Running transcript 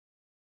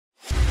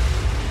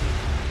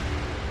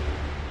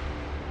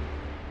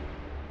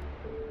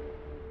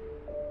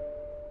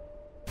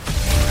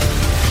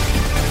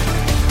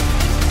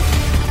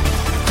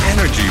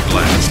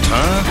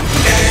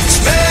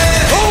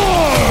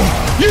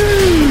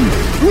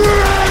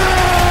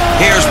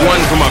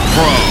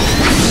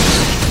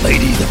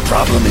lady, the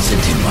problem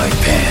isn't in my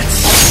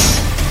pants.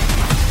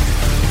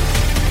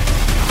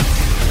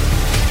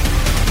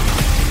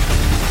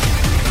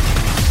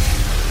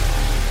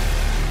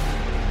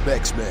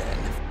 X-Men.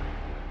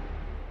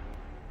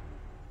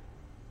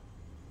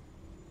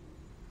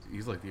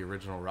 He's like the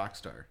original rock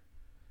star.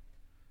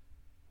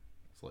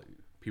 It's like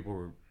people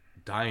were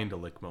dying to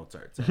lick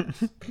Mozart's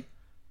ass.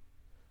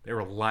 They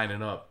were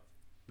lining up.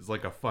 It's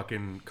like a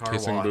fucking car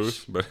Kissing wash.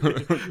 booth, but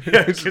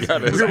Yeah, he's because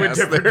got his we went ass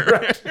different there.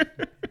 directions.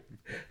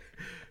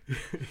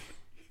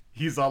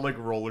 He's on like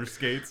roller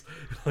skates,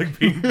 like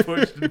being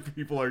pushed, and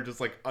people are just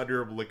like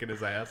under him licking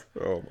his ass.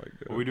 Oh my god.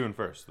 What are we doing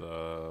first?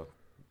 The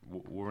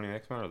Wolverine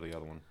X-Men or the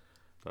other one?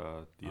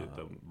 The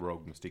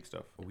Rogue Mystique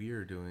stuff. We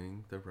are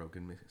doing the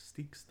Rogan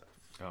Mystique stuff.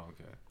 Oh,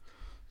 okay.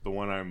 The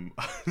one I'm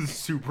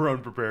super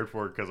unprepared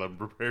for because I'm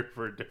prepared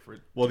for a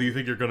different... Well, do you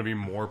think you're going to be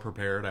more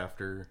prepared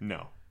after?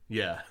 No.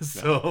 Yeah,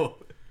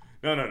 so...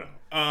 No.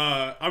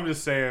 I'm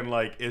just saying,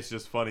 like, it's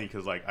just funny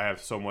because, like, I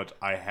have so much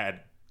I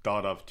had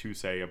thought of to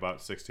say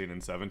about 16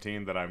 and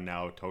 17 that I'm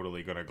now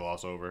totally going to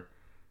gloss over.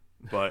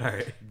 But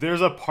right.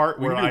 There's a part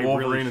We where can do I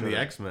Wolverine really and the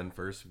should've- X-Men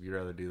first if you'd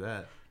rather do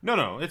that.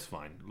 No, it's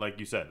fine. Like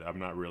you said, I'm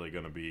not really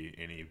going to be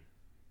any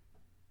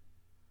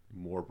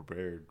more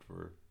prepared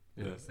for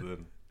this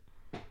than...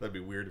 That'd be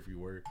weird if you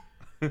were.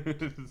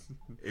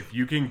 If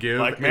you can give...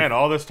 Like, man,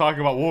 all this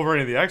talking about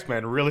Wolverine and the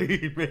X-Men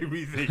really made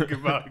me think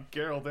about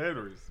Carol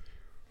Danvers.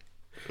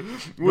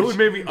 Really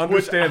made me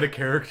understand the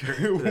character.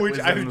 Which that was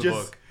in I've the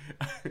just... book.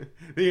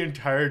 The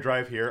entire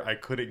drive here, I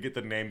couldn't get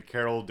the name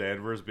Carol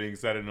Danvers being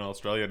said in an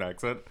Australian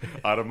accent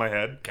out of my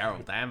head.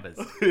 Carol Danvers.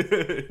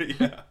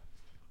 Yeah.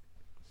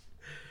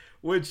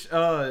 Which,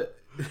 that,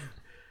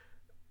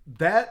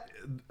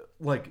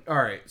 like,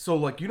 alright, so,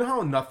 like, you know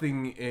how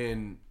nothing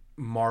in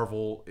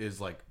Marvel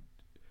is, like,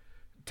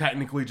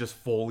 technically just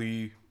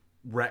fully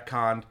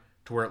retconned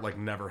to where it, like,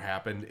 never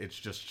happened? It's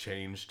just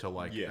changed to,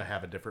 like, Yeah.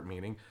 have a different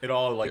meaning. It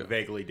all, like,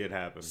 vaguely did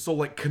happen. So,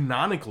 like,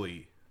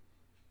 canonically,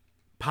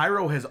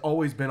 Pyro has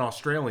always been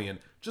Australian.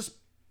 Just,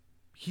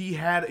 he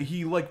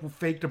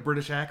faked a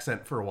British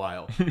accent for a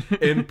while.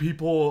 And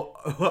people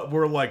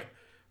were like,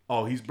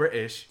 oh, he's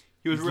British.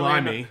 He was He's really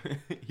limey.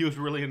 he was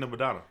really into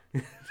Madonna.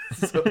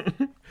 So,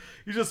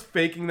 he's just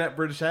faking that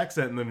British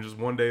accent, and then just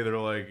one day they're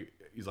like,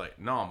 he's like,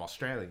 no, I'm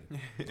Australian.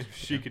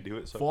 She could do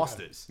it so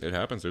Foster's. It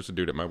happens. There's a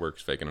dude at my work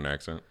faking an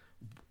accent.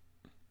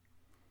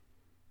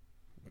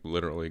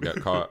 Literally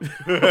got caught.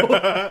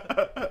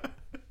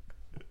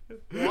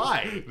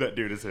 Why? That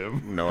dude is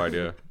him. No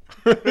idea.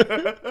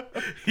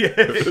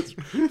 Yeah.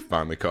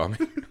 Finally caught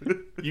me.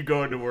 You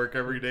go into work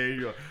every day,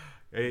 you're like,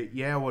 hey,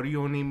 yeah, what do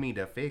you need me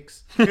to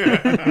fix?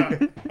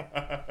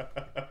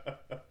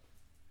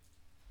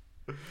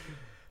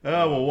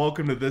 Well,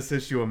 welcome to this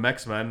issue of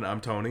X-Men. I'm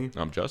Tony.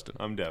 I'm Justin.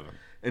 I'm Devin.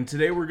 And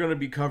today we're going to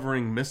be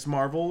covering Miss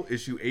Marvel,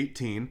 issue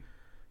 18,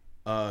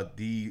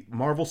 the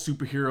Marvel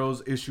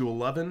Superheroes, issue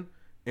 11,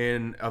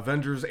 and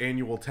Avengers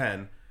Annual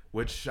 10,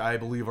 which I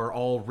believe are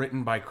all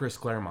written by Chris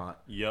Claremont.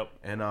 Yep.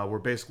 And we're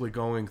basically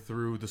going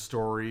through the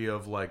story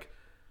of, like,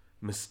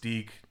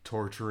 Mystique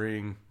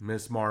torturing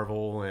Miss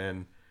Marvel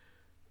and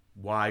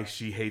why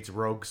she hates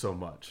Rogue so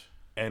much.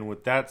 And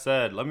with that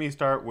said, let me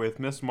start with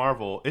Miss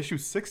Marvel, issue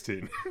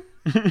 16.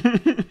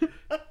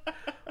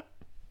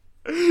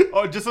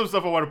 Oh, just some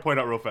stuff I want to point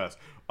out real fast.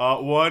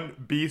 One,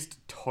 Beast,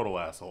 total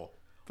asshole.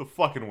 The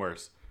fucking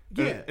worst.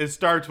 Yeah. It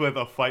starts with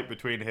a fight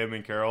between him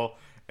and Carol.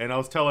 And I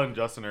was telling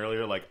Justin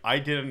earlier, like, I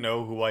didn't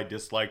know who I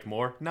disliked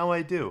more. Now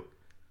I do.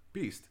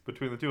 Beast.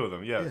 Between the two of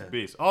them. Yes, Yeah.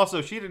 Beast.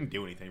 Also, she didn't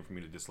do anything for me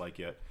to dislike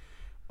yet.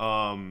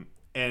 And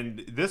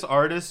this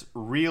artist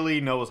really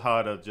knows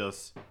how to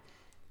just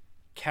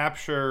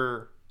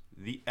capture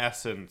the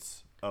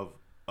essence of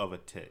a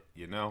tit,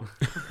 you know?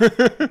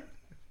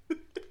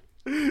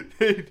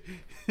 it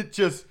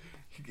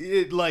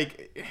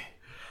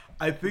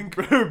I think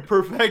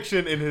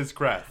perfection in his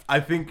craft. I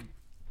think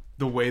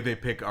the way they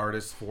pick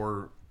artists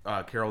for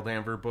Carol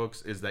Danvers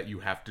books is that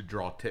you have to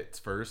draw tits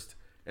first,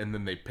 and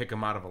then they pick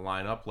them out of a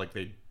lineup like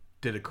they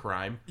did a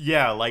crime.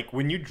 Yeah, like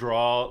when you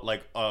draw,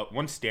 like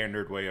one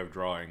standard way of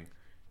drawing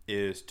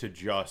is to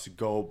just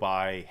go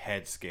by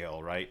head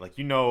scale, right? Like,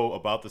 you know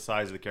about the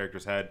size of the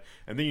character's head,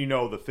 and then you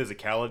know the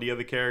physicality of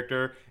the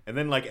character, and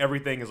then like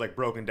everything is like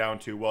broken down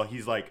to, well,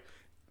 he's like,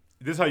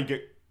 this is how you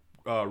get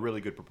really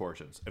good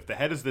proportions. If the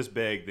head is this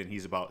big, then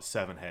he's about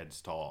 7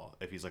 heads tall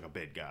if he's like a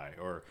big guy,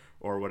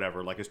 or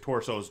whatever. Like his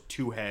torso's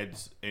 2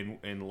 heads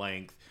in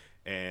length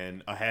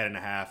and a head and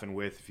a half in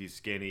width if he's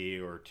skinny,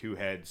 or 2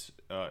 heads,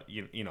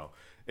 you know,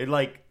 it,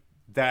 like,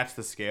 that's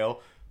the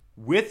scale.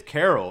 With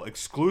Carol,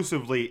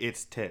 exclusively,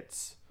 it's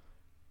tits.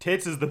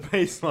 Tits is the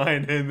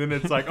baseline, and then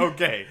it's like,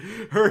 okay,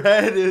 her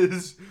head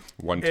is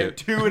 1 tit.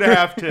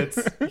 2.5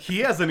 tits. He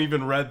hasn't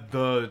even read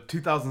the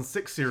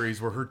 2006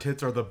 series where her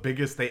tits are the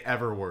biggest they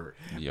ever were.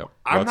 Yep.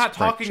 I'm That's not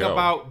Frank talking Cho.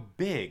 about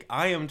big.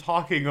 I am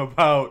talking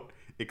about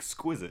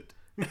exquisite.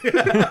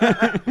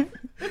 I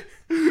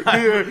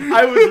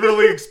was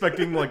really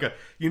expecting like a,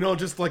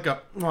 just like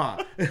a,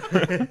 mwah.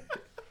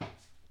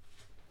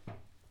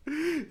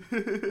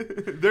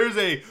 There's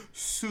a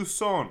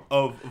soupçon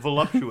of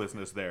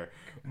voluptuousness there,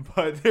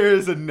 but there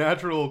is a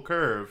natural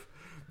curve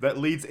that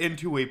leads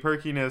into a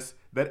perkiness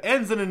that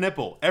ends in a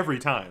nipple every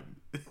time.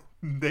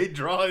 They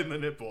draw in the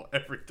nipple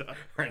every time.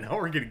 Right now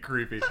we're getting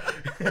creepy.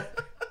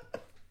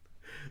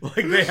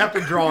 Like they have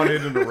to draw it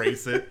in and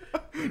erase it.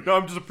 No,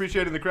 I'm just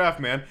appreciating the craft,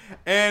 man.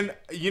 And,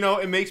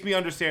 it makes me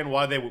understand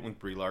why they went with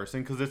Brie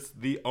Larson, because it's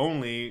the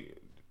only...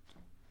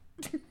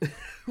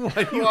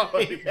 Why do you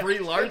hate Brie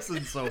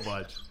Larson so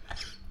much?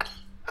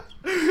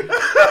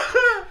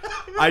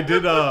 I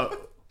did,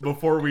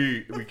 before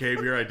we came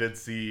here, I did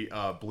see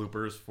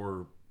bloopers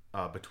for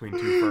Between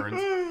Two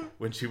Ferns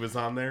when she was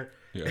on there.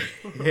 Yeah.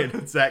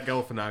 And Zach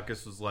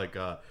Galifianakis was like,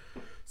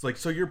 it's like,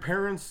 so your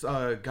parents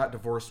got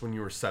divorced when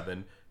you were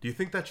 7. Do you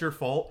think that's your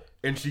fault?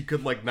 And she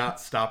could like not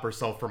stop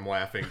herself from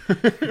laughing.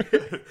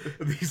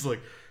 He's like,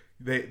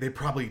 they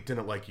probably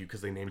didn't like you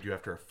because they named you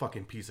after a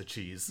fucking piece of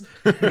cheese.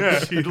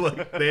 She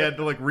they had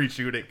to like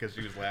reshoot it because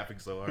she was laughing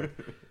so hard.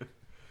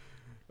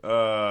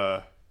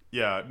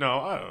 Yeah, no,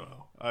 I don't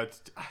know. I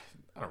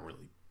don't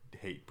really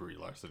hate Brie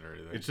Larson or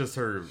anything. It's just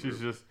her. She's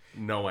just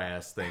no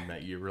ass thing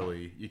that you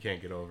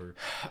can't get over.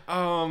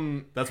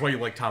 That's why you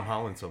like Tom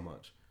Holland so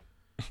much.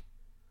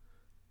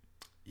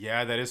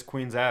 Yeah, that is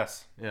Queen's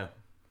ass. Yeah.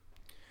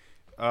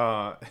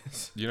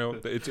 It's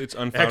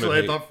unfounded. Actually,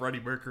 I hate. thought Freddie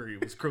Mercury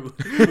was cool.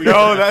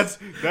 No, that's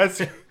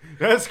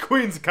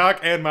Queen's cock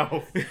and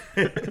mouth.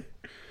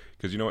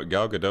 Because you know what?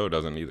 Gal Gadot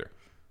doesn't either.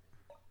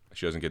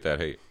 She doesn't get that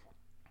hate.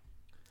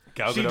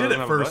 Gal She Gadot did doesn't it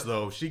have first a butt?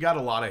 though. She got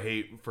a lot of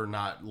hate for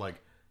not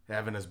like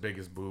having as big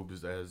as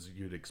boobs as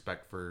you'd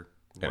expect for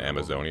An Wonder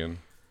Amazonian. Woman.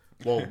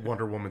 Well,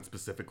 Wonder Woman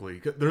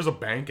specifically. There's a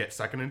bank at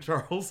Second and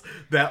Charles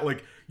that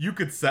like you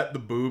could set the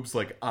boobs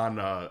like on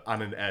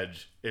an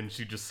edge and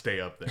she'd just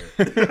stay up there.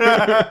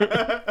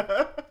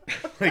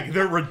 Like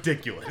they're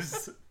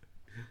ridiculous.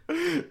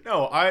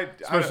 No,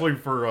 Especially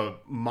for a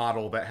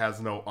model that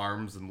has no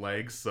arms and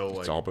legs. So like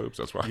It's all boobs.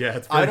 That's why. yeah,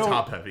 it's I very don't,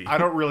 top heavy. I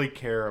don't really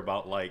care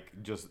about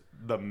like just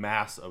the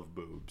mass of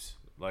boobs.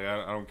 Like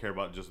I don't care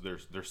about just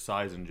their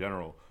size in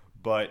general.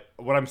 But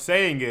what I'm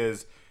saying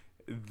is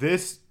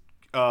this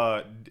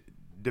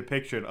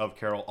depiction of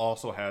Carol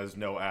also has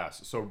no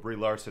ass, so Brie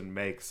Larson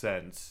makes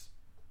sense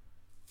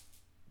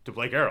to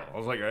play Carol. I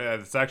was like,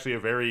 it's actually a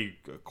very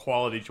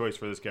quality choice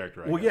for this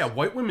character. Well, yeah,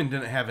 white women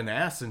didn't have an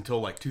ass until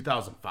like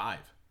 2005.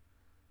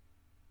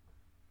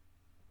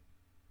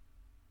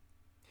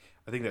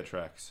 I think that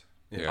tracks.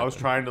 Yeah. I was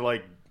trying to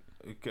like,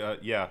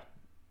 yeah.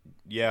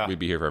 We'd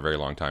be here for a very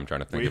long time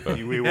trying to think of a.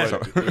 We would.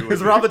 It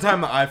was around the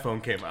time the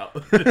iPhone came out.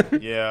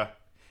 Yeah,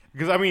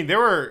 because I mean, there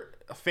were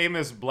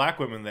famous black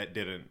women that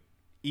didn't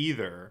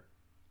either,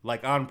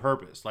 like on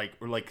purpose, like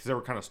or like 'cause they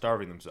were kind of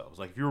starving themselves.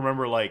 Like if you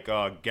remember, like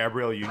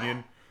Gabrielle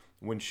Union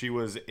when she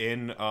was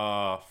in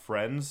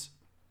Friends.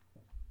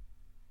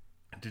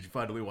 Did you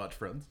finally watch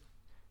Friends?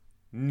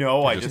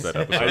 No, I Just just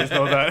that episode. I just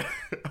know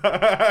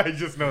that. I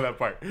just know that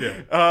part.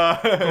 Yeah,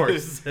 of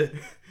course.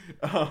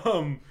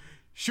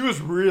 She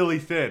was really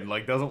thin.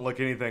 Like doesn't look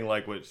anything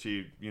like what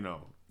she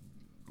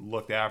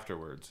looked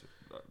afterwards.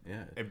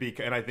 Yeah,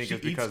 And I think she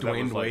it's because eats that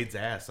Dwayne was like, Wade's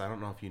ass. I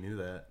don't know if you knew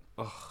that.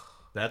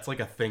 That's like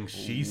a thing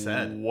she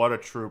said, what a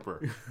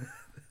trooper.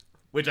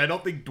 which I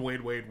don't think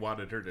Dwayne Wade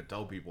wanted her to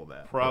tell people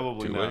that.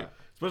 Probably Too not. late.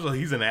 Especially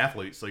he's an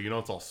athlete, so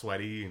it's all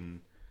sweaty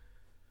and.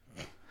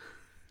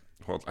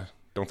 Well, I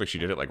don't think she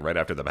did it like right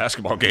after the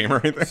basketball game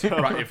or anything.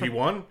 If he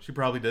won, she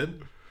probably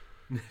did.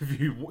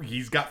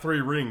 He's got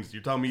 3 rings.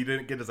 You tell me he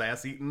didn't get his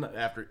ass eaten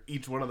after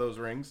each one of those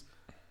rings?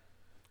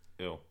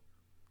 Ew.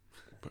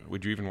 But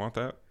would you even want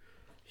that?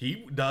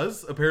 He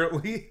does,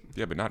 apparently.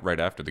 Yeah, but not right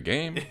after the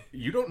game.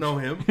 You don't know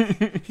him.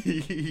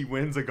 He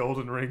wins a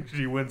golden ring.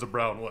 She wins a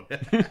brown one.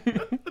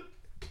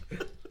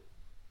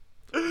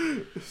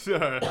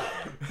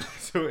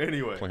 So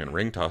anyway, Playing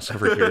ring toss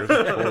over here is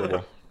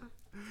horrible.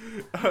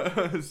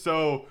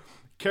 so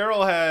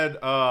Carol had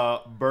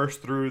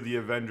burst through the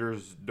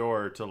Avengers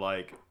door to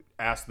like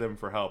ask them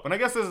for help, and I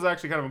guess this is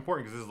actually kind of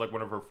important because this is like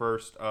one of her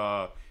first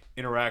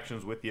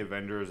interactions with the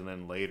Avengers, and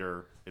then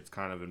later it's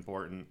kind of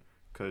important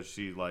because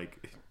she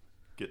like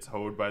gets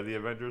hoed by the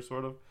Avengers,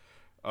 sort of.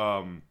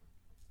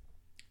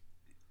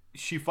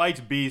 She fights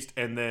Beast,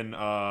 and then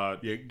Yeah,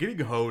 getting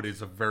hoed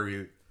is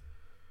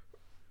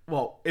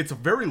it's a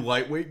very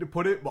lightweight to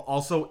put it, but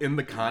also in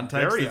the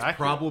context, Very it's accurate.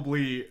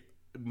 probably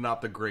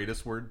not the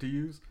greatest word to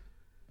use.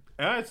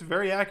 it's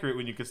very accurate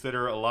when you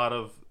consider a lot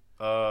of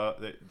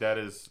that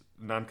is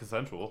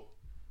non-consensual.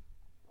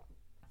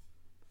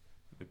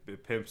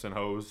 Pimps and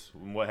hoes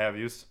and what have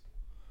yous.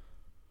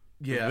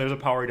 Yeah, There's a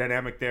power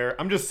dynamic there.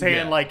 I'm just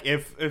saying, Yeah. like,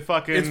 if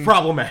fucking it's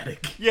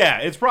problematic. yeah,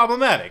 it's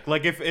problematic.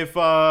 Like, if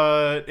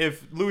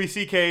Louis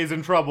C.K. is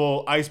in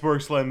trouble,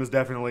 Iceberg Slim is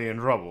definitely in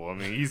trouble. I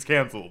mean, he's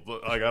canceled.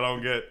 Like, I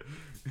don't get.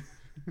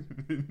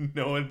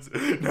 no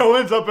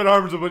one's up in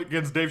arms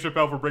against Dave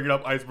Chappelle for bringing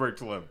up Iceberg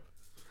Slim.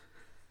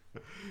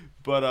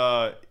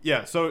 But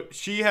yeah, so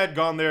she had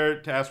gone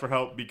there to ask for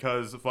help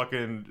because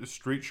fucking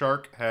Street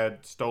Shark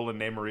had stolen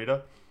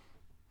Namorita.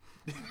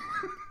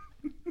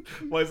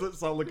 Why does it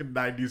sound like a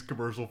 90s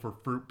commercial for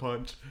fruit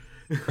punch?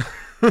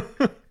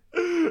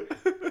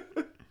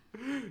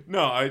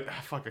 No, I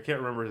can't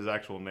remember his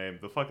actual name.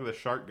 The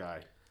shark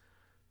guy.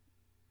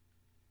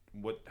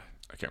 What?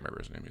 I can't remember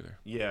his name either.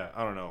 Yeah,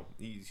 I don't know.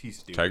 He's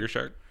stupid. Tiger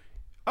Shark?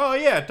 Oh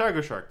yeah,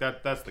 Tiger Shark.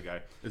 That's the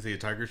guy. Is he a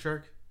tiger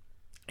shark?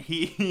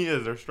 He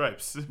is. They're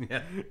stripes.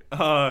 Yeah.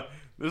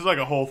 There's like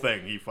a whole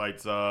thing. He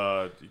fights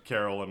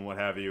Carol and what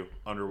have you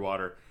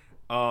underwater.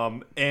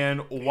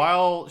 And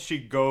while she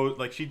goes,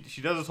 like she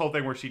does this whole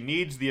thing where she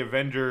needs the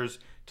Avengers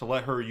to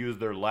let her use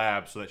their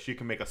lab so that she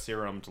can make a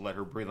serum to let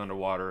her breathe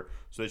underwater,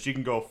 so that she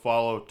can go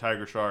follow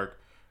Tiger Shark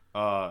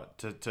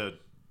to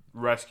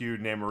rescue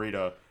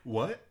Namorita.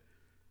 What?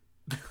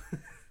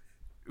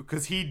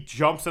 Because he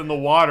jumps in the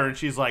water and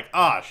she's like,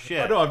 ah,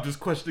 shit. I know, I'm just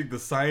questioning the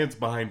science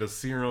behind a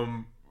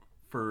serum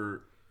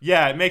for...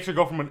 Yeah, it makes her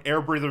go from an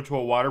air breather to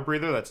a water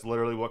breather. That's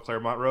literally what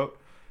Claremont wrote.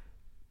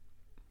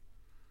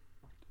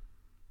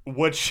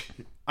 Which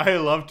I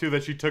love, too,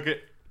 that she took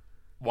it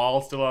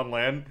while still on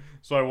land.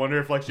 So I wonder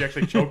if, like, she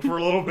actually choked for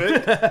a little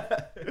bit.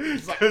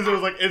 Because it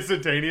was, like,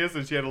 instantaneous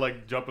and she had to,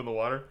 like, jump in the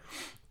water.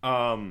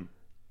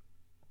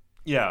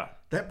 Yeah.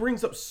 That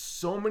brings up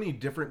so many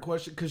different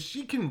questions, because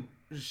she can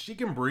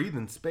breathe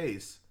in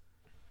space.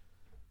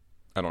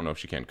 I don't know if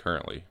she can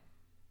currently.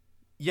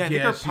 Yeah, I think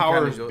Yeah, her she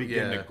powers kinda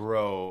begin yeah. to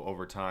grow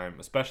over time.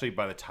 Especially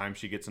by the time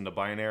she gets into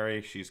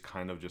binary, she's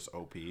kind of just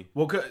OP.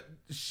 Well, 'cause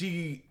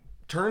she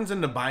turns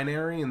into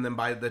binary, and then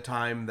by the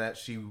time that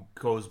she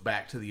goes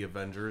back to the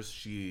Avengers,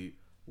 she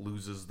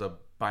loses the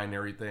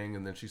binary thing,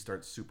 and then she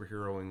starts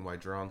superheroing while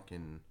drunk,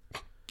 and...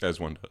 As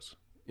one does.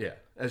 Yeah,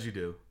 as you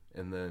do.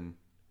 And then...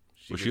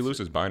 She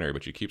loses binary,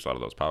 but she keeps a lot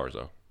of those powers,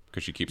 though.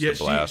 Because she keeps Yeah, the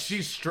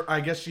blast.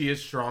 I guess she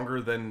is stronger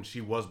than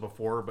she was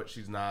before, but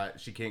she's not...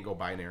 She can't go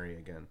binary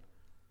again.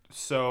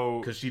 So...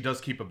 Because she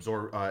does keep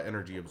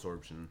energy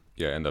absorption.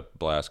 Yeah, and the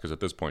blast, because at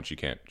this point she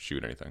can't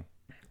shoot anything.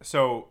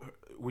 So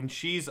when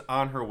she's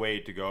on her way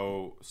to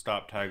go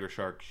stop Tiger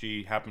Shark,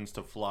 she happens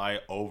to fly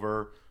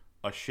over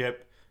a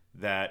ship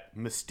that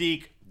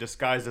Mystique,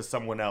 disguised as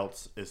someone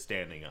else, is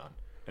standing on.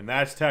 And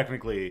that's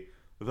technically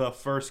the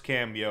first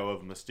cameo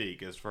of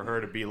Mystique, is for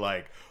her to be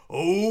like,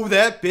 oh,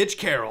 that bitch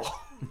Carol.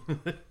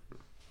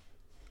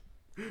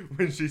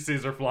 When she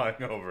sees her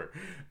flying over.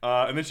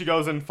 And then she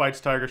goes and fights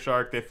Tiger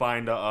Shark. They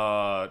find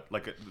there's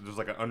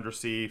like an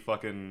undersea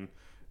fucking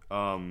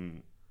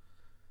World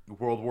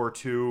War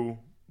II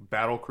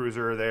battle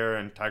cruiser there,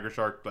 and Tiger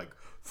Shark like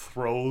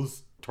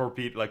throws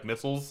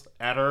missiles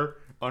at her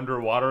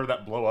underwater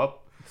that blow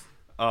up.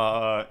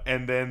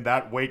 And then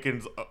that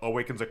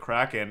awakens a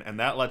Kraken, and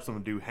that lets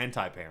them do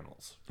hentai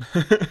panels.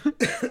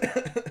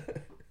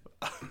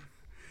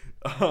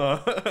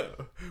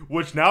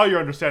 Which now you're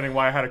understanding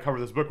why I had to cover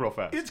this book real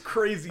fast. It's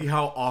crazy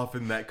how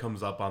often that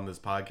comes up on this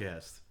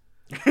podcast.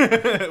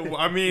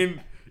 I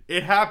mean,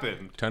 it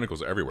happened.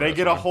 Tentacles everywhere. They that's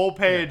get a fine. whole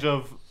page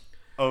of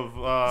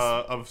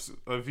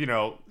Speaking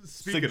of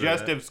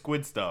suggestive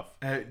squid stuff.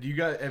 Have you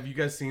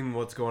guys seen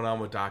what's going on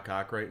with Doc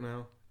Ock right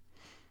now?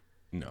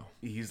 No.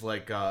 He's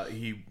like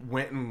he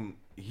went and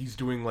he's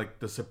doing like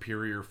the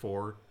Superior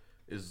Four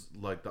is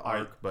like the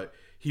arc, but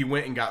he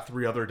went and got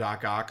 3 other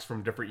Doc Ocks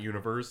from different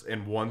universe,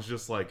 and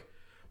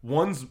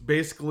one's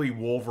basically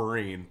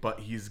Wolverine,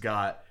 but he's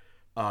got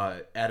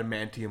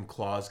adamantium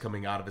claws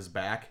coming out of his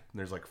back, and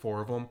there's like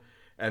 4 of them,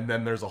 and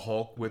then there's a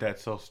Hulk with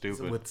That's so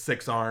stupid. with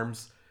 6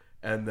 arms,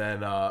 and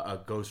then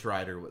a Ghost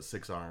Rider with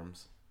 6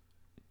 arms.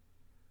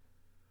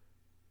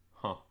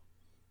 Huh.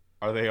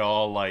 Are they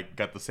all like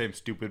got the same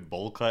stupid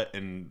bowl cut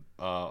and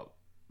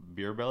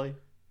beer belly?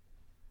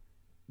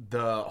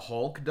 The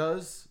Hulk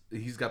does.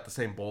 He's got the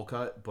same bowl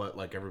cut, but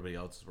like everybody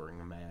else is wearing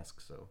a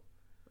mask, so...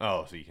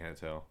 Oh, so you can't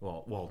tell.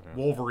 Well,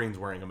 Wolverine's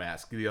wearing a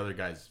mask. The other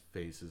guy's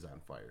face is on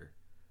fire.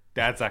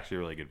 That's actually a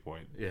really good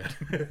point. Yeah.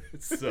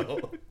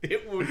 So,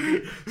 it would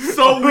be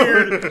so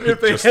weird if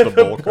they Just had the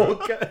the bowl bowl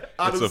cut. cut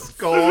on It's a a-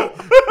 skull.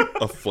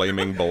 A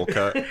flaming bowl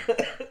cut.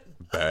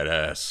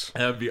 Badass.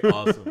 That'd be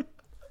awesome.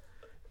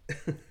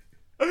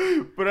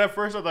 But at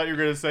first I thought you were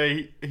gonna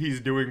say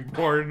he's doing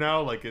porn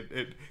now. Like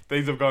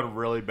things have gone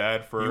really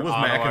bad for. He was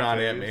Otto macking on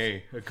Aunt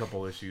activities. May a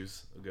couple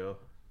issues ago.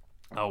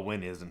 Oh,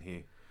 when isn't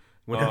he?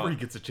 Whenever he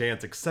gets a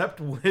chance, except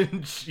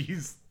when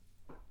she's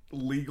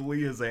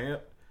legally his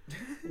aunt.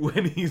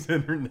 When he's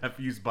in her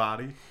nephew's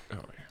body.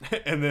 Oh, yeah.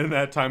 And then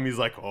that time he's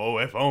like, oh,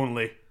 if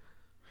only.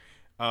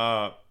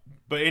 But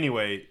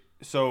anyway,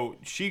 so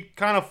she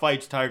kind of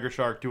fights Tiger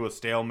Shark to a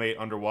stalemate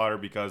underwater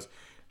because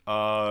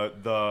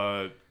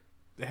the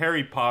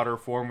Harry Potter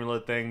formula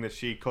thing that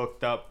she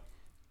cooked up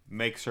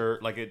makes her,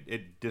 like,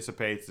 it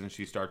dissipates and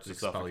she starts to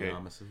suffocate.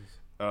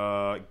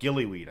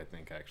 Gillyweed, I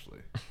think,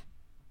 actually.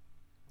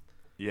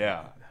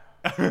 Yeah.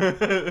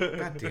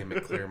 God damn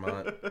it,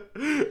 Claremont.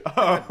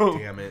 God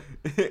damn it.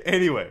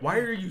 Anyway.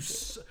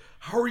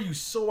 How are you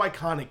so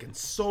iconic and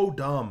so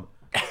dumb?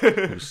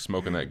 Who's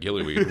smoking that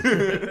gillyweed?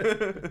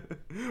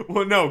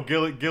 Well, no,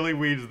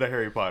 Gillyweed is the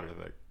Harry Potter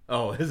thing.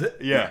 Oh, is it?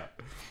 Yeah.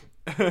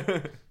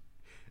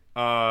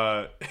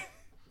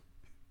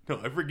 No,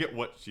 I forget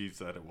what she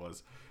said it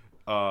was.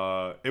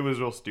 It was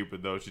real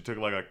stupid though. She took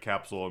like a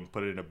capsule and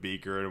put it in a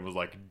beaker and it was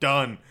like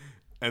done.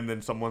 And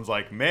then someone's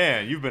like,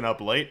 "Man, you've been up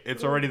late.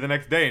 It's already the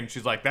next day." And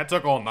she's like, "That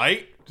took all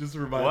night." Just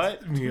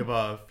reminds me of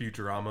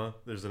Futurama.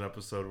 There's an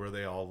episode where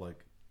they all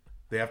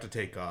they have to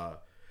take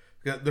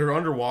they're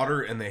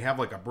underwater and they have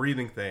like a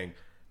breathing thing,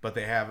 but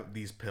they have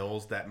these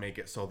pills that make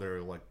it so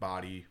their like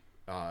body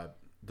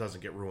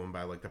doesn't get ruined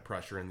by like the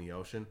pressure in the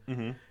ocean.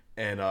 Mm-hmm.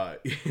 And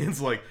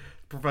it's like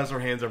professor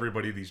hands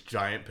everybody these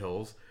giant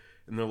pills.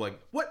 And they're like,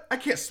 "What? I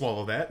can't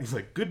swallow that." He's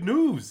like, "Good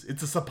news.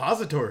 It's a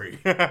suppository."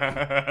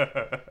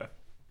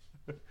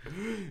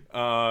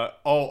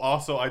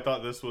 Also, I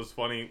thought this was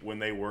funny when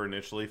they were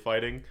initially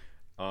fighting.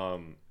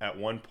 At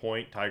one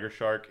point, Tiger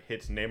Shark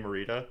hits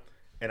Namorita,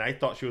 and I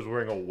thought she was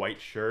wearing a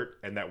white shirt,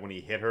 and that when he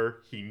hit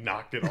her, he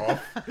knocked it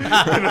off.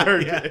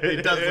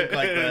 It does look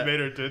like that. It made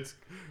her tits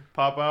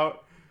pop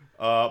out.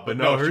 But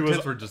no, her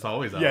tits were just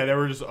always out. Yeah, they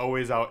were just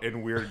always out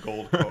in weird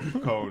gold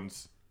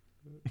cones.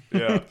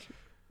 Yeah.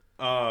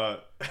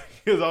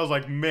 Because I was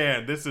like,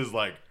 man, this is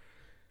like,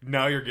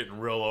 now you're getting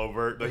real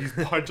overt. He's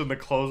punching the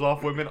clothes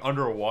off women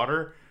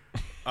underwater.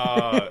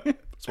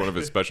 It's one of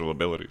his special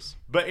abilities.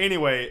 But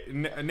anyway,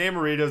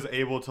 Namorita's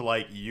able to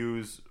like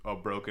use a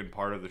broken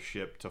part of the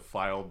ship to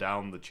file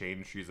down the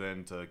chain she's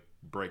in to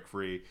break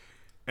free,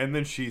 and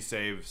then she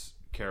saves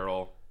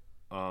Carol.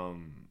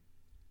 And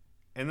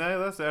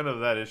that's the end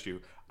of that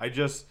issue. I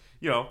just,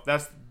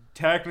 that's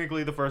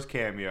technically the first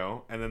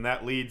cameo, and then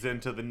that leads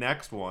into the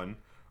next one.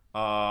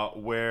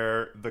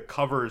 Where the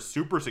cover is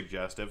super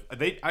suggestive.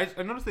 I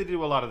noticed they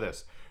do a lot of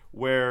this,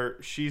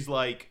 where she's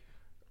like,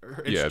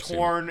 it's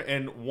torn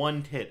and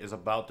one tit is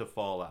about to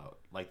fall out.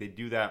 Like they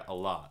do that a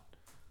lot,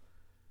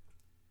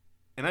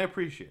 and I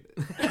appreciate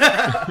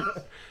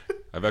it.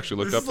 I've actually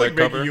looked This up is like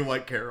that cover. making you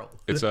like Carol.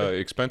 It's an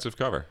expensive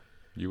cover.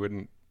 You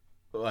wouldn't.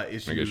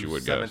 Issue I guess you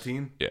would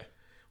 17. guess. Yeah.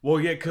 Well,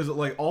 yeah, because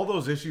like all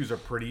those issues are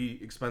pretty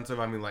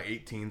expensive. I mean, like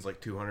 18's like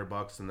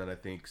 $200, and then I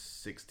think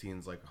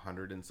 16's like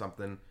 100 and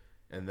something.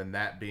 And then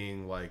that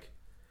being like,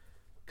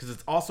 because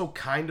it's also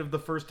kind of the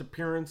first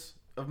appearance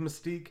of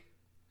Mystique.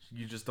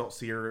 You just don't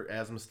see her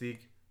as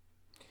Mystique.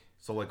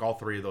 So like all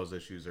three of those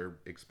issues are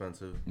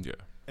expensive. Yeah.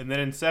 And then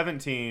in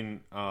 17,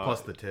 Plus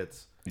the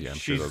tits. Yeah, I'm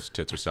sure those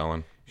tits are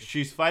selling.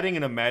 she's fighting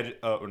an not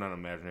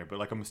imaginary, but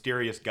like a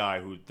mysterious guy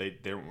who they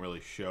don't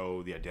really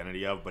show the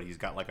identity of, but he's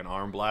got like an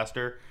arm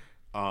blaster.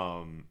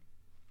 And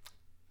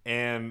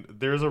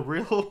there's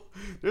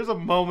a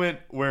moment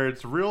where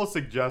it's real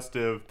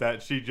suggestive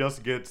that she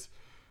just gets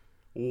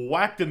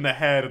whacked in the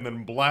head and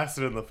then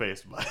blasted in the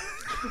face.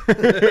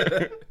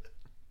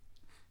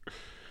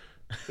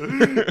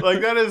 Like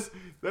that is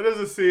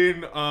a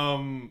scene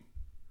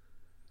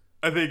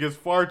I think is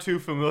far too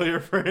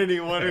familiar for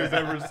anyone who's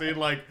ever seen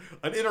like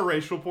an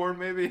interracial porn,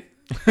 maybe.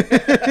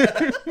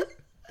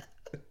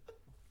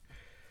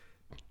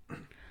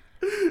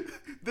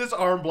 This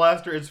arm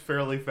blaster is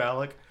fairly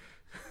phallic.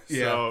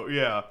 So,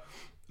 yeah.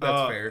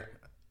 That's fair.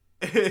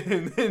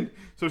 And then,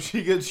 so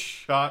she gets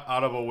shot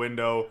out of a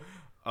window,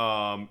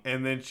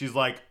 and then she's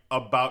like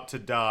about to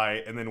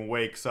die, and then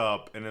wakes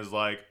up and is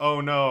like,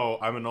 "Oh no,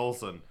 I'm an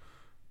Olsen."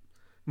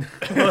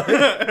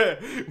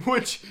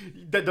 Which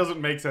that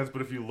doesn't make sense,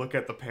 but if you look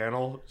at the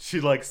panel,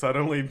 she like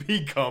suddenly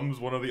becomes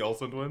one of the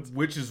Olsen twins.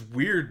 Which is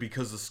weird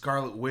because the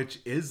Scarlet Witch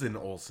is an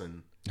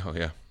Olsen. Oh,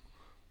 yeah.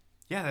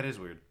 Yeah, that is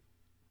weird.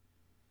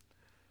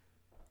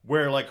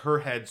 Where like her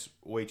head's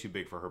way too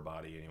big for her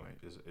body anyway,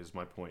 is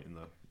my point in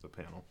the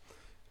panel.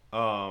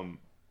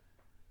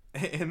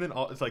 And then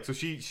it's like, so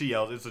she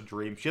yells, it's a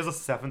dream. She has a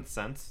seventh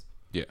sense.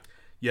 Yeah.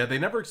 Yeah, they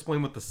never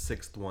explain what the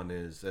sixth one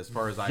is, as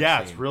far as I've seen. Yeah,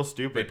 it's real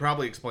stupid. They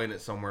probably explain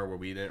it somewhere where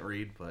we didn't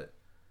read, but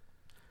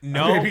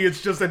no, maybe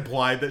it's just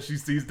implied that she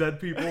sees dead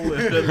people.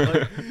 And then,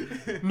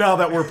 like, now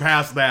that we're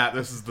past that,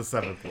 this is the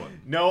seventh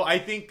one. No, I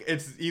think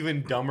it's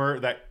even dumber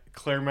that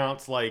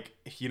Claremont's like,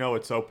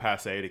 it's so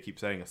passe to keep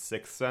saying a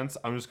sixth sense.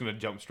 I'm just gonna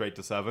jump straight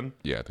to 7.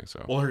 Yeah, I think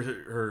so. Well,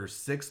 her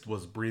sixth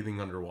was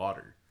breathing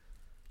underwater.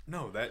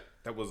 No, that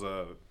was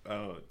a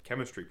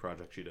chemistry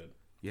project she did.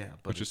 Yeah,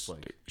 but Which it's is-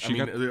 like, she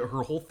got-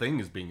 her whole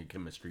thing is being a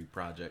chemistry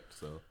project.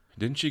 So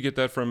Didn't she get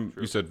that from,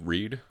 you said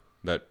Reed?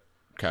 That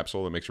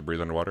capsule that makes her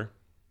breathe underwater?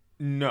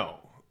 No,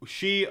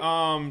 she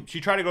tried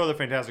to go to the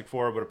Fantastic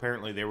Four, but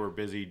apparently they were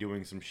busy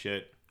doing some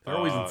shit. They're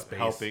always in space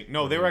Helping.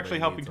 No, when they were everybody actually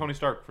helping needs Tony them.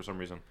 Stark for some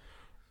reason.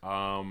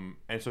 And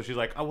so she's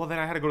like, oh, well, then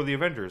I had to go to the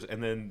Avengers.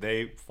 And then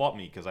they fought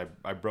me because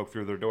I broke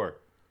through their door.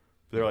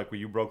 They're like, well,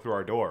 you broke through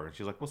our door. And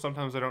she's like, well,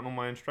 sometimes I don't know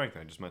my own strength.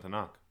 I just meant to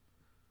knock.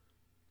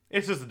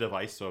 It's just a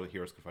device so the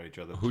heroes can fight each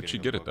other. Who'd she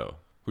get it, though?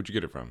 Who'd you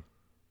get it from?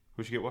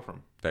 Who'd she get what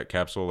from? That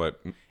capsule that...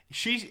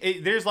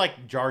 There's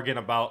like jargon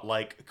about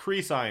like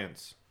Kree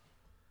science.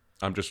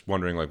 I'm just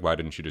wondering, like, why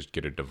didn't she just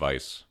get a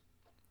device?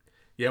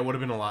 yeah, it would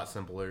have been a lot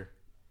simpler.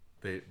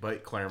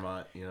 But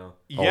Claremont, All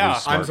Yeah,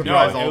 these smart I'm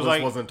surprised it all was this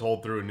like, wasn't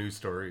told through a news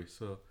story.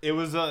 So It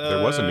was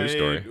There was a news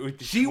story.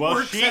 She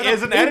She at a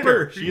is an paper.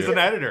 editor. She's Yeah. an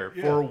editor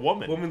Yeah. for a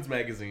woman. Woman's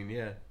Magazine,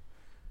 yeah,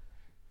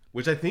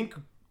 which I think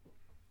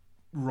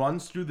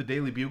runs through the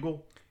Daily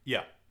Bugle.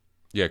 Yeah.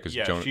 Yeah, because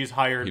Yeah, Jonah... she's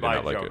hired he did by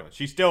not like Jonah. it.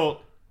 She's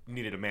still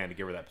needed a man to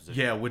give her that position.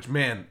 Yeah, which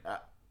man.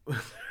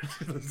 Let's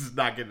just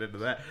not get into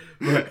that.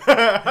 But,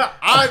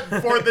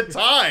 For the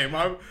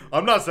time,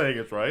 I'm not saying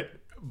it's right.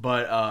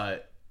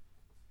 but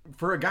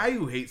for a guy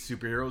who hates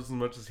superheroes as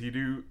much as he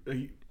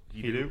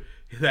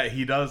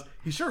does,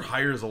 he sure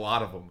hires a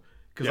lot of them.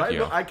 Because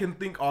Yeah. I can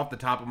think off the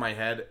top of my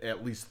head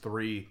at least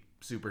 3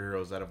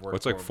 superheroes that have worked. Well,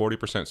 it's like for him.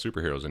 40%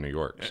 superheroes in New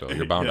York, so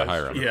you're bound to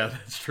hire them. Yeah,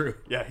 that's true.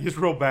 Yeah, he's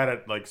real bad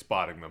at like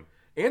spotting them.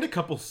 And a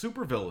couple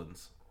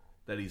supervillains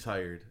that he's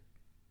hired.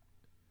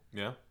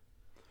 Yeah.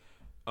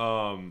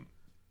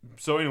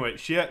 So anyway,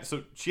 she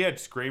had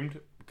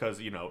screamed because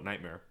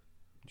Nightmare.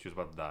 She was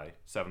about to die.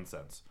 7th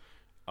Sense.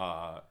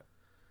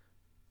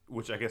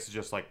 Which I guess is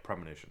just like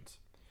premonitions.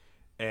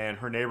 And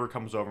her neighbor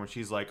comes over and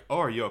she's like, "Oh,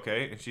 are you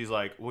okay?" And she's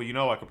like, "Well,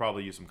 I could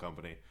probably use some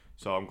company,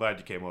 so I'm glad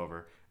you came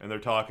over." And they're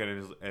talking,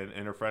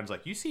 and her friend's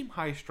like, "You seem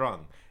high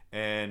strung,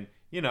 and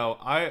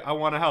I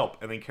want to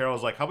help." And then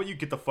Carol's like, "How about you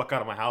get the fuck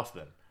out of my house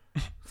then?"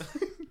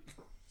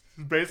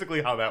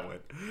 Basically how that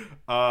went.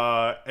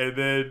 And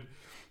then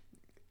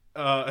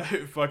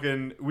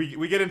fucking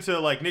we get into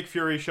like Nick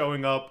Fury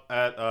showing up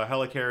at a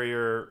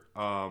helicarrier,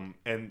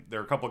 and there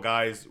are a couple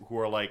guys who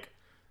are like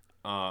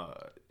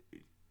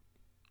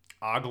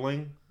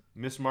ogling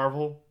Miss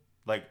Marvel,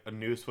 like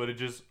news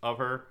footages of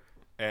her,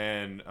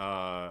 and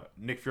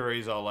Nick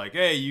Fury's all like,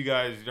 "Hey, you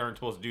guys aren't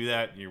supposed to do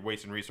that, and you're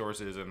wasting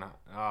resources, and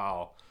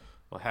I'll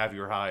have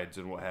your hides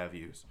and what have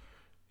yous."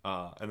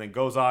 And then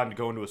goes on to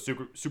go into a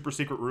super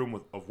secret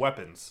room of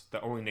weapons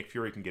that only Nick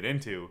Fury can get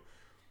into,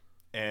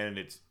 and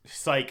it's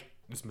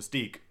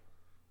Mystique,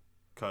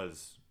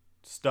 cause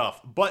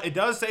stuff. But it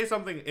does say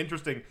something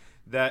interesting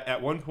that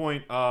at one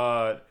point,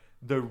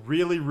 the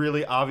really,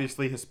 really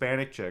obviously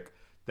Hispanic chick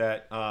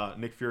that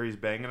Nick Fury's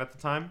banging at the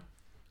time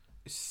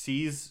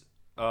sees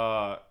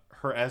her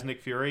as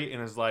Nick Fury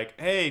and is like,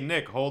 "Hey,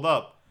 Nick, hold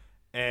up."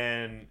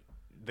 And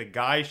the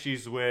guy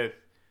she's with,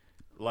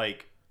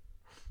 like,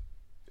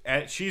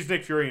 she's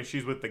Nick Fury and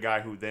she's with the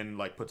guy who then,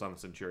 like, puts on the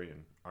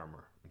Centurion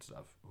armor and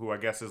stuff, who I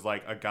guess is,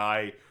 like, a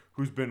guy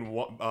who's been,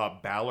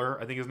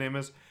 Balor, I think his name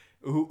is,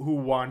 who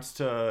wants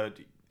to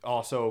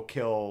also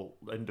kill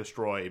and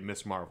destroy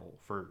Miss Marvel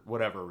for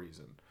whatever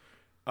reason.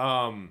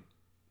 I'm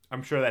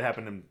sure that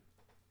happened in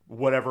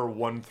whatever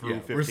 1 through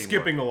 15. We're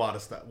skipping a lot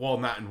of stuff. Well,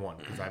 not in 1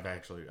 because I've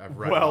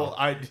read. Well,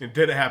 it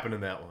didn't happen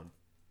in that one.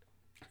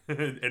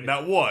 and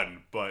not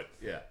 1, but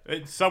Yeah,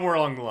 it's somewhere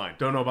along the line.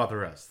 don't know about the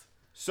rest.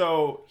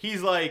 So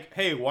he's like,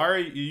 "Hey, why are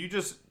you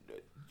just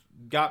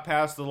got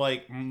past the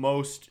like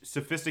most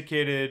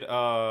sophisticated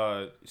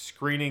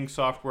screening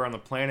software on the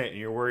planet, and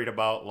you're worried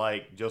about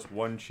like just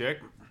one chick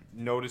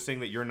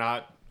noticing that you're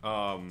not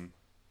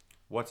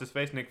what's his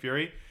face, Nick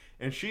Fury?"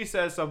 And she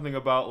says something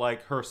about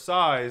like her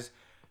size,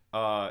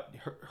 her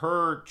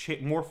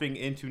morphing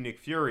into Nick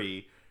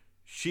Fury.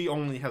 She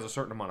only has a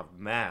certain amount of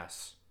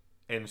mass,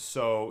 and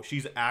so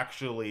she's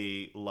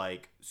actually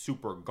like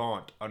super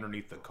gaunt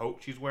underneath the coat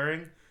she's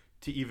wearing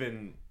to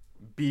even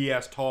be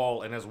as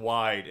tall and as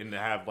wide and to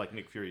have like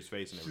Nick Fury's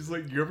face and everything. She's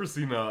like, you ever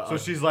seen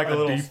she's like a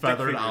little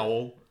defeathered stick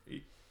owl?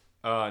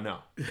 No.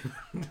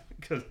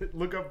 Because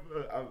look up,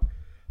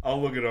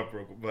 I'll look it up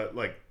real quick. But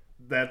like,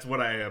 that's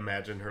what I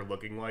imagine her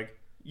looking like.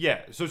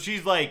 Yeah, so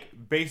she's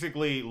like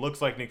basically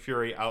looks like Nick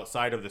Fury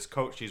outside of this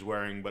coat she's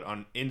wearing, but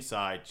on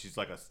inside she's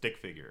like a stick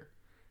figure.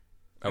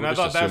 I And would I just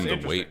thought that's assume the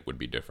interesting. weight would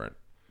be different.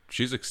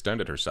 She's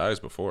extended her size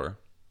before.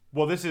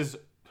 Well, this is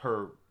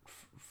her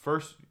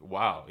first.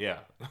 Wow, yeah.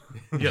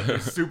 Yeah, they're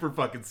super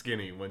fucking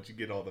skinny once you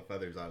get all the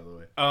feathers out of the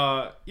way.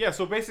 Yeah,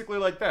 so basically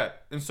like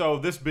that. And so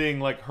this being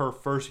like her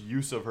first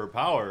use of her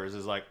powers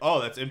is like, oh,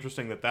 that's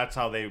interesting that's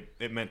how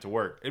it meant to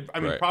work.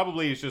 Right.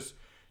 Probably it's just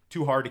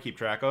too hard to keep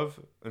track of.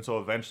 And so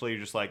eventually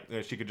you're just like,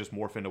 she could just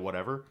morph into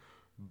whatever.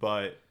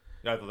 But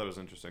yeah, I thought that was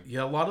interesting.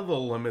 Yeah, a lot of the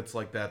limits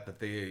like that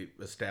they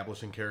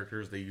establish in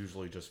characters, they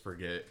usually just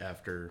forget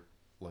after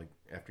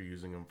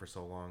using them for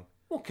so long.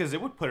 Well, because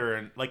it would put her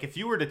in, like, if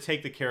you were to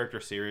take the character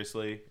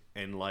seriously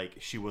and, like,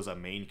 she was a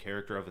main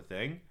character of a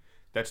thing,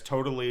 that's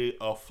totally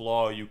a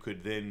flaw you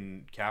could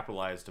then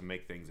capitalize to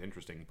make things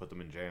interesting and put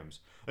them in jams.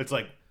 It's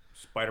like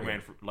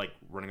Spider-Man, like,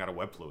 running out of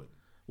web fluid.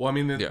 Well, I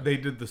mean, they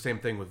did the same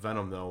thing with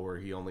Venom, though, where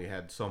he only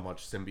had so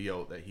much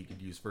symbiote that he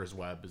could use for his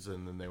webs,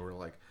 and then they were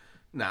like,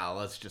 nah,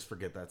 let's just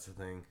forget that's the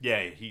thing.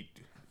 Yeah, he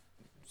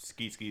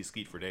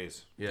skeet for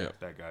days. Yeah.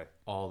 That guy.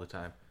 All the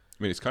time.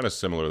 I mean, it's kind of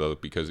similar, though,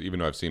 because even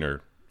though I've seen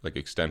her like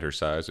extend her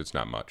size, it's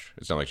not much.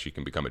 It's not like she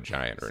can become a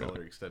giant or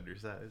Solar anything. extender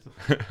size.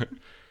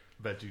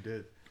 Bet you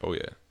did. Oh,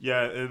 yeah.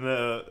 Yeah, and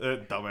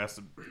the dumbass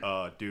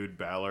dude,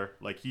 Balor,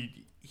 like,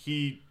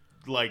 he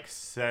like,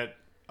 set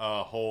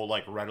a whole,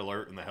 like, red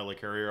alert in the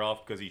helicarrier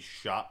off because he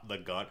shot the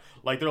gun.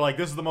 Like, they're like,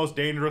 this is the most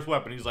dangerous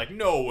weapon. He's like,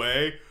 no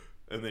way.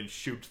 And then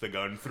shoots the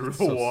gun through the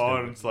so wall, stupid.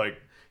 and it's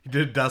like... He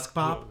did a dusk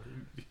pop?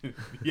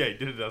 Yeah, he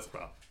did a dust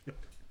pop.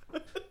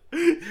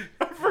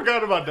 I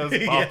forgot about dust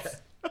pops.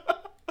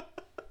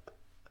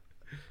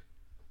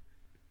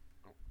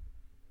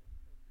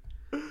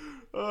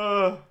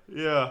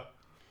 Yeah.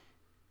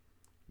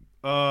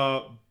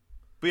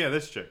 But yeah,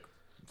 this chick,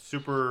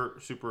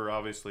 super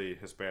obviously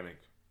Hispanic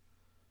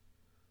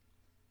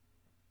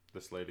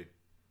This lady.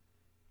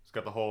 It's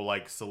got the whole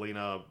like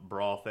Selena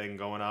bra thing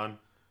going on.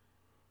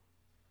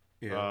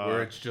 Yeah,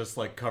 where it's just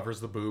like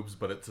covers the boobs,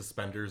 but it's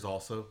suspenders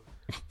also.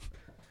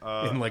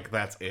 And like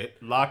that's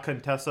it. La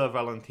Contessa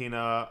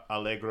Valentina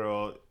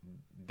Allegro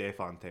de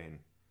Fontaine.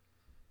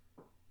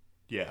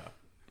 Yeah.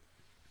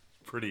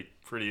 Pretty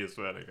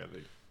aesthetic, I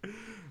think.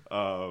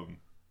 So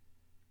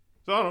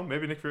I don't know,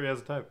 maybe Nick Fury has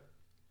a type.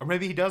 Or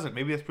maybe he doesn't.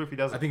 Maybe that's proof he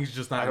doesn't. I think he's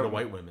just not into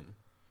white women.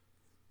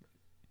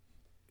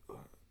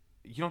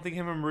 You don't think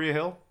him and Maria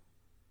Hill?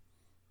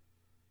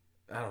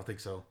 I don't think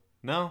so.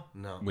 No?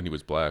 No. When he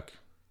was black.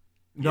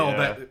 No,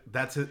 Yeah.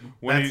 that's it.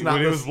 When That's not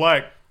he the- was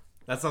black.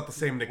 That's not the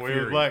same Nick When he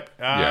was Fury. black.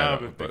 I know,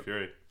 Nick but-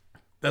 Fury.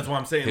 That's what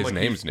I'm saying. His like,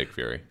 name's Nick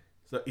Fury.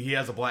 So he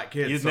has a black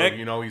kid, He's so Nick.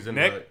 you know he's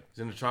into Nick. he's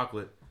into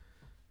chocolate.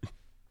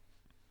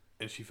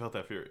 And she felt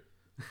that fury.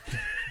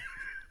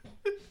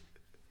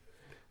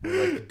 More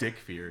like Dick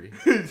Fury.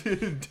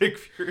 Dick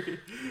Fury.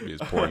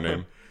 His porn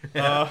name.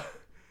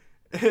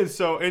 And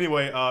so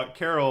anyway,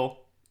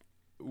 Carol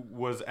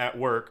was at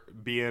work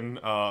being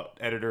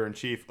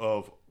editor-in-chief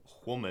of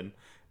Woman,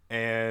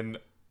 and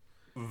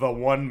the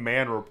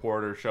one-man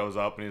reporter shows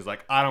up and he's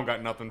like, I don't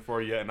got nothing for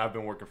you, and I've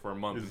been working for a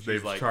month. His And she's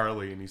name's like,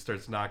 Charlie, and he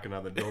starts knocking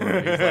on the door.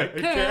 And he's like,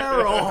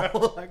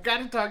 Carol, I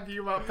gotta talk to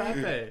you about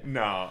Pepe.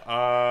 no,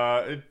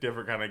 a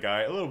different kind of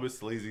guy, a little bit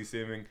sleazy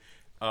seeming.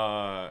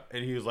 And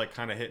he was like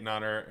kind of hitting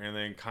on her and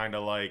then kind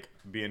of like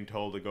being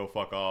told to go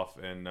fuck off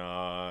and,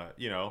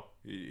 you know,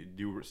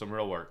 do some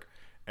real work.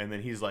 And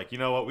then he's like, you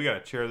know what? We got to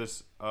chair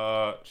this,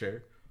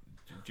 Chair.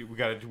 we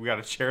got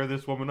to chair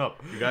this woman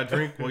up. You got a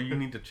drink? Well, you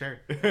need to chair.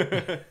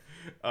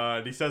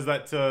 And he says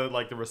that to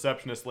like the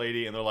receptionist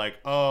lady and they're like,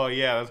 oh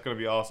yeah, that's going to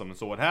be awesome. And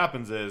so what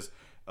happens is,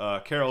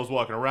 Carol's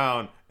walking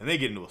around and they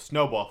get into a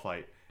snowball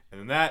fight. And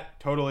then that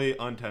totally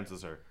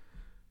untenses her.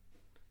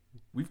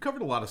 We've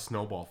covered a lot of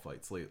snowball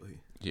fights lately.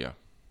 Yeah.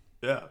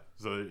 Yeah,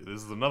 so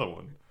this is another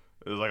one.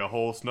 There's like a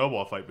whole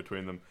snowball fight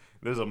between them.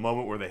 There's a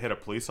moment where they hit a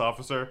police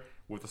officer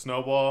with a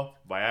snowball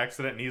by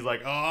accident, and he's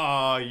like,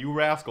 "Ah, you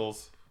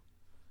rascals!"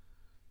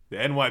 The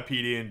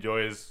NYPD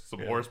enjoys some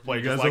horseplay.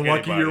 You guys just like are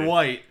lucky you're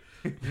white.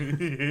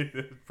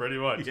 Pretty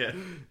much. Yeah.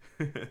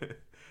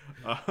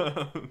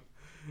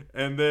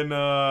 And then,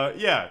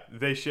 yeah,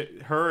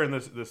 her and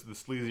this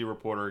sleazy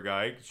reporter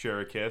guy share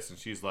a kiss, and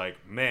she's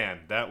like, "Man,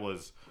 that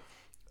was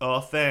a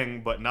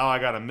thing, but now I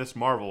gotta Miss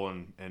Marvel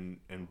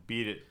and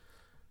beat it."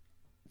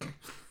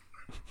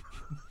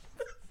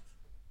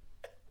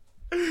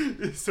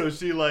 So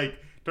she like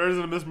turns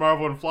into Miss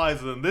Marvel and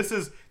flies, and then this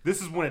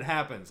is when it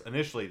happens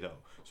initially though.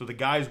 So the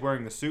guy's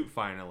wearing the suit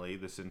finally,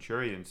 the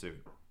Centurion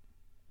suit,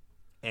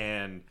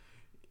 and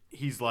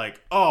he's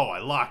like, "Oh, I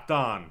locked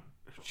on.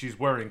 She's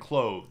wearing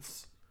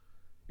clothes."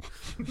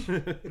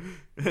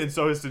 And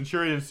so his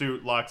Centurion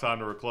suit locks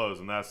onto her clothes,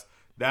 and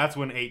that's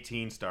when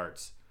 18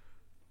 starts.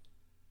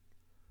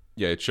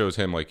 Yeah, it shows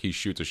him like he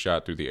shoots a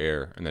shot through the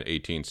air, and then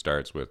 18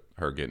 starts with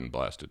her getting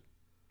blasted.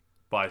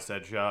 By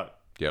said shot.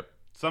 Yep.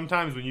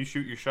 Sometimes when you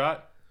shoot your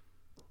shot,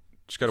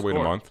 Just gotta wait a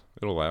Score. month.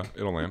 It'll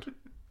land.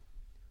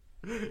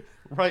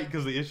 right,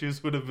 because the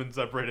issues would have been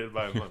separated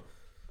by a month.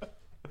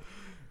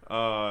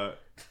 I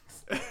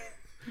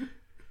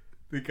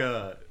think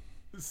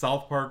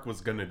South Park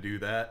was gonna do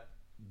that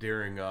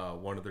during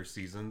one of their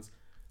seasons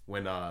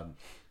when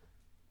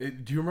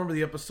do you remember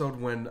the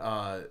episode when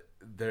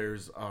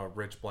there's a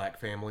rich black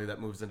family that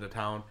moves into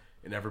town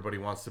and everybody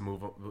wants to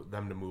move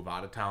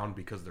out of town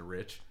because they're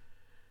rich,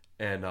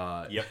 and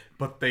Yep.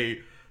 but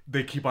they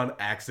keep on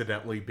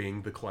accidentally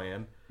being the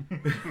Klan.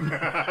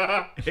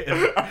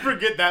 I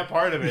forget that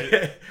part of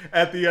it.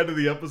 At the end of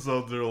the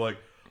episode, they're like,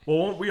 well,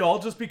 won't we all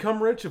just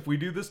become rich if we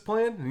do this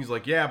plan? And he's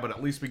like, yeah, but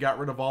at least we got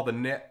rid of all the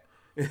net.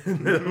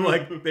 And then,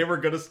 like, they were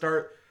going to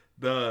start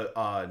the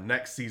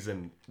next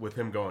season with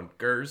him going,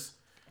 Gers.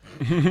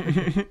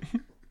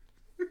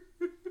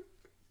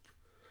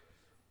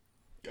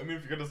 I mean,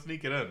 if you're gonna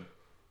sneak it in.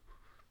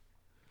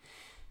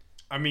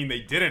 I mean, they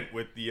didn't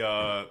with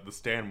the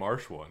Stan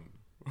Marsh one.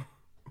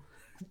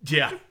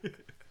 Yeah.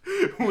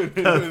 When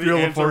Feel the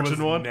answer Fortune was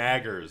one?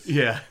 Naggers.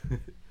 Yeah.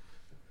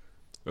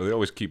 Well, they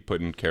always keep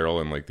putting Carol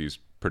in like these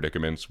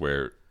predicaments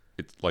where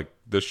it's like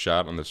this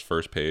shot on this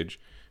first page,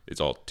 it's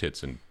all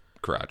tits and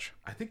crotch.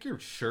 I think your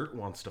shirt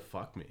wants to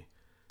fuck me.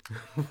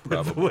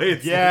 Probably. The way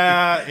it's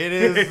Yeah, it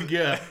is.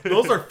 yeah.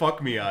 Those are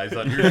fuck me eyes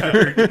on your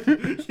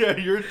shirt. Yeah,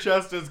 your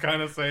chest is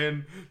kind of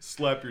saying,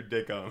 slap your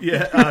dick on.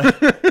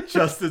 Yeah.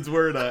 Justin's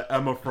wearing a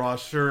Emma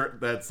Frost shirt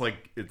that's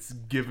like, it's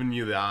giving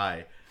you the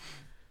eye.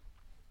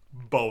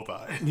 Both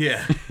eyes.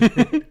 Yeah.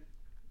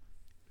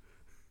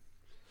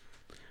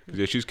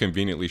 Yeah, she's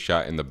conveniently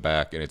shot in the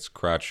back, and it's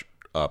crotch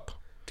up,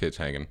 tits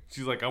hanging.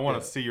 She's like, I want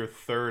to see your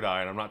third eye,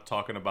 and I'm not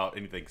talking about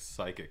anything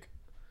psychic.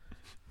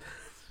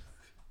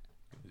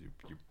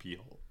 Your pee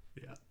hole.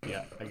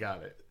 Yeah, I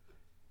got it.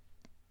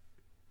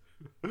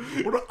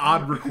 What an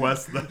odd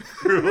request, though.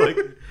 Like,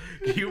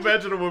 can you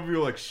imagine a movie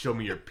like, show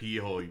me your pee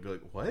hole? You'd be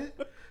like,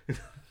 what?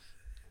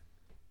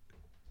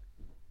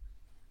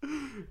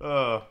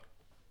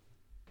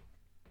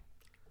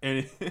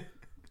 And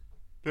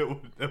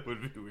that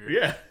would be weird.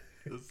 Yeah.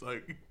 It's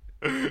like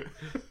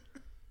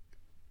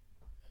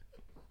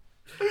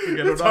Like, I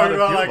don't it's know how talking to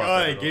about feel like, about oh,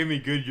 that they at all. gave me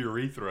good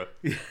urethra.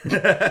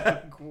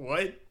 Like,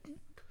 what?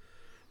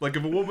 Like,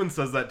 if a woman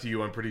says that to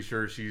you, I'm pretty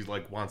sure she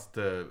like wants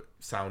to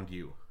sound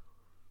you.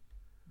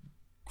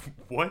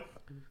 What?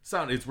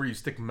 Sound it's where you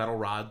stick metal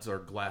rods or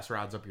glass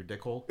rods up your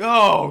dick hole.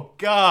 Oh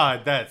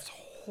God, that's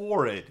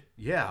horrid.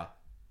 Yeah.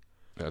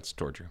 That's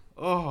torture.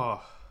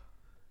 Oh.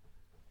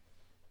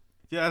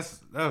 Yes,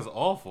 that was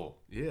awful.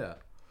 Yeah.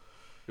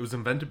 It was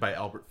invented by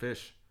Albert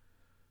Fish.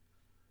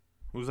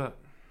 Who's that?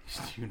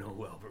 You know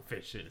who Albert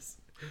Fish is.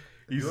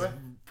 He's a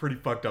pretty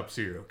fucked up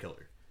serial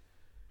killer.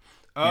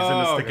 He's Oh,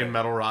 into sticking okay.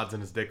 metal rods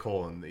in his dick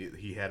hole, and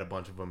he had a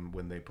bunch of them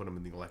when they put him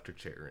in the electric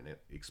chair, and it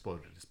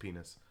exploded his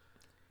penis.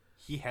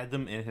 He had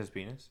them in his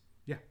penis?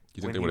 Yeah.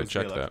 You think When they he would have was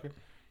checked that? electrocuted?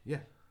 Yeah.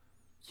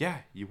 Yeah,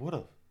 you would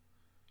have.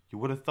 You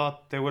would have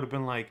thought they would have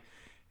been like,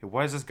 hey,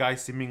 why does this guy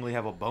seemingly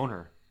have a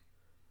boner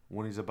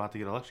when he's about to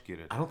get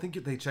electrocuted? I don't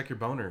think they check your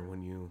boner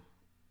when you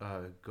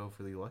go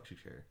for the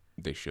electric chair.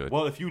 They should.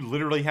 Well, if you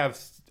literally have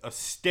a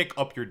stick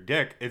up your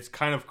dick, it's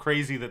kind of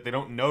crazy that they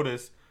don't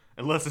notice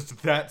unless it's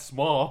that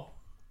small.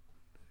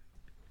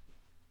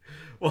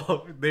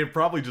 Well, they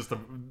probably just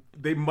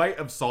they might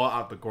have saw it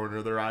out the corner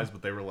of their eyes,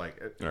 but they were like,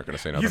 They're not gonna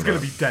say nothing. he's gonna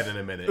about be dead in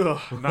a minute.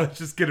 Let's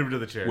just get him to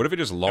the chair. it. What if it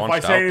just If launched I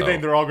say out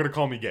anything, though? they're all going to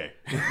call me gay.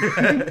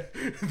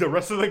 The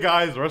rest of the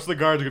guards are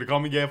going to call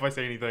me gay if I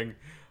say anything.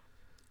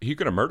 He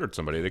could have murdered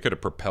somebody. They could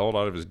have propelled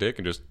out of his dick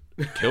and just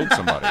killed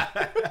somebody.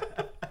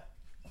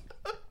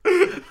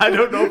 I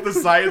don't know if the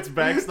science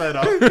backs that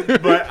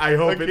up, but I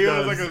hope Like it he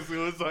does. was like a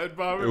suicide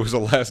bomber. It was a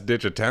last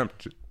ditch attempt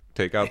to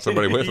take out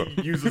somebody with him.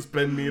 Use a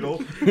spin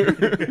needle.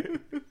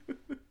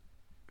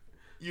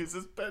 Use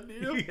his pen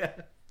needle. Yeah.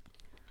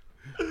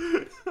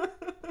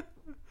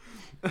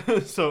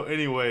 So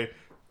anyway,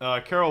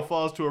 Carol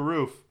falls to a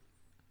roof,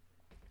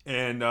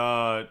 and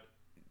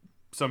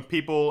some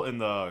people in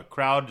the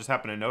crowd just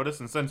happen to notice.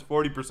 And since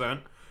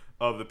 40%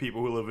 of the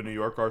people who live in New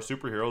York are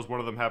superheroes, one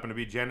of them happened to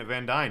be Janet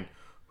Van Dyne,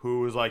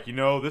 who was like,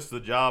 this is the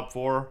job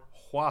for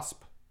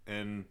Wasp,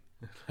 and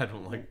I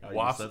don't like how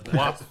you said that.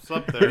 Wasp's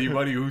up there.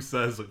 Anybody who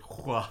says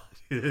 "what"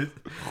 is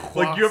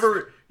like you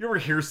ever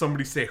hear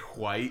somebody say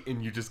 "white"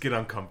 and you just get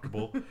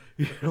uncomfortable.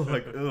 You're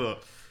like, ugh.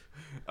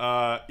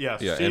 Yeah,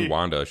 And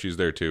Wanda, she's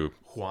there too.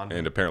 Wanda.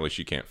 And apparently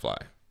she can't fly.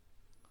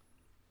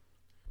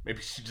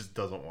 Maybe she just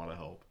doesn't want to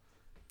help.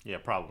 Yeah,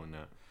 probably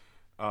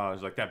not.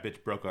 It's like, that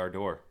bitch broke our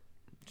door.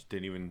 Just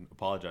didn't even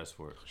apologize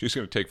for it. She's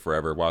gonna take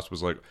forever. Wasp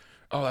was like,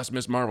 "Oh, that's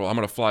Miss Marvel. I'm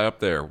gonna fly up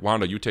there.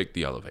 Wanda, you take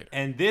the elevator."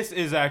 And this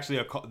is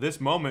actually this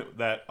moment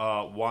that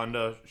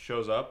Wanda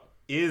shows up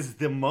is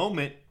the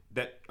moment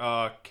that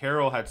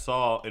Carol had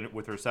saw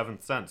with her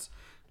seventh sense.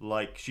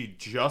 Like, she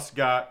just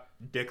got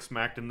dick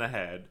smacked in the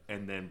head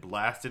and then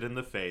blasted in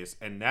the face,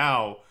 and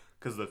now,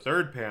 because the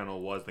third panel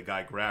was the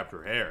guy grabbed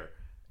her hair,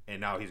 and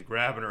now he's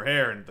grabbing her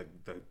hair and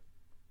the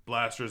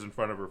blaster's in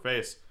front of her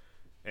face,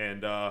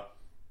 and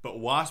but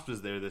Wasp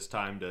is there this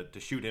time to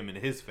shoot him in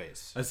his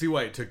face. I see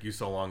why it took you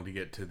so long to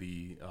get to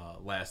the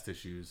last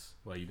issues.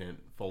 Why you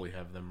didn't fully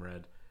have them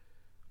read.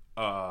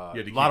 You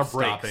had to A lot keep of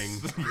breaks.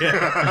 stopping.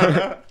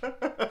 Yeah.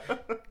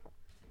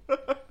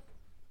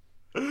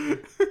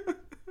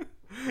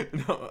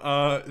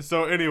 No,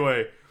 so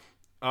anyway,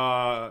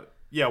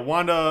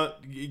 Wanda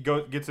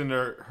gets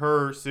into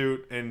her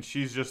suit, and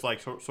she's just like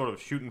sort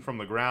of shooting from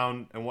the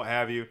ground and what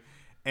have you.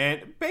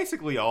 And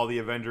basically all the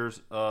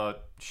Avengers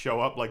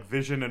show up, like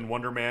Vision and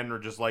Wonder Man are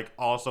just like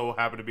also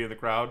happen to be in the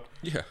crowd.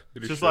 Yeah.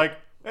 It's just like,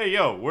 hey,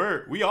 yo,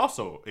 we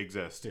also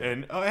exist. Yeah.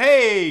 And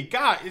hey,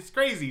 God, it's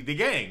crazy. The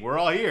gang, we're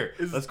all here.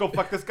 Let's go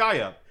fuck this guy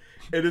up.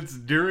 And it's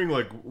during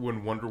like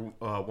when one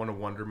of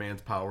Wonder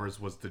Man's powers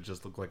was to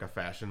just look like a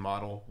fashion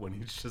model when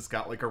he's just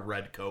got like a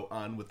red coat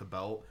on with the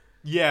belt.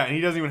 Yeah, and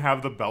he doesn't even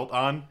have the belt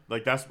on.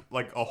 Like, that's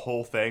like a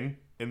whole thing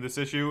in this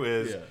issue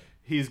is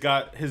he's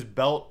got his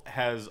belt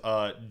has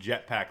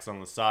jetpacks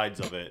on the sides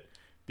of it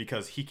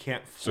because he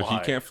can't fly. So he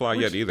can't fly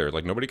yet either.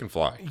 Like, nobody can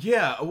fly.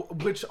 Yeah,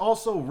 which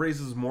also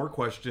raises more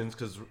questions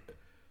because,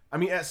 I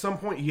mean, at some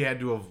point he had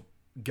to have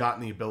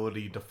gotten the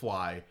ability to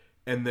fly,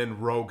 and then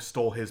Rogue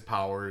stole his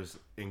powers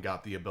and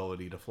got the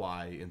ability to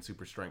fly in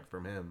super strength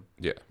from him.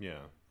 Yeah. Yeah.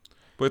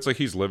 But it's like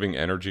he's living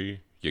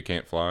energy. You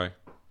can't fly.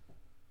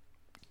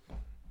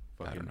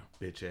 Fucking I don't know.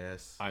 Bitch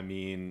ass. I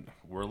mean,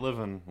 we're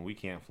living. We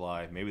can't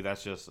fly. Maybe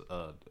that's just an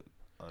Yeah,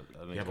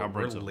 but we're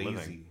encumbrance of lazy.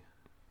 living.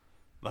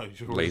 Like,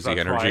 we're Lazy just not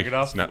energy. trying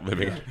enough. It's not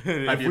living.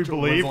 If we When's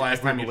believe, the last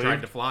if we time you tried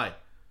believe- to fly?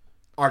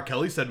 R.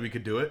 Kelly said we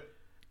could do it.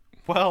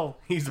 Well,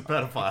 He's a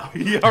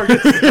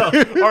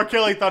pedophile. R.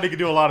 Kelly thought he could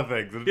do a lot of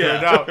things. And it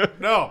turned out,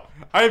 no.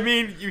 I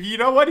mean, you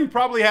know what? He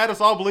probably had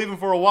us all believing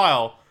for a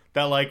while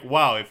that, like,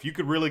 wow, if you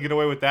could really get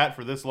away with that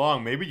for this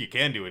long, maybe you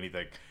can do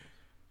anything.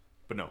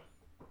 But no.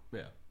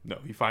 Yeah. No,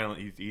 he's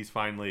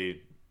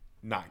finally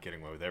not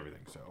getting away with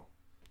everything, so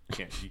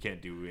you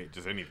can't do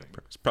just anything.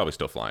 It's probably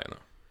still flying, though.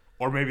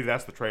 Or maybe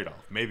that's the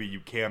trade-off. Maybe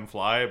you can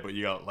fly, but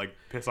you got, like,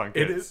 piss on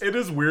kids. It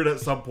is weird at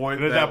some point.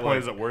 And at that point, like,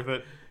 is it worth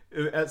it?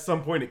 At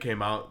some point, it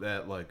came out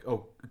that like,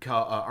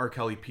 R.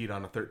 Kelly peed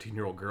on a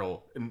 13-year-old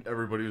girl, and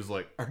everybody was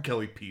like, R.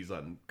 Kelly pees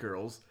on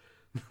girls.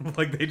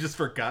 Like they just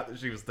forgot that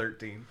she was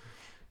 13.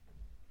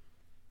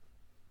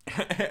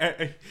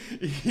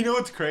 You know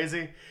what's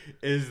crazy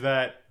is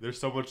that there's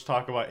so much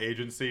talk about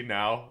agency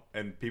now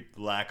and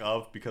people lack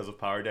of because of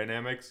power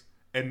dynamics.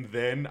 And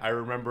then I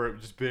remember it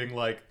just being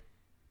like,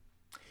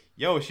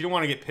 "Yo, she didn't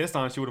want to get pissed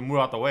on. She would have moved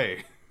out the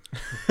way."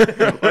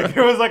 Like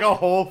there was like a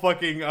whole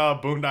fucking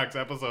Boondocks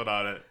episode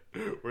on it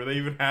where they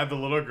even had the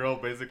little girl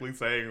basically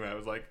saying that. It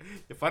was like,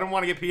 if I didn't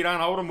want to get peed on,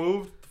 I would have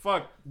moved.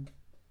 Fuck,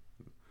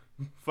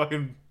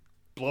 fucking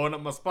blowing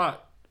up my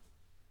spot.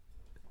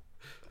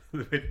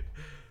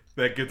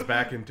 That gets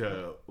back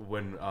into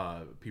when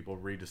people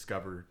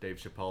rediscover Dave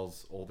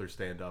Chappelle's older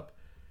stand-up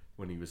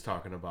when he was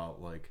talking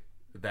about like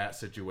that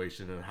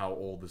situation and how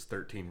old is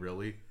 13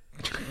 really?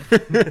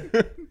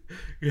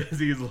 Because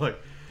he's like,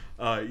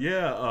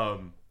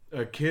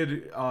 a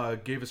kid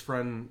gave his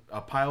friend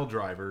a pile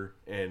driver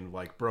and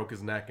like broke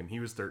his neck, and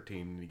he was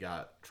 13 and he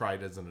got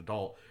tried as an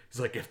adult. He's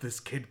like, if this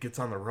kid gets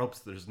on the ropes,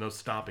 there's no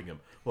stopping him.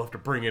 We'll have to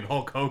bring in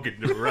Hulk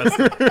Hogan to arrest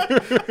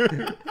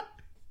him.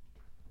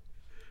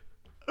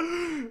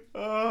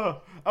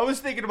 I was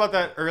thinking about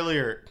that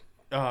earlier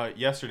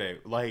yesterday.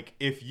 Like,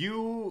 if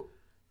you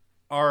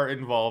are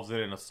involved in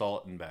an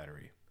assault and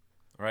battery,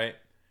 right?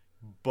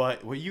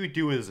 But what you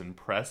do is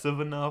impressive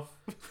enough.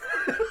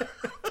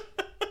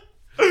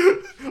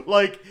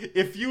 Like,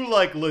 if you,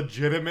 like,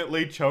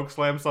 legitimately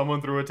chokeslam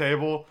someone through a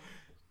table,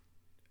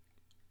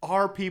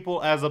 are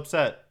people as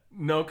upset?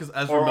 No, because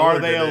Ezra Or Miller are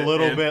they did a it,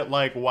 little and bit,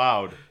 like,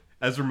 wowed?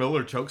 Ezra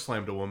Miller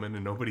chokeslammed a woman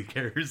and nobody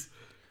cares.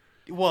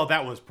 Well,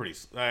 that was pretty...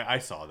 I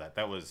saw that.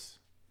 It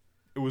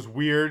was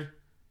weird.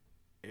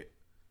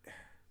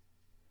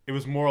 It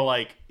was more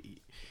like...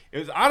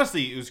 It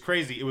was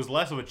crazy. It was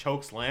less of a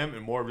choke slam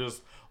and more of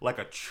just like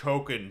a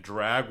choke and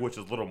drag, which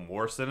is a little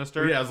more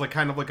sinister. Yeah, it was like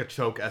kind of like a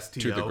choke STO.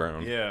 To the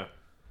ground. Yeah.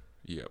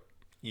 Yep.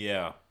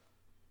 Yeah.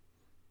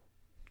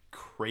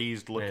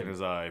 Crazed look in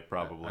his eye,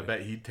 probably. I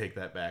bet he'd take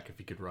that back if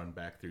he could run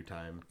back through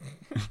time.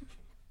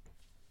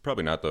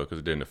 Probably not, though, because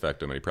it didn't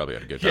affect him, and he probably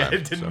had a good Yeah, time.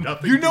 it did so.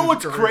 nothing. You to know his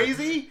what's career.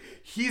 crazy?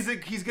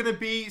 He's gonna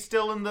be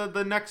still in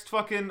the next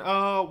fucking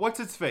what's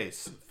its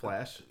face?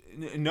 Flash.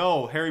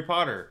 No, Harry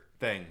Potter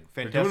thing.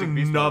 They're Fantastic doing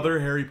Beasts. another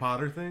Harry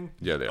Potter thing?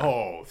 Yeah, they are.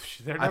 Oh,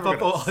 they're I never gonna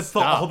thought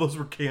stop. all those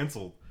were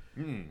canceled.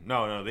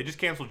 No, they just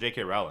canceled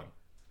J.K. Rowling.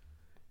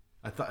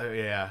 I thought,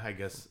 yeah, I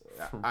guess.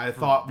 I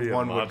thought being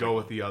one would logical. Oh. go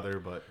with the other,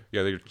 but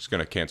Yeah, they're just going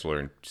to cancel her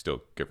and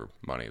still give her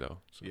money, though.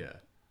 So. yeah.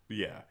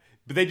 Yeah.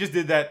 But they just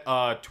did that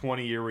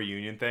 20-year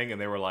reunion thing, and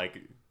they were like,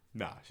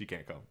 nah, she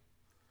can't come.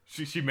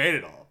 She made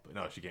it all, but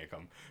no, she can't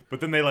come.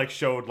 But then they like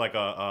showed like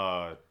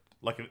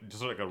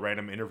just a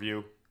random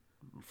interview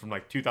from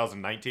like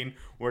 2019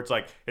 where it's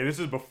like, hey, this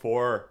is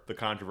before the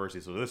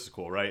controversy, so this is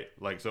cool, right?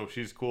 Like, so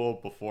she's cool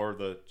before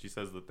she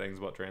says the things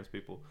about trans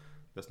people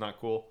that's not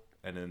cool,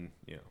 and then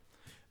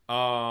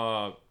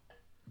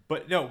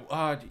but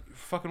no,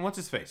 fucking what's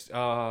his face?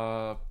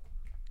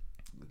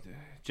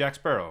 Jack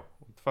Sparrow.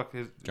 What the fuck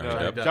is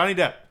Johnny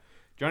Depp.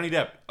 Johnny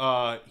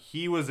Depp.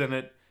 He was in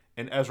it,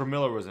 and Ezra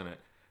Miller was in it.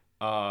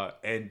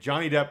 And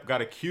Johnny Depp got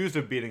accused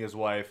of beating his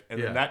wife, and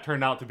Yeah. then that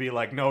turned out to be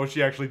like, no,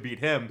 she actually beat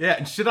him. Yeah,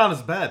 and shit on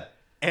his bed.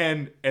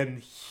 And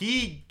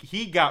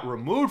he got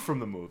removed from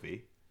the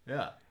movie.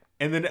 Yeah.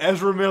 And then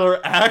Ezra Miller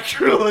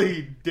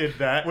actually did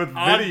that With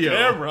on video.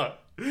 camera,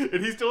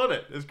 and he's still in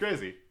it. It's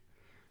crazy.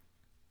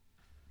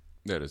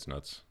 That is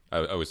nuts.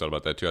 I always thought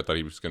about that, too. I thought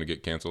he was going to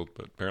get canceled,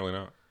 but apparently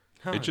not.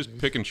 It's just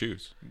pick and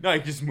choose. No, he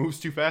just moves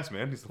too fast,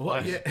 man. He's the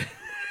Flash. Yeah.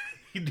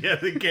 Yeah,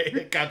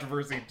 the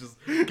controversy just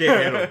can't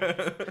hit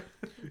him.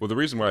 Well, the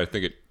reason why I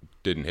think it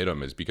didn't hit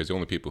him is because the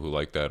only people who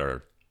like that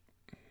are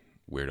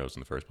weirdos in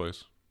the first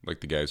place.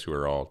 Like the guys who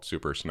are all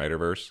super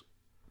Snyderverse,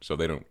 so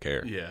they don't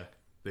care. Yeah,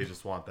 they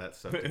just want that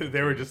stuff.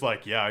 They were just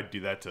like, yeah, I'd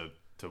do that to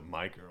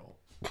my girl.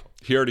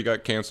 He already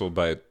got canceled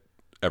by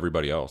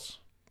everybody else.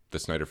 The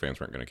Snyder fans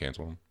weren't going to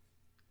cancel him.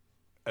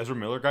 Ezra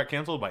Miller got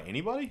canceled by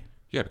anybody?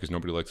 Yeah, because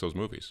nobody likes those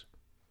movies.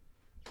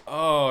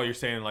 Oh, you're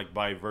saying like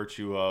by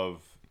virtue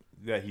of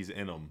that he's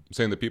in them. I'm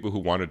saying the people who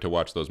wanted to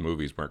watch those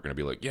movies weren't going to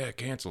be like, yeah,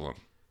 cancel him.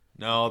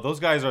 No, those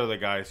guys are the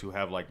guys who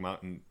have like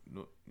mountain.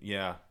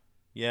 Yeah.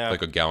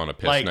 Like a gallon of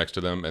piss Like- next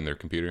to them and their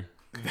computer.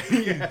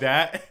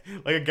 That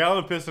like a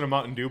gallon of piss in a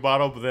Mountain Dew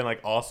bottle, but then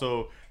like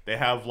also they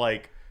have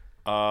like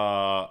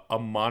a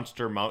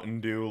Monster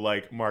Mountain Dew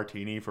like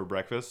martini for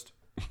breakfast.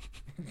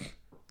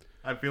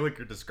 I feel like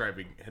you're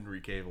describing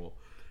Henry Cavill.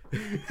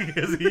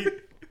 Because he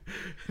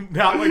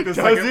not like the Does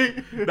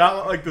second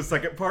not like the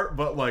second part,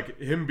 but like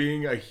him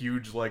being a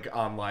huge like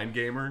online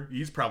gamer,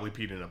 he's probably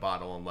peed in a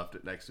bottle and left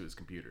it next to his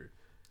computer.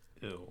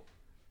 Ew.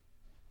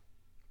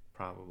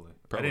 Probably.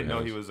 I Probably didn't know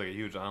has. he was like a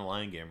huge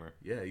online gamer.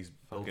 Yeah, he's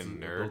Fucking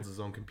nerd. builds his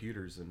own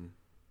computers and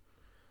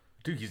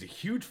dude, he's a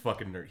huge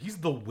fucking nerd. He's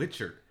the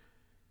Witcher.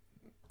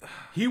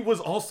 He was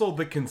also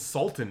the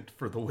consultant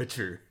for The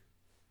Witcher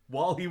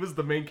while he was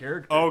the main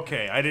character.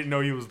 Okay, I didn't know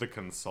he was the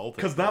consultant.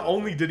 Because not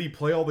only did he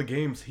play all the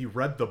games, he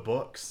read the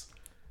books.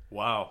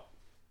 Wow.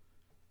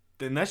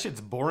 And that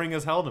shit's boring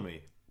as hell to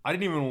me. I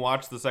didn't even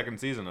watch the second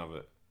season of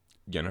it.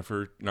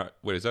 Yennefer, not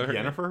wait, is that her?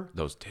 Yennefer?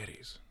 Those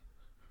titties.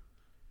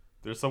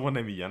 There's someone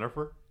named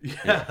Yennefer?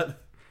 Yeah.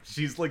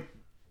 She's like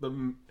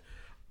the.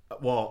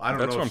 Well, I don't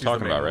know. That's what if I'm she's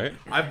talking the about, main right?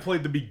 one. I've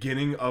played the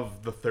beginning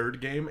of the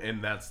third game,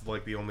 and that's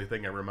like the only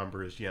thing I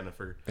remember is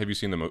Yennefer. Have you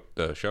seen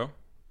the show?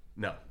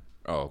 No,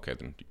 Oh, okay.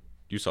 Then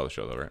you saw the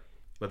show though, right?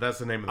 but that's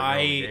the name of the girl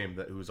in the game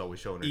that who's always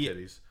showing her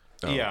titties.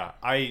 Oh. Yeah,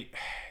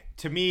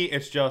 to me,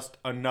 it's just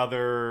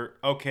another,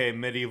 okay,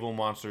 medieval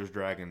monsters,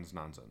 dragons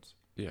nonsense.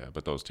 Yeah,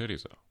 but those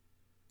titties though.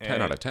 And-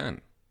 10 out of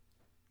 10.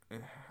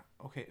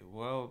 Okay,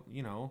 well,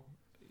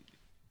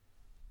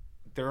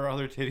 there are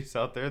other titties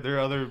out there. There are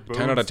other boobs.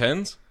 10 out of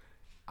 10s?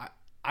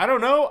 I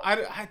don't know.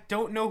 I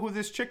don't know who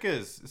this chick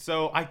is.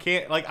 So I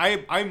can't, like,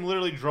 I'm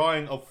literally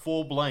drawing a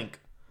full blank.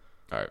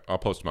 All right, I'll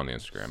post them on the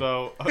Instagram.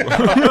 So,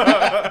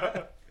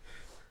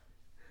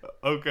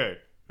 okay.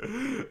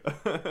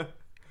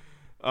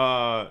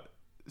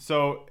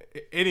 So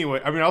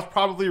anyway, I mean, I was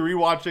probably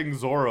rewatching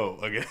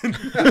Zorro again,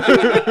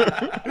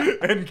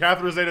 and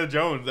Catherine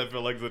Zeta-Jones. That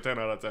felt like the 10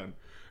 out of 10.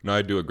 No,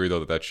 I do agree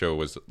though that show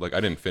was like I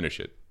didn't finish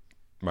it.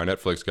 My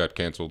Netflix got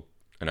canceled,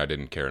 and I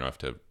didn't care enough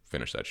to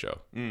finish that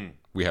show.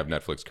 We have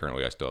Netflix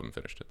currently. I still haven't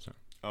finished it. So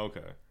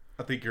Okay.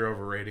 I think you're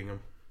overrating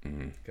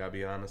him. Gotta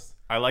be honest.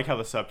 I like how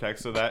the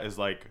subtext of that is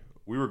like,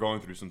 we were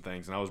going through some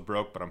things, and I was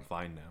broke, but I'm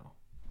fine now.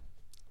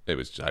 it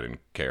was just, I didn't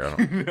care. I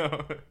don't,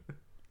 No.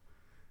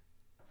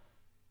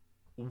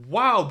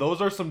 Wow,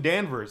 those are some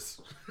Danvers.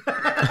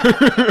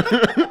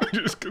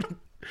 just kidding.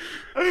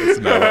 It's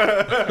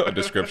not a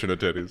description of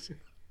titties.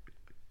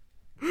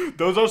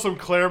 Those are some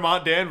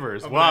Claremont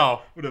Danvers.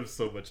 Wow. I would have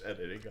so much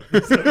editing on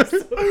this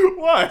episode.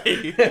 Why?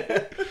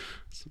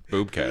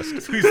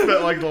 Boobcast. We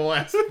spent like the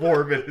last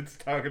 4 minutes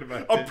talking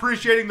about it.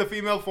 Appreciating the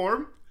female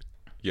form?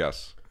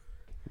 Yes.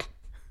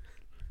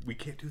 We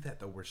can't do that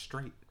though. We're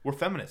straight. We're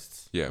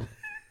feminists. Yeah.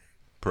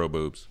 Pro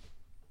boobs.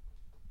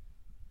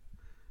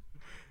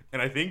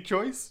 And I think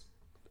choice.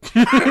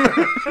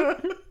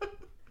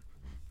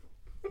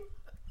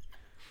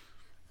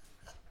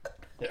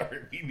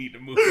 Alright, we need to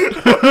move.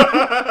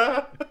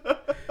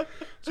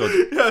 So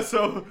Yeah,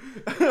 so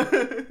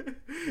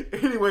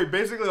anyway,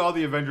 basically all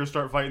the Avengers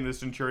start fighting this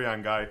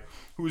Centurion guy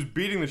who's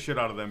beating the shit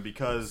out of them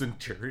because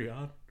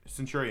Centurion.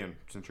 Centurion.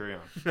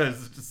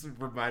 This just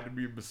reminded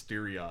me of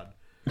Mysterion.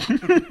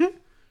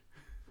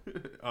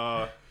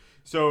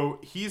 So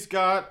he's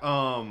got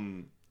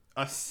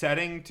a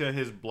setting to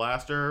his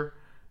blaster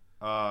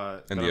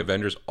and the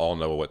Avengers all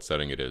know what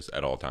setting it is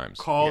at all times.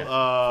 called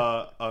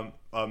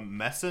a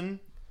Meson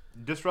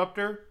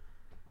disruptor.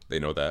 They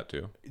know that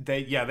too.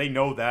 They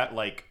know that,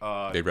 like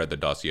They read the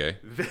dossier.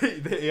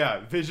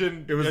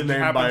 Vision. It was just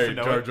named happens by to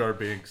know Jar it. Jar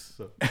Binks.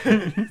 So.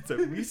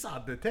 So we saw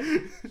the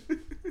tape.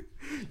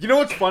 You know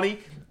what's funny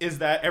is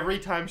that every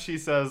time she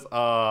says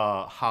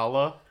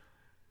holla,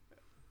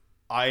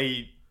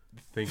 I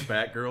Think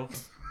back, girl.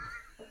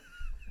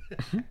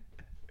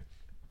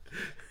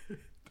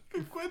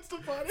 Gwen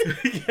Stefani.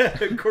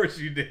 Yeah, of course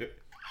you do.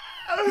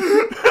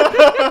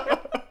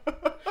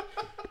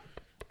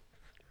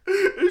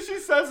 She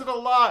says it a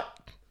lot.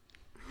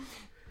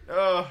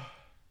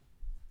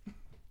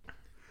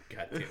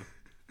 Goddamn.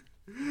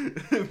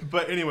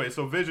 But anyway,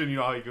 so Vision, you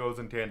know how he goes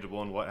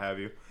intangible and what have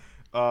you.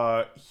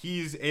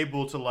 He's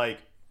able to like.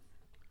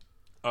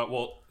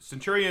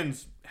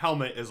 Centurion's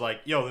helmet is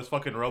like, yo, this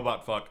fucking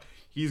robot fuck.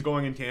 He's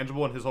going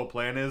intangible, and his whole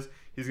plan is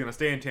he's gonna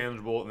stay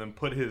intangible and then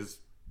put his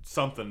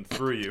something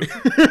through you.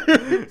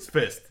 It's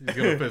fist. He's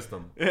gonna fist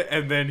him.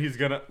 And then he's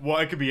gonna. Well,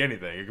 it could be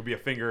anything. It could be a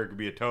finger. It could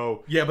be a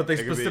toe. Yeah, but they It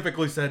could be-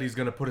 specifically said he's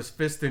gonna put his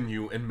fist in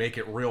you and make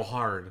it real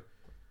hard.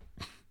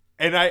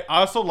 And I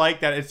also like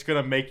that it's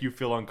gonna make you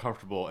feel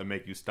uncomfortable and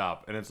make you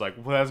stop. And it's like,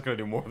 well, that's gonna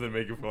do more than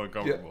make you feel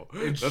uncomfortable.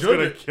 Yeah, it That's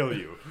gonna should. kill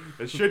you.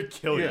 It should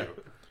kill Yeah.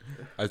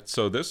 you.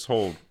 So this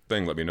whole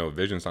thing let me know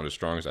Vision's not as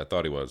strong as I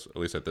thought he was, at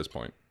least at this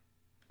point.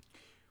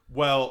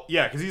 Well,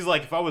 yeah, because he's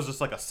like, if I was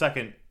just like a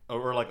second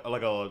or like a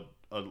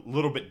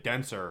little bit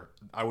denser,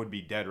 I would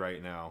be dead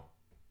right now.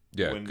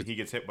 Yeah, When he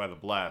gets hit by the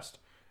blast.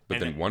 but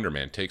And then Wonder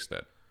Man takes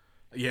that.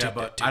 Yeah,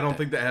 but I don't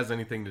think that has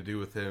anything to do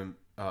with him,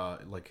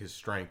 like his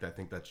strength. I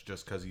think that's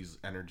just because he's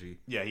energy.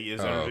 Yeah, he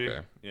is Oh, energy.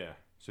 okay. Yeah,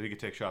 so he could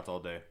take shots all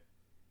day.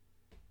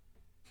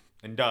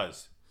 And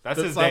does. That's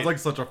That his sounds day. like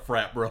such a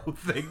frat bro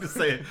thing to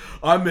say.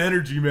 I'm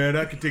energy, man.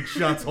 I can take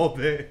shots all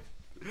day.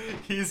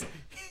 He's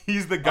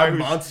the guy I'm who's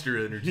monster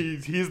energy.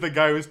 he's the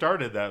guy who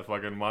started that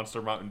fucking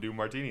Monster Mountain Dew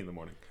martini in the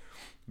morning.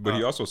 But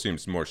he also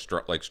seems more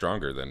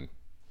stronger than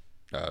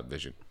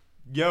Vision.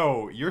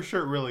 Yo, your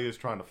shirt really is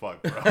trying to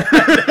fuck,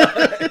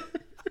 bro.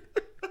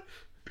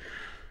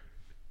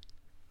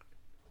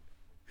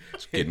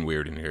 It's getting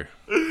weird in here.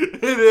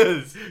 It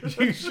is.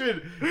 You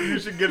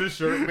should get a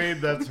shirt made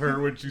that's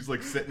her when she's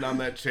like sitting on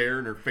that chair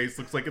and her face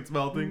looks like it's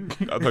melting.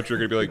 I thought you were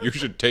gonna be like, you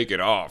should take it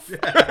off.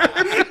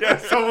 Yeah,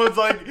 someone's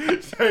like,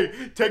 hey,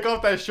 take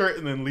off that shirt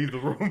and then leave the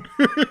room.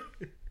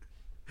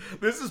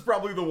 This is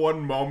probably the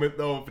one moment,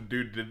 though, if a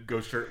dude did go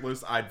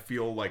shirtless, I'd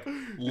feel like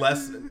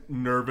less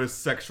nervous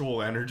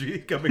sexual energy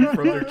coming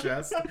from their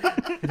chest.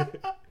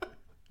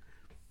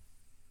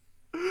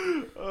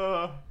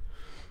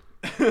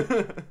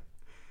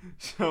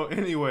 So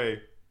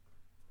anyway,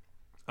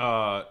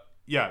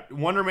 yeah,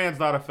 Wonder Man's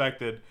not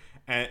affected,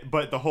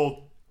 but the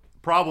whole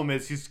problem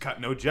is he's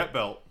got no jet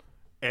belt,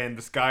 and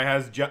this guy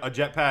has a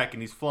jetpack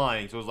and he's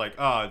flying. So it's like,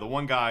 the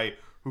one guy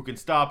who can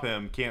stop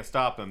him can't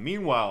stop him.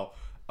 Meanwhile,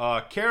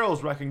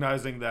 Carol's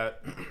recognizing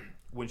that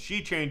when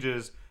she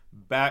changes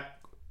back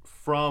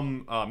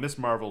from Miss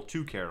Marvel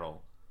to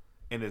Carol,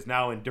 and is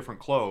now in different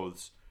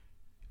clothes,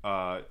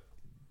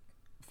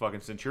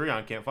 fucking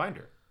Centurion can't find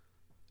her,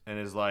 and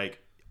is like,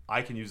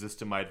 I can use this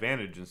to my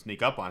advantage and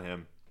sneak up on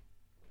him,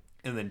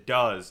 and then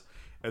does,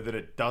 and then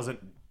it doesn't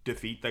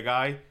defeat the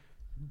guy,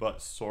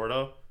 but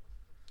sorta.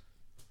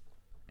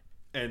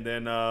 And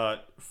then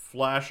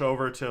flash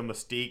over to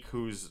Mystique,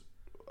 who's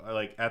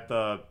like at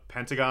the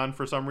Pentagon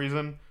for some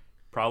reason,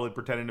 probably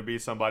pretending to be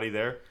somebody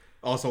there.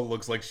 Also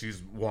looks like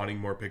she's wanting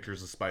more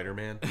pictures of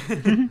Spider-Man.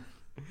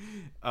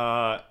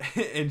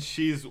 And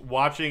she's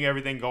watching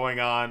everything going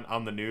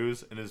on the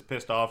news and is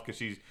pissed off because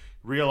she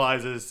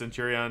realizes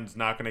Centurion's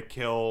not going to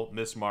kill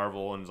Miss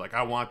Marvel and is like,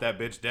 I want that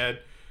bitch dead.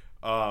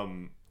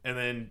 And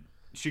then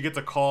she gets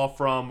a call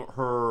from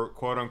her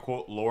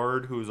quote-unquote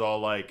Lord, who's all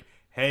like,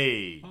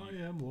 hey, I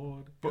am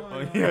Lord.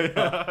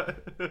 yeah.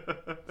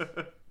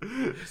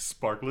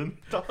 Sparkling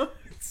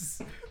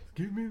thoughts.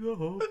 Give me the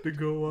hope to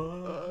go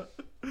on.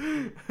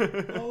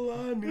 All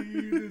I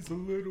need is a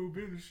little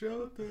bit of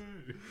shelter.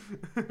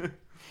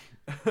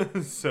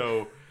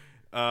 So,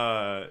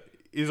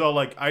 he's all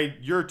like,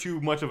 you're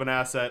too much of an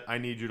asset. I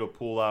need you to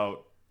pull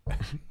out.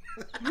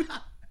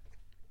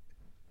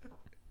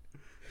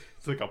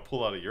 It's like, I'll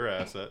pull out of your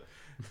asset.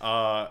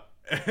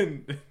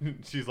 And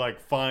she's like,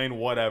 fine,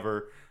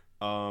 whatever.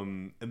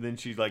 And then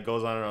she like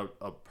goes on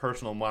a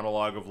personal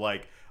monologue of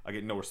like, I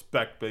get no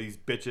respect by these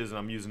bitches, and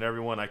I'm using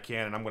everyone I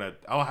can, and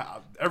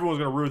everyone's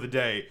gonna rule the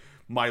day.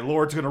 My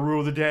Lord's gonna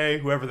rule the day,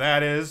 whoever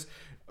that is.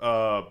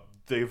 The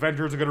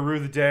Avengers are gonna rule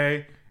the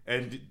day,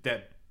 and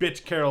that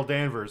bitch Carol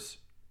Danvers.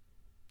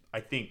 I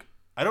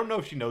don't know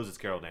if she knows it's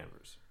Carol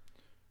Danvers.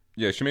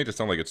 Yeah, she made it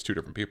sound like it's two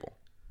different people.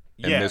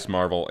 And Yeah. Miss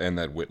Marvel and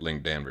that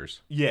Whitling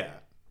Danvers. Yeah.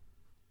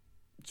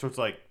 So it's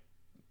like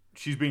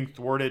she's being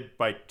thwarted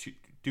by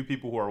two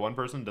people who are one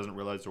person, doesn't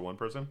realize they're one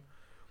person.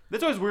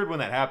 That's always weird when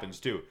that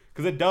happens too,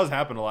 because it does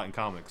happen a lot in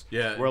comics.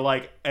 Yeah, where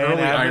like an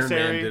early Iron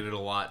adversary Man did it a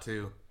lot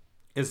too.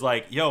 is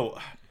like, yo,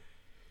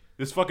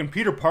 this fucking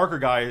Peter Parker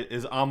guy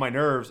is on my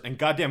nerves, and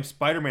goddamn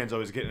Spider-Man's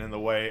always getting in the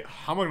way.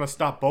 How am I gonna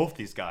stop both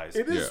these guys?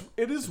 It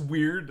is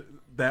weird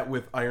that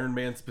with Iron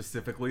Man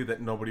specifically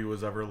that nobody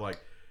was ever like,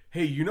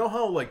 hey, you know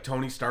how like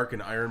Tony Stark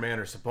and Iron Man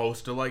are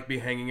supposed to like be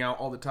hanging out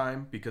all the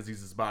time because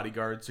he's his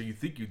bodyguard, so you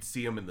think you'd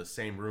see him in the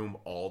same room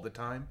all the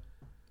time?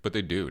 But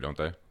they do, don't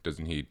they?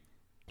 Doesn't he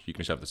can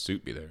just have the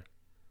suit be there.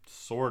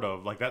 Sort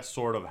of. Like, that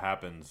sort of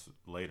happens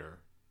later.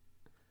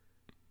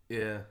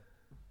 Yeah.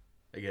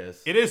 I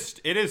guess. It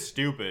is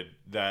stupid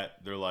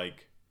that they're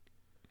like,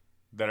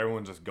 that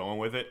everyone's just going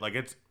with it. Like,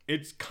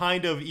 it's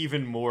kind of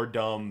even more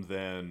dumb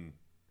than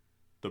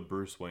the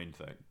Bruce Wayne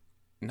thing.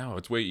 No,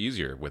 it's way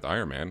easier with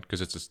Iron Man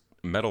because it's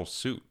a metal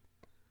suit.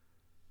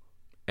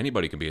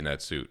 Anybody can be in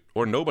that suit,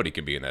 or nobody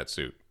can be in that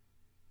suit.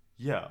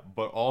 Yeah,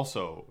 but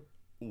also,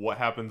 what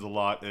happens a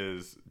lot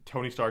is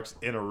Tony Stark's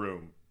in a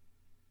room,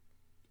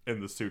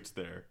 and the suit's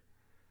there,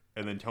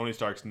 and then Tony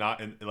Stark's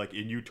not in, like,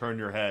 and you turn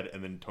your head,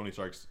 and then Tony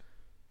Stark's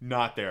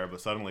not there, but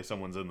suddenly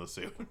someone's in the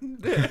suit. And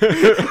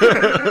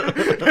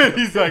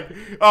he's like,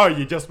 oh,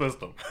 you just missed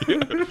him.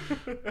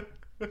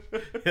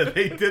 Yeah,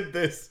 they did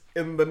this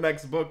in the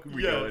next book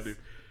we go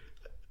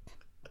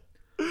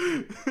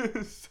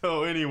into.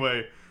 So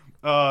anyway,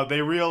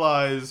 they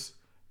realize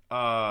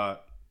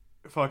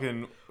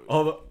fucking...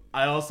 Although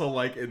I also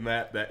like in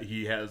that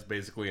he has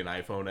basically an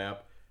iPhone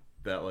app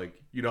that, like,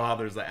 you know how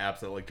there's the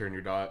apps that like turn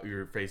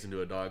your face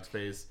into a dog's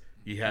face?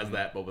 He has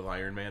that, but with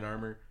Iron Man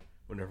armor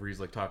whenever he's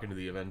like talking to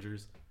the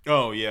Avengers.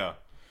 Oh, yeah.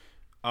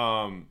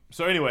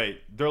 So anyway,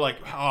 they're like,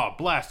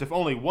 blast, if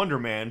only Wonder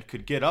Man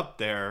could get up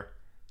there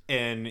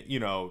and, you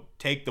know,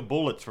 take the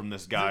bullets from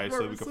this guy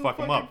so we could fuck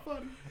him up.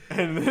 Funny.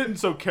 And then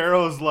so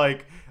Carol's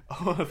like,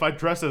 oh, if I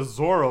dress as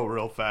Zorro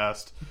real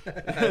fast,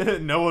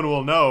 no one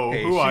will know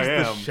who I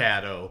am. The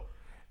Shadow.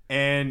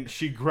 And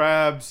she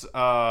grabs,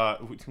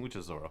 which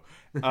is Zorro,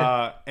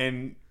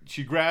 and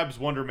she grabs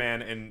Wonder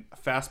Man and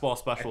fastball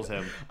specials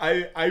him.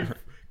 I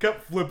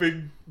kept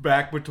flipping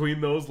back between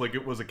those like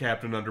it was a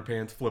Captain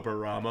Underpants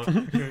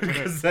flipperama.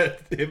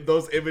 Because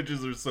those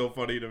images are so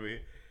funny to me.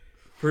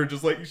 Her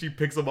just like, she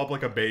picks him up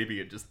like a baby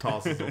and just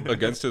tosses him.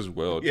 Against his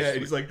will. Yeah, and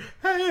he's like,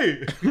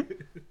 hey!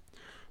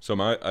 So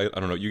I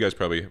don't know, you guys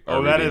probably are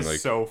Oh, that reading, is like,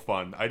 so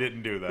fun. I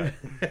didn't do that.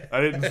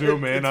 I didn't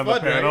zoom in It's on the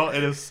fun, panel. right?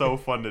 It is so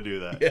fun to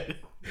do that. Yeah.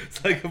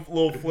 It's like a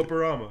little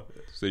flipperama.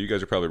 so you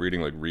guys are probably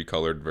reading like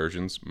recolored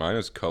versions. Mine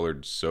is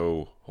colored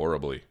so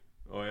horribly.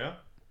 Oh, yeah?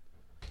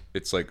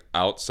 It's like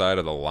outside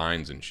of the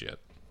lines and shit.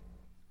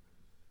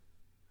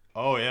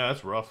 Oh yeah,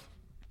 that's rough.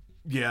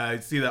 Yeah, I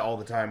see that all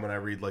the time when I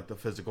read like the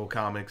physical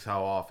comics.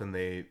 How often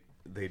they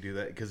do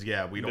that? Because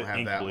we don't The have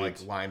ink that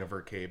bleeds. like line of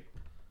her cape.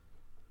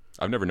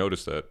 I've never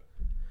noticed that.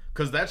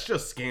 Because that's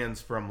just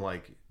scans from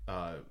like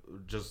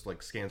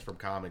scans from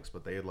comics,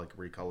 but they had like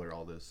recolor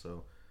all this.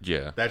 So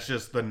Yeah, that's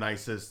just the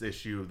nicest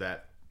issue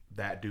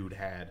that dude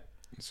had.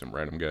 some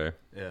random guy.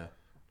 Yeah.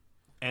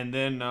 And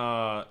then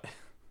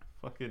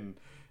fucking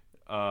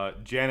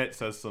Janet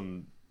says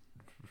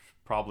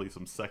probably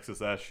some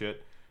sexist ass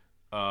shit.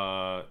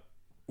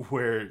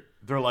 Where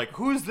they're like,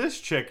 "Who's this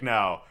chick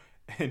now?"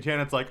 And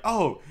Janet's like,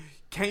 "Oh,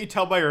 can't you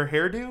tell by her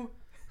hairdo?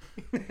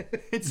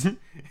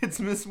 it's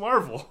Miss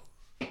Marvel."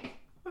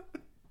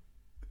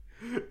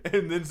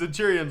 And then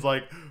Centurion's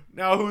like,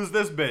 "Now who's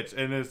this bitch?"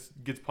 And it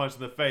gets punched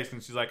in the face,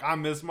 and she's like,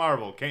 "I'm Miss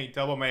Marvel. Can't you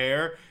tell by my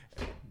hair?"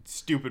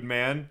 Stupid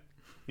man.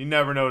 You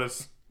never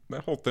notice.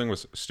 That whole thing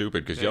was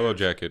stupid because Yellow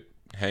Jacket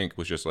Hank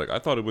was just like, I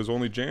thought it was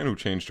only Jan who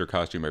changed her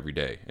costume every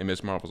day, and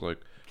Miss Marvel's like,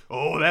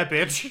 Oh, that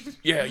bitch.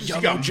 yeah, She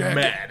got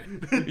mad.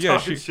 Yeah,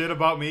 Talking shit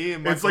about me.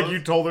 And my It's like clothes.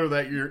 you told her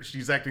that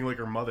she's acting like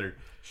her mother.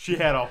 She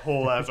had a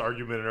whole ass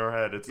argument in her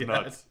head. It's Yes.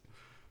 nuts.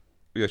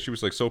 Yeah, she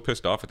was like so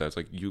pissed off at that. It's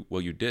like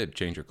you did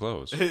change your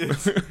clothes.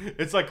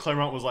 It's like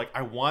Claremont was like,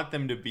 I want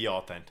them to be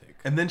authentic.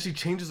 And then she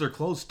changes her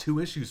clothes 2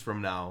 issues from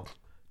now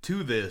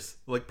to this,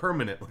 like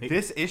permanently.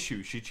 This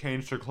issue, she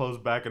changed her clothes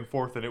back and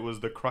forth, and it was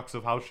the crux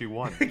of how she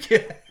won.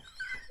 Yeah.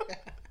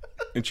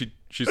 And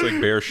she's like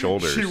bare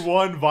shoulders. She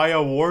won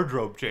via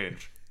wardrobe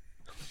change.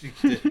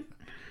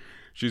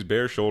 She's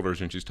bare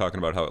shoulders and she's talking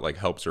about how it like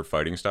helps her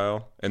fighting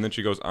style. And then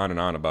she goes on and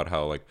on about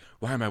how like,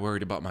 why am I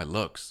worried about my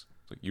looks?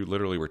 It's like you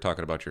literally were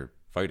talking about your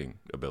fighting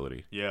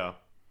ability. Yeah.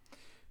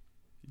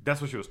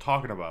 That's what she was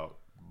talking about.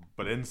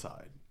 But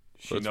inside,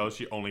 she But it's- knows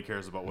she only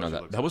cares about what No, she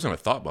that, looks that like. wasn't a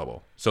thought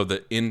bubble. So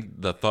in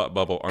the thought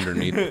bubble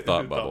underneath the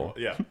thought bubble,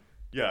 Yeah.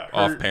 Yeah.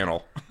 off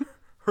panel.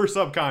 Her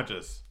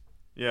subconscious.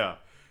 Yeah.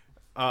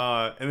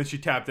 And then she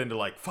tapped into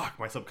like, fuck,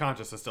 my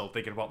subconscious is still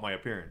thinking about my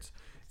appearance.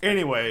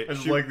 Anyway, I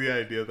just like the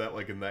idea that,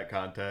 like, in that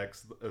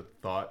context, a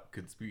thought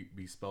could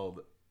be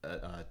spelled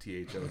THOT.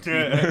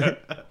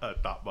 a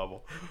thought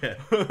bubble. Yeah.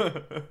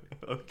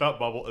 A thought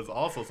bubble is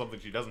also something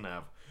she doesn't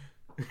have.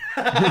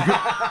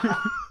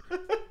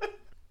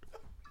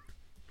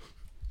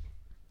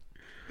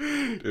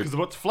 Because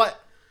what's flat?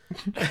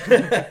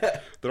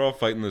 They're all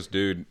fighting this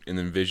dude, and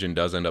then Vision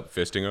does end up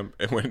fisting him.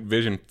 And when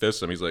Vision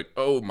fists him, he's like,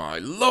 "Oh my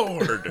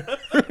lord!"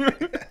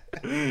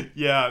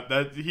 Yeah,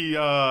 that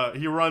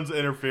he runs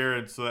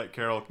interference so that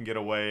Carol can get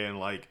away and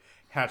like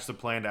hatch the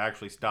plan to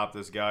actually stop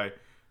this guy.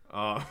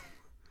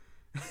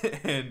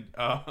 And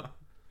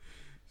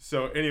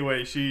so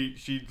anyway,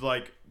 she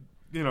like,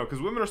 you know,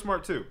 because women are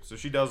smart too, so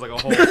she does like a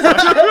whole.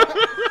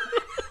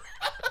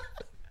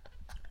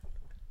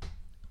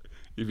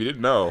 If you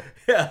didn't know,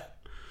 Yeah.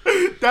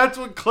 That's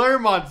what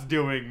Claremont's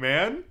doing,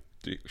 man.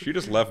 she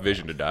just left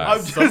Vision to die.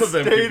 I'm Some of just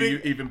them stating.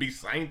 could even be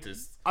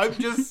scientists. I'm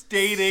just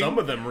stating. Some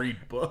of them read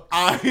books.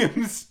 I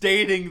am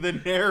stating the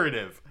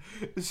narrative.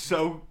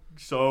 So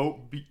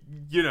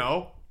you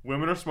know,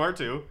 women are smart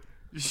too.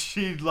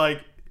 She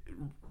like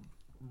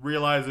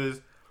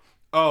realizes,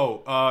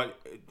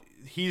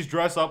 he's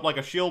dressed up like a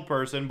S.H.I.E.L.D.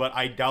 person, but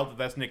I doubt that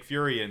that's Nick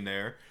Fury in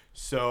there.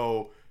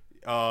 So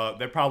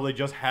they probably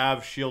just have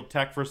S.H.I.E.L.D.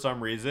 tech for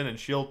some reason, and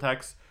S.H.I.E.L.D.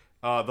 tech's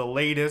the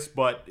latest,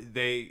 but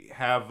they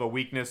have a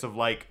weakness of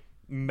like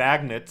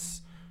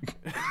magnets.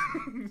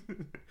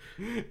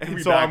 And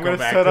We so not I'm go gonna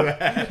back set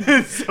to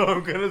up. So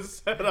I'm gonna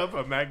set up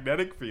a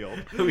magnetic field.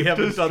 We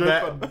haven't to done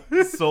strip that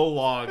in so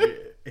long.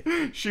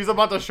 She's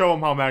about to show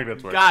him how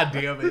magnets work. God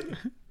damn it.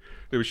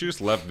 Dude, she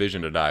just left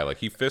Vision to die. Like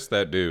he fists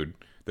that dude,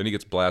 then he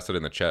gets blasted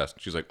in the chest.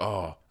 She's like,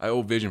 "Oh, I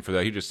owe Vision for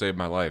that. He just saved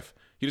my life.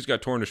 He just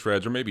got torn to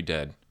shreds, or maybe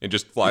dead," and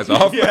just flies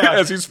off Yeah.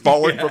 as he's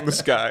falling from the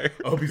sky.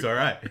 Hope he's all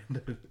right.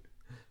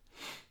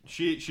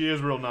 She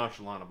is real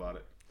nonchalant about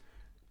it.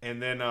 And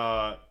then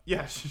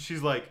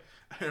she's like,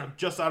 I'm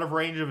just out of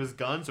range of his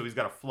gun, so he's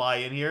got to fly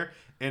in here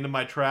into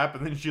my trap.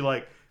 And then she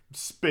like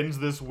spins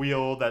this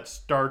wheel that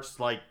starts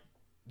like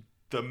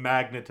the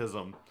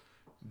magnetism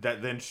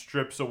that then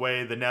strips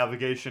away the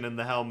navigation in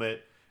the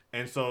helmet.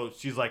 And so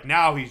she's like,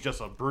 now he's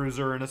just a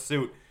bruiser in a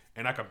suit,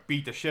 and I can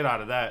beat the shit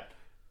out of that.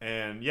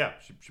 And yeah,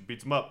 she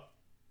beats him up.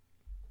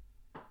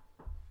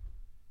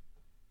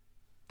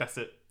 That's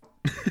it.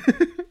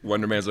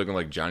 Wonder Man's looking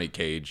like Johnny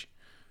Cage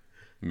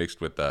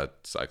mixed with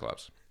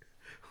Cyclops.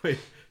 Wait,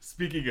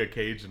 speaking of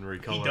Cage and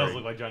recoloring, He does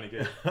look like Johnny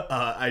Cage.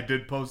 I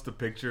did post a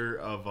picture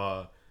of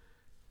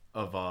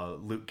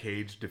Luke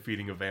Cage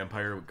defeating a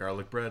vampire with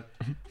garlic bread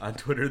on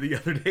Twitter the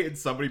other day, and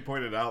somebody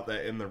pointed out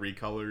that in the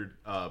recolored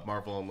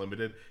Marvel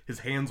Unlimited, his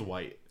hand's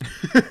white.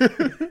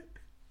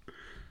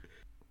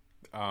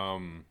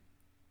 Don't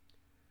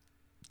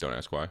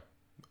ask why.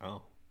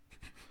 Oh.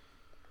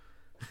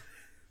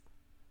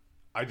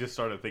 I just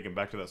started thinking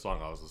back to that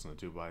song I was listening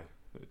to by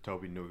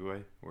Toby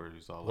Nwigwe, where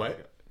he's all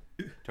What?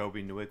 like,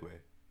 Toby Nwigwe.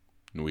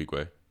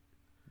 Nuigwe.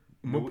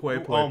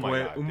 Umapwe, Oh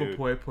my God, dude.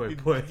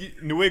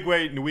 umapwe,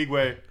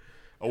 Nwigwe.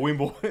 A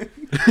Wimble.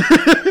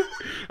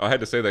 I had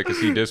to say that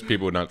because he dissed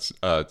people not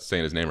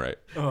saying his name right.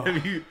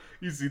 Have you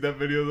see that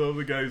video though?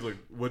 The guy's like,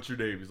 "What's your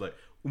name?" He's like,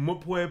 "Uma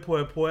pue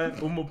pue pue,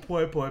 uma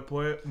pue pue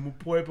pue, uma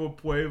pue pue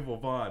pue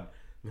vovan."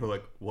 And they're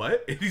like,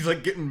 "What?" And he's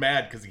like getting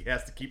mad because he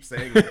has to keep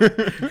saying it.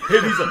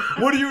 And he's like,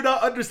 "What do you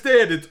not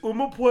understand? It's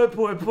uma pue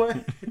pue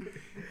pue."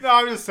 No,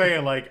 I'm just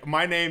saying, like,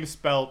 my name's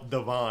spelled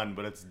Devon,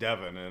 but it's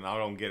Devin, and I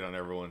don't get on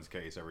everyone's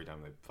case every time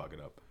they fuck it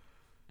up.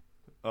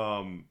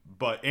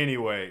 But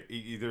anyway,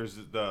 there's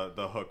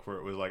the hook where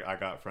it was like, I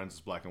got friends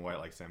that's black and white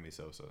like Sammy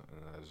Sosa,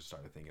 and I just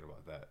started thinking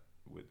about that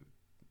with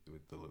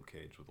the Luke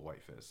Cage with the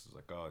white fist. It's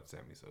like, oh, it's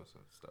Sammy Sosa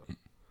stuff.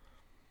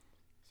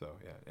 So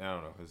yeah, I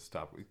don't know. Let's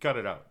stop. Cut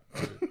it out.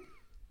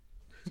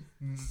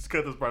 Just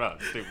cut this part out.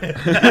 It's stupid.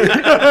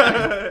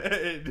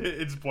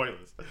 It's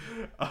pointless.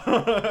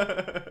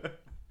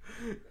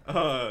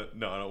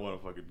 No, I don't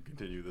want to fucking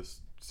continue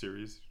this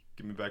series.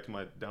 Give me back to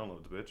my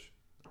downloads, bitch.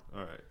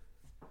 All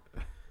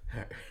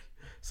right.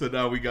 So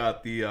now we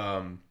got the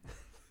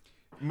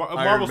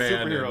Marvel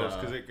Man superheroes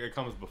and, because it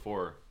comes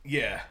before.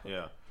 yeah.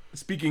 Yeah.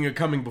 Speaking of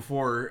coming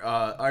before,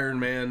 Iron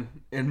Man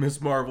and Miss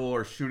Marvel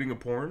are shooting a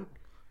porn.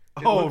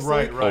 Oh, looks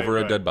right. Over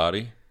a dead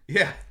body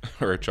Yeah.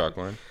 or a chalk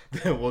line.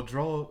 We'll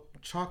draw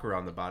chalk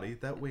around the body.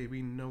 That way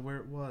we know where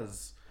it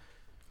was.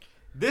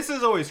 This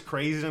is always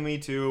crazy to me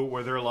too,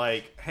 where they're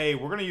like, "Hey,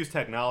 we're gonna use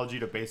technology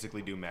to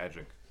basically do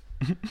magic."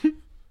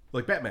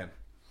 Like Batman.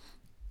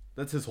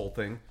 That's his whole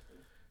thing.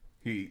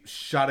 He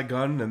shot a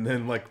gun and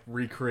then like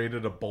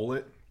recreated a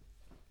bullet.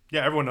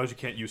 Yeah, everyone knows you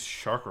can't use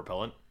shark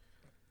repellent.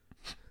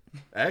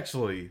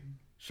 Actually,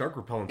 shark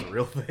repellent's a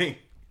real thing.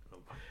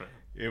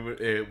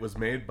 It was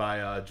made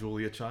by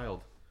Julia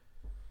Child.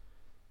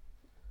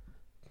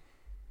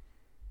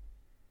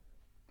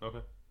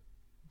 Okay.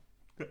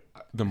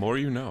 The more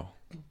you know.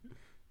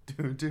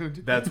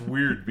 Dude. That's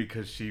weird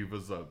because she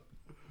was a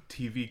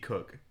TV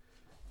cook.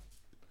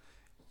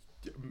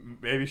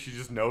 Maybe she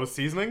just knows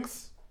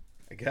seasonings.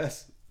 I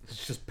guess.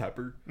 It's just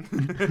pepper.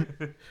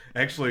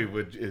 Actually,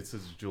 it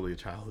says Julia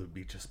Child, it would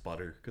be just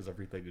butter because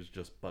everything is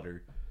just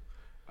butter.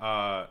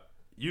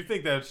 You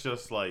think that's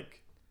just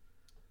like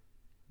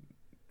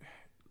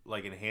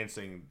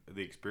enhancing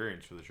the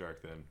experience for the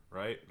shark then,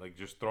 right? Like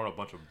just throwing a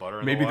bunch of butter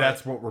in Maybe the water?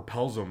 that's what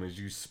repels him is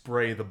you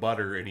spray the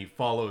butter and he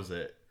follows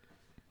it.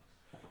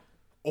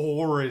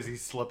 Or is he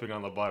slipping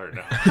on the butter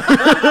now?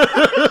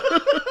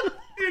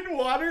 In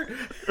water?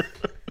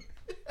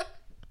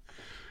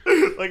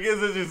 Like,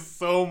 is it just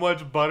so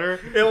much butter?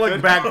 It like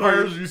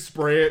backfires, you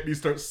spray it and you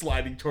start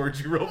sliding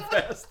towards you real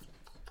fast.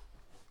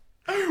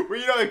 Well,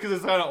 you know, because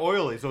it's kind of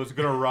oily, so it's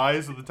going to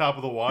rise to the top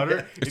of the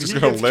water. It's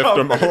just going to lift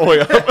him all the way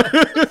up.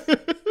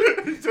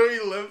 So he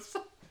lifts.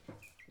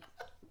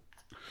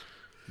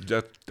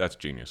 That's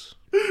genius.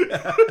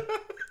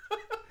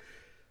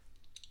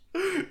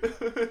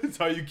 That's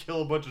how you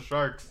kill a bunch of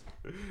sharks.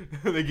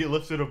 They get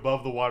lifted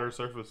above the water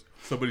surface.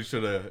 Somebody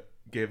should have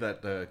gave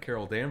that to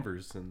Carol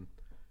Danvers in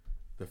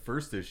the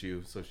first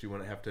issue so she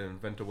wouldn't have to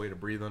invent a way to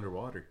breathe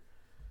underwater.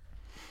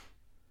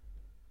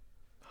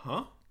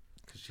 Huh?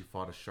 Because she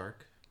fought a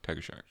shark.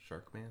 Tiger shark.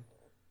 Shark man.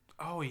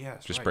 Oh, yeah.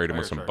 That's Just right. sprayed him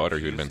with Fire some shark. butter.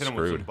 She He'd just been hit him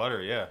with some screwed.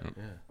 butter, yeah.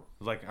 Yeah. I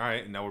was like, all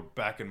right, now we're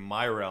back in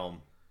my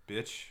realm,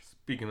 bitch.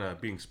 Speaking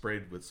of being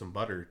sprayed with some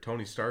butter,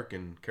 Tony Stark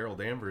and Carol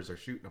Danvers are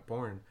shooting a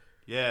porn.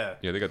 Yeah.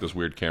 Yeah, they got this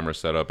weird camera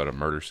set up at a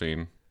murder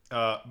scene.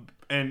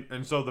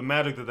 And so the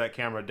magic that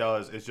camera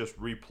does is just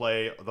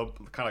replay the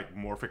kind of like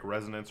morphic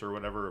resonance or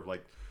whatever of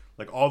like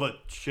all the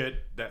shit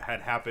that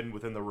had happened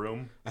within the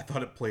room. I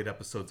thought it played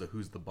episodes of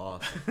Who's the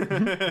Boss.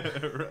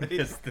 Right?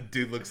 Because the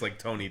dude looks like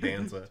Tony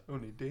Danza.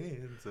 Tony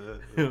Danza.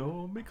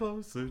 Hold me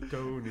closer,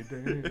 Tony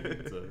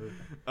Danza.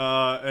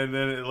 And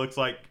then it looks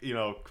like, you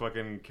know,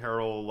 fucking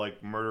Carol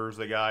like murders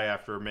the guy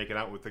after making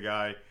out with the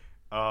guy.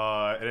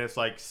 And it's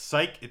like,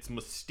 psych, it's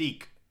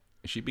Mystique.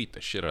 She beat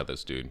the shit out of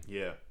this dude.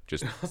 Yeah.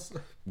 Just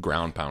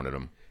ground pounded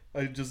him.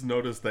 I just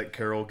noticed that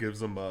Carol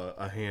gives him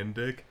a hand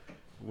dick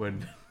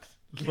when...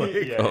 Like,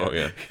 Yeah. Oh,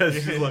 yeah. Cause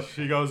she's like,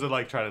 She goes to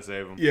like try to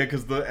save him. yeah,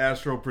 because the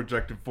astral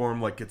projected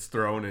form like gets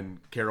thrown and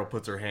Carol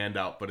puts her hand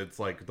out, but it's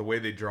like the way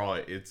they draw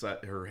it, it's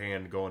at her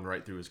hand going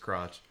right through his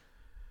crotch.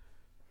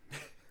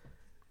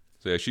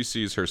 So yeah, she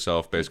sees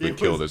herself basically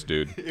kill this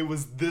dude. It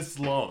was this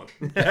long.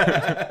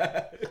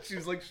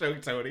 She's like, show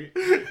Tony.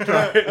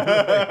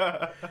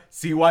 Like,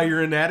 see why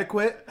you're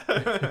inadequate?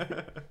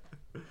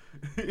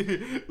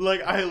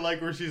 Like I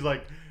like where she's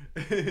like,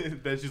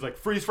 then she's like,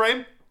 freeze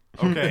frame.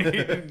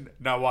 Okay,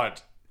 now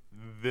what?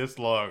 This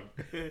long.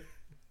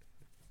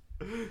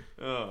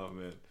 Oh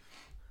man.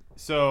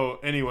 So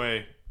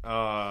anyway,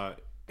 god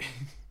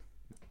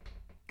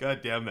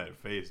damn that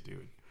face,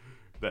 dude.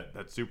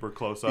 That super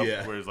close up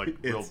Yeah. where it's like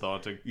real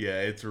daunting.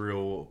 Yeah, it's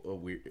real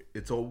weird.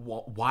 It's a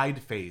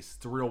wide face.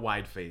 It's a real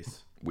wide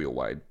face. Wheel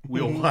wide.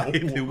 Wheel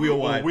wide. Wheel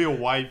wide. Wheel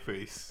wide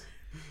face.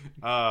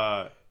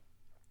 Yeah,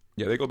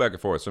 they go back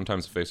and forth.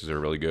 Sometimes the faces are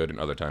really good, and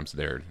other times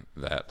they're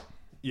that.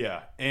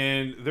 Yeah,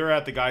 and they're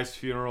at the guy's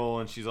funeral,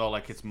 and she's all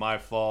like, "It's my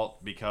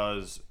fault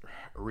because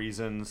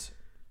reasons."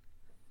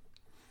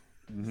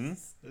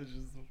 It's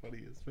just the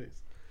funniest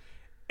face.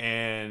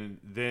 And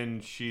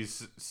then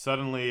she's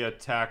suddenly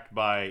attacked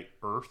by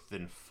earth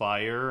and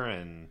fire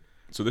and...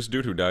 So this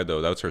dude who died,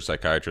 though, that's her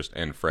psychiatrist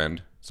and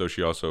friend. So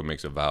she also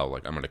makes a vow,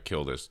 like, I'm going to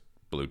kill this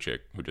blue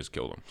chick who just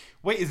killed him.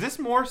 Wait, is this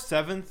more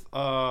Seventh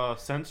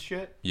Sense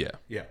shit? Yeah.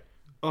 Yeah.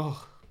 Ugh.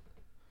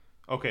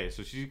 Okay,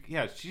 so she's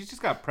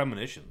just got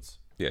premonitions.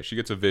 Yeah, she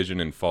gets a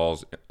vision and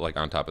falls, like,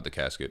 on top of the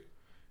casket.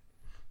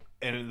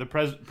 And the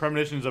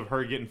premonitions of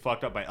her getting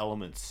fucked up by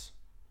elements.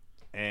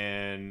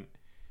 And...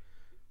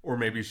 Or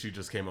maybe she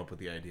just came up with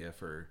the idea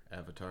for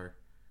Avatar.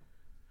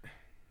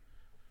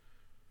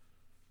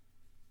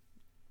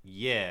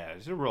 Yeah,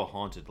 she's a real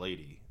haunted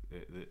lady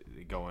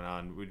going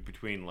on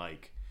between,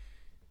 like,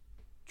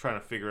 trying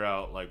to figure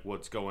out, like,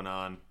 what's going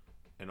on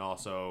and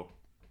also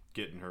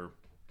getting her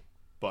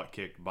butt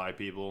kicked by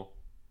people.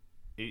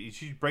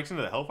 She breaks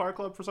into the Hellfire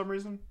Club for some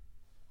reason.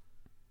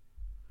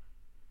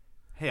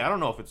 Hey, I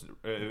don't know if it's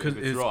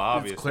real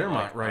obvious. It's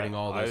Claremont writing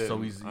all this, so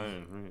he's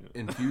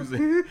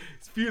infusing.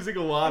 He's fusing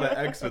a lot of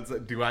exits.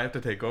 Do I have to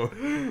take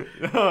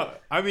over?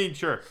 I mean,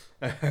 sure.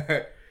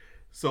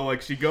 So,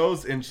 like, she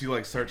goes and she,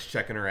 like, starts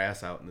checking her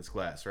ass out in this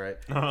class, right?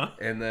 Uh-huh.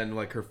 And then,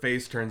 like, her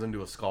face turns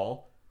into a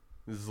skull.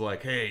 This is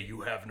like, hey,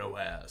 you have no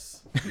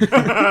ass.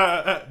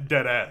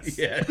 Dead ass.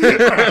 Yeah.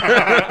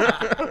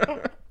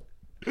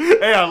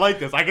 Hey, I like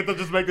this. I get to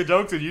just make the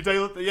jokes and you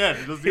tell it at the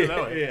end. Just do it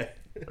that way. Yeah.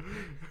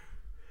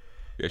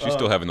 Yeah, she's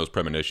still having those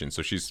premonitions.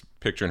 So she's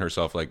picturing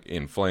herself, like,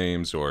 in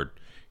flames or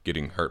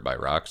getting hurt by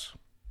rocks.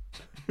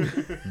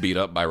 Beat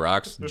up by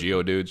rocks.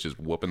 Geodudes just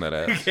whooping that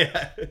ass.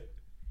 Yeah.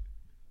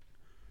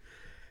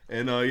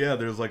 And, yeah,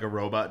 there's, like, a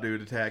robot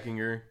dude attacking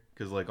her.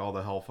 Because, like, all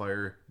the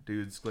Hellfire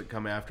dudes, like,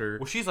 come after her.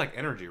 Well, she's like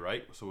energy,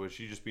 right? So would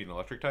she just be an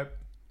electric type?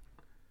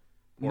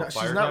 Or No,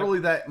 fire she's not type? really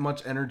that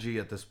much energy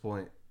at this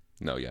point.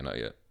 No, yeah, not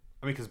yet.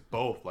 I mean, because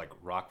both, like,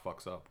 rock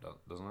fucks up,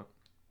 doesn't it?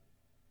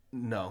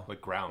 No.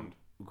 Like ground.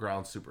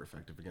 Ground's super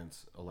effective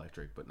against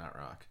electric, but not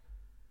rock.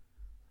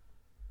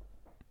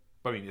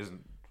 But, I mean,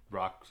 isn't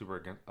rock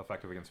super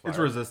effective against fire? It's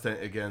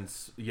resistant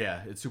against...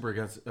 Yeah, it's super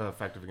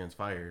effective against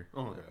fire.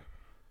 Oh, okay.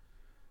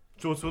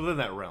 So it's within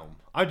that realm.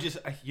 I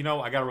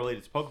gotta relate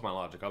it to Pokemon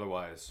logic.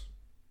 Otherwise,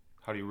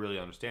 how do you really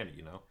understand it,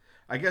 you know?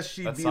 I guess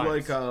she'd That's be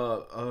science. like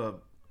a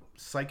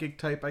psychic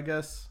type, I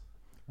guess.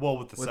 Well,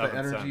 with the With seventh the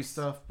energy sense.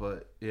 stuff,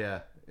 but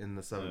yeah, in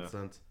the seventh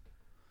sense.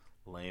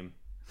 Lame.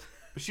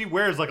 But she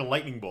wears like a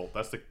lightning bolt.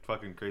 That's the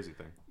fucking crazy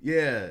thing.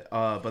 Yeah,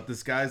 but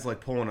this guy's like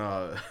pulling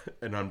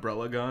an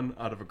umbrella gun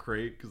out of a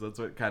crate, because that's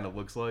what it kind of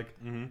looks like.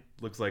 Mm-hmm.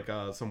 Looks like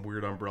some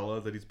weird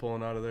umbrella that he's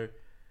pulling out of there.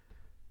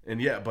 And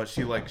yeah, but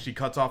she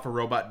cuts off a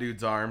robot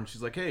dude's arm.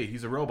 She's like, hey,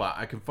 he's a robot.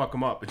 I can fuck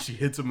him up. And she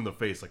hits him in the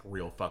face like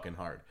real fucking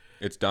hard.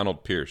 It's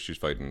Donald Pierce she's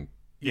fighting.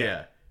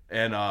 Yeah.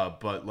 And,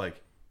 but like,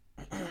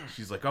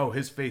 she's like, oh,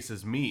 his face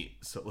is meat.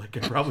 So like,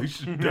 I probably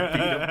shouldn't have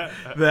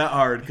beat him that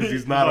hard because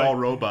he's not all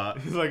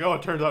robot. He's like, oh,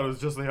 it turns out it was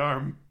just the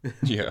arm.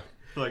 Yeah.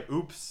 Like,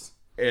 oops.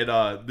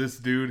 And this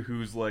dude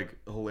who's like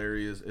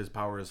hilarious, his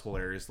power is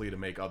hilariously to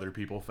make other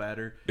people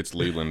fatter. It's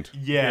Leland.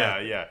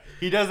 Yeah.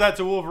 He does that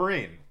to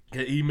Wolverine.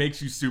 He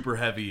makes you super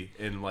heavy,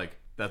 and like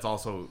that's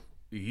also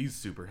he's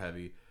super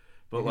heavy,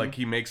 but like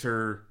he makes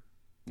her.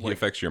 He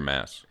affects your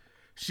mass.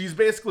 She's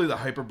basically the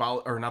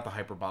hyperbolic, or not the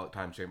hyperbolic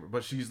time chamber,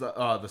 but she's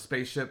the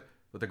spaceship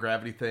with the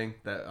gravity thing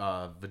that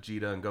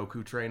Vegeta and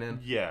Goku train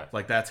in. Yeah.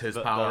 Like that's his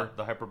power.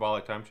 The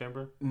hyperbolic time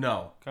chamber?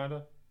 No,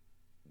 Kinda?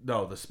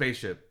 no, the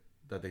spaceship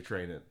that they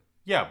train in.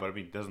 Yeah, but I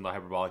mean, doesn't the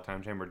hyperbolic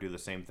time chamber do the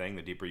same thing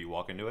the deeper you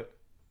walk into it?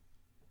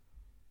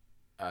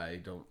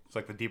 I don't It's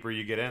like the deeper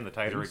you get in, the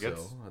tighter it think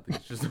gets. so. I think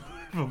it's just.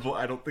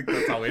 I don't think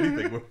that's how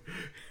anything works.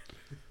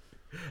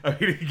 I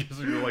mean, because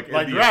you're like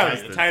Like in gravity,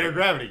 distance. the tighter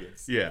gravity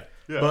gets. Yeah.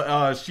 Yeah.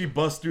 But she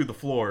busts through the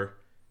floor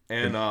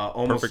and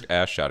almost Perfect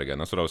ass shot again.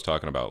 That's what I was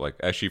talking about. Like,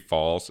 as she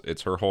falls,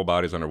 it's her whole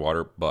body's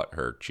underwater, but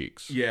her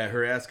cheeks. Yeah,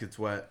 her ass gets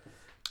wet.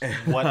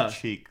 What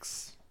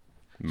cheeks?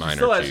 She Minor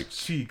still has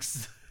cheeks.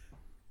 cheeks.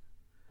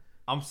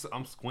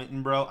 I'm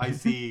squinting, bro. I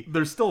see.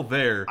 They're still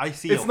there. I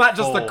see It's a not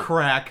just a fold.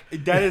 crack.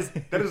 That is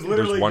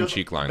literally one just-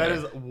 cheek line That there.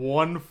 is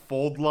one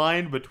fold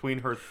line between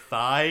her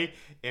thigh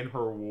and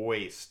her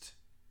waist.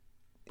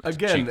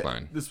 Again, cheek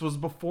line. this was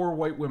before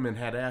white women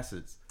had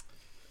asses.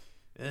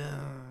 Yeah,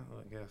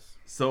 I guess.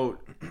 So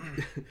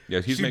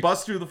Yeah, he's she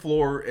busts through the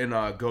floor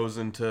and goes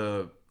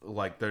into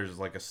like there's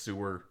like a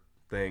sewer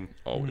thing.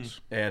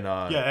 always. And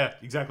Yeah,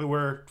 exactly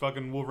where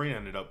fucking Wolverine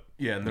ended up.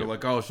 yeah, and they're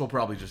like, oh, she'll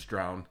probably just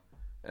drown.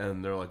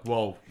 And they're like,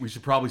 well, we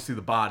should probably see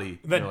the body.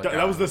 And they're like, That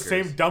 "Ah, was who the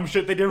cares?" same dumb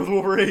shit they did with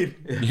Wolverine.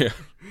 Yeah.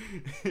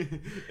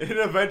 And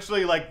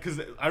eventually, like, because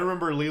I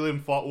remember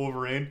Leland fought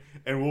Wolverine,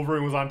 and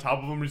Wolverine was on top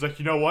of him. And he's like,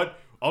 you know what?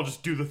 I'll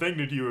just do the thing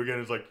to you again.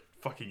 He's like,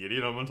 fucking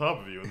idiot, I'm on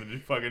top of you. And then he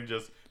fucking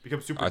just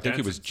becomes super I think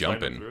he dense was and slammed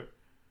him jumping. through it.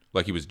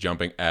 Like he was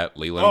jumping at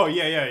Leland. Oh,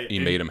 yeah. He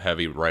made him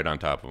heavy right on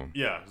top of him.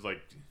 Yeah, it's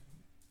like,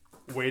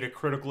 way to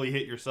critically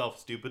hit yourself,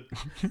 stupid.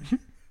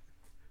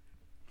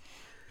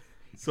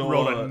 So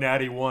Rolled a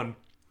natty 1.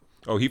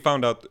 Oh, she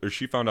found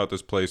out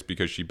this place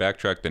because she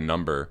backtracked the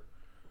number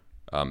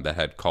that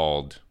had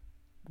called,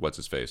 what's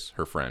his face,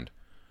 her friend.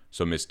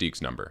 so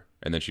Mystique's number.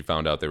 And then she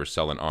found out they were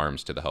selling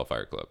arms to the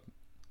Hellfire Club.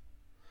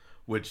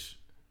 Which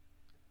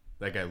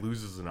that guy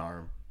loses an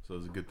arm, so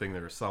it's a good thing they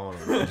were selling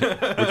him. Which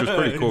was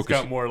pretty cool. He's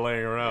got 'cause more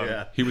laying around.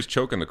 Yeah. he was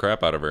choking the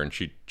crap out of her, and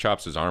she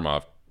chops his arm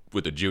off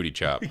with a Judy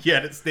chop. Yeah,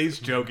 and it stays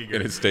choking her.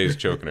 And it stays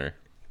choking her.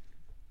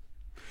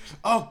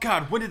 Oh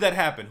God, when did that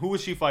happen? Who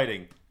was she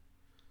fighting?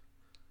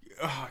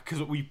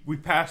 Because we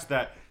passed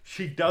that.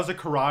 She does a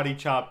karate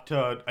chop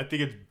to, I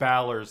think it's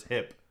Balor's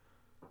hip.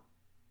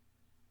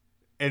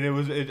 And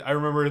I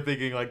remember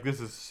thinking, like, this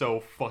is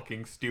so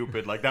fucking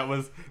stupid. Like, that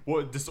was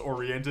what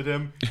disoriented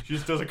him. She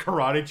just does a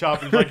karate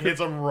chop and, like, hits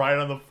him right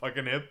on the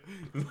fucking hip.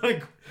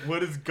 Like,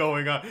 what is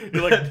going on? He,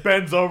 like,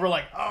 bends over,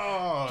 like,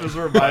 oh. Just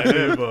reminds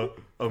me of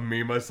a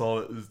meme I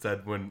saw that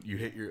said when you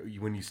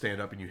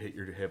stand up and you hit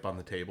your hip on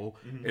the table,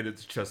 and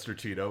it's Chester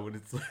Cheeto, and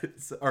it's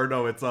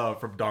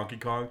from Donkey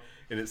Kong,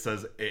 and it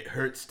says, "It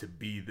hurts to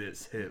be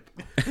this hip."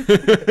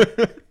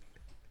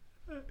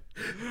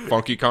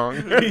 Funky Kong.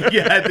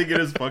 Yeah, I think it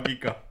is Funky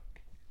Kong.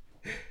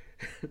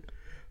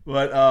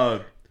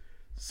 But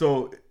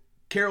so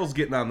Carol's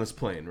getting on this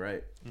plane,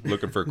 right?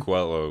 Looking for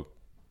Quello,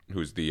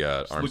 who's the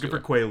arms Looking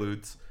dealer. for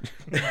Quaaludes.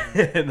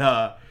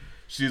 And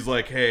she's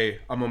like, "Hey,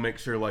 I'm gonna make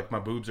sure like my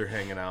boobs are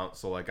hanging out,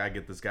 so like I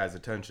get this guy's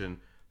attention,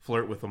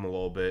 flirt with him a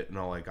little bit, and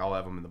I'll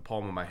have him in the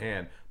palm of my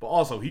hand. But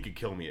also, he could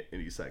kill me at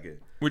any second."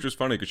 Which was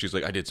funny because she's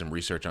like, I did some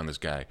research on this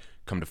guy.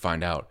 Come to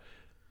find out,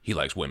 he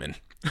likes women.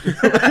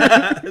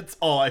 That's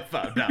all I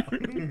found out.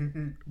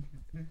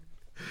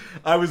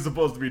 I was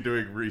supposed to be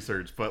doing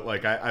research, but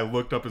like I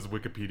looked up his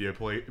Wikipedia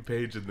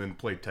page and then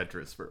played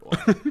Tetris for a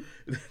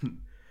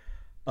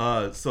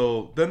while.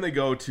 So then they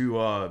go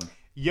to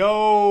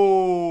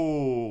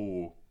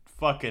Yo!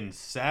 Fucking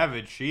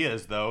savage she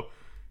is, though.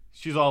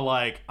 She's all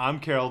like,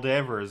 I'm Carol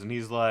Danvers. And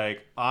he's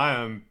like, I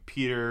am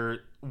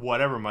Peter,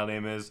 whatever my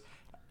name is.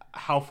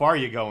 How far are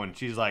you going?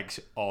 She's like,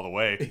 all the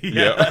way.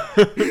 Yeah.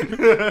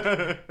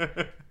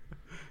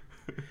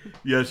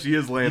 Yeah, she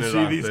is You landing see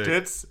on these thick.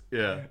 tits?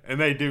 Yeah. And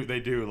they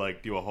do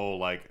like do a whole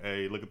like,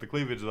 hey, look at the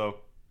cleavage though.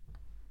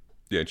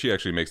 Yeah, and she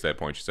actually makes that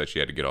point. She said she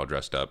had to get all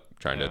dressed up,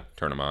 trying to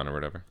turn him on or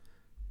whatever.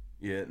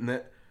 Yeah,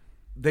 and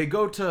they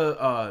go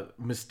to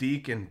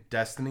Mystique and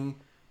Destiny,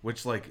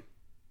 which like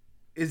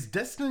is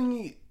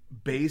Destiny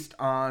based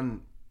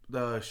on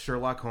the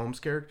Sherlock Holmes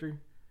character?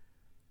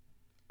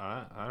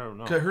 I don't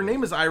know. 'Cause her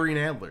name is Irene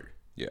Adler,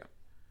 Yeah.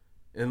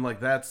 and like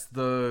that's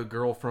the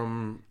girl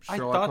from Sherlock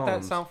Holmes. I thought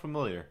that sounded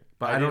familiar.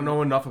 But I don't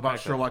know enough about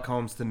like that. Sherlock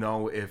Holmes to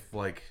know if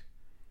like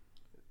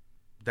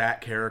that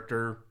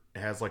character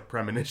has like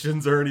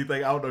premonitions or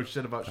anything. I don't know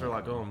shit about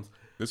Sherlock Holmes.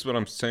 This is what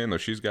I'm saying, though.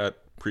 She's got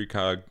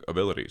precog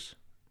abilities.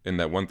 And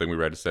that one thing we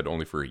read said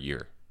only for a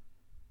year.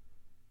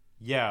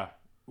 Yeah,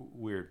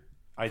 weird.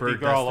 I For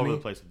think they're all over Destiny?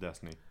 the place with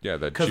Destiny. Yeah,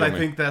 that Because she I only-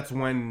 think that's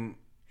when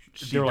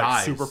she They're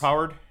dies. like super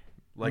powered.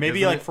 Like, Maybe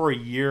isn't like it- for a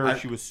year I-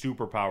 she was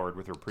super powered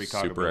with her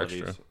precog Super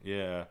abilities. extra.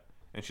 Yeah.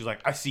 And she's like,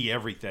 I see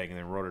everything, and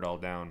then wrote it all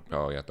down.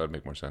 Oh, yeah, that'd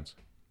make more sense.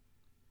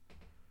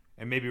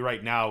 And maybe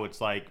right now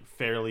it's like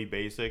fairly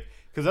basic,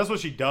 because that's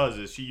what she does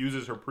is she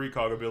uses her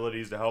precog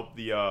abilities to help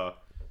the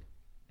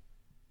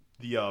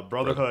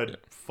Brotherhood yeah.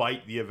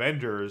 fight the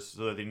Avengers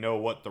so that they know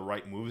what the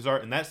right moves are,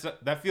 and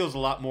that feels a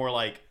lot more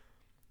like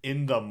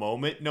in the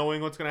moment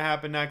knowing what's going to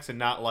happen next, and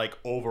not like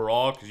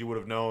overall because you would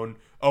have known,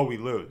 oh, we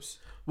lose.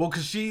 Well,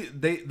 because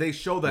they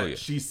show that Oh, yeah.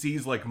 she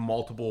sees like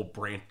multiple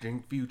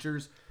branching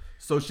futures,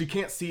 so she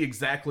can't see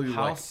exactly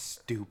How like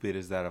stupid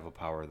is that of a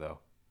power though?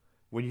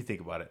 When you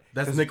think about it,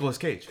 that's Nicolas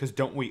Cage. Because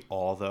don't we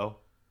all though?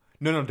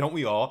 No, don't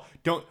we all?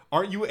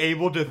 Aren't you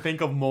able to think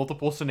of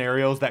multiple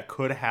scenarios that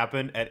could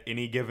happen at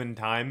any given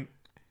time?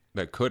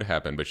 That could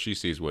happen, but she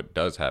sees what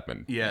does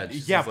happen. Yeah, she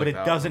Yeah, sees, but like, it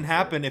that doesn't one,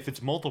 happen if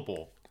it's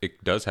multiple.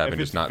 It does happen, If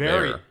just it's not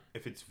there.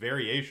 If it's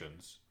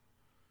variations,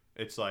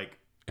 it's like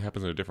It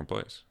happens in a different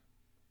place.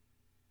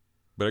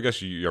 But I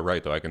guess you're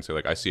right, though. I can say,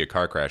 like, I see a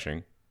car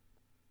crashing.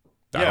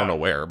 I Yeah. don't know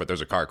where, but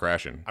there's a car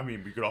crashing. I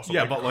mean, we could also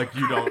Yeah, but like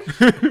you don't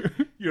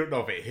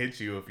know if it hits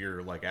you if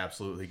you're like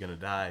absolutely gonna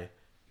die.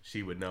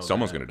 She would know.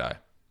 Someone's that. going to die.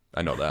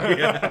 I know that.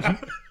 Yeah.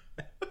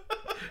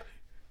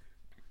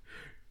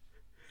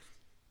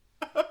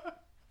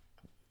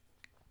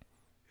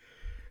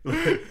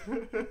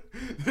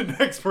 the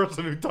next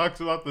person who talks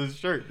about this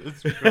shirt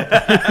is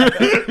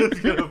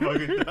gonna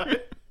fucking die.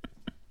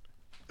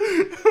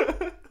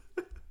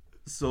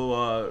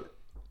 So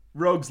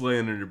Rogue's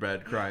laying in her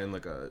bed crying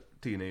like a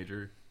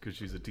teenager because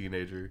she's a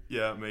teenager.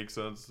 Yeah, it makes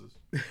sense.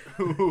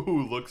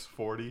 Who looks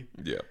 40?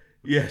 Yeah.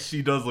 Yeah,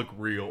 she does look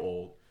real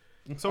old.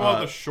 Somehow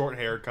the short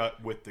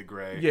haircut with the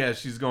gray. Yeah,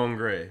 she's going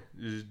gray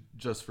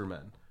just for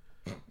men.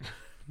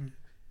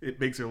 It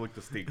makes her look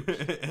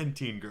distinguished. And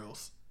teen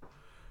girls.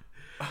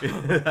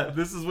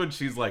 This is when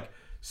she's like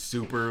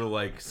super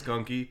like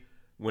skunky,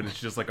 when it's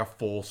just like a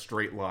full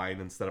straight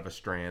line instead of a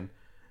strand.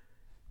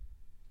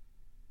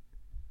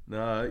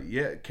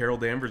 Yeah, Carol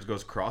Danvers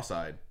goes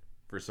cross-eyed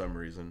for some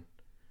reason.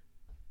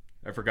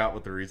 I forgot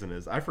what the reason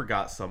is. I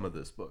forgot some of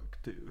this book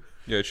too.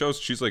 Yeah, it shows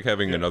she's like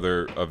having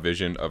a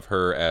vision of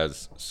her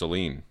as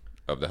Selene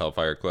of the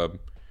Hellfire Club.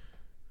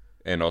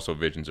 and also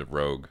visions of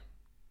Rogue.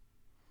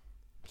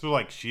 So,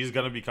 like, she's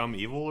gonna become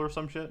evil or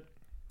some shit?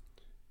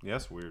 Yeah,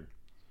 that's weird.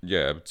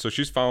 Yeah, so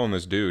she's following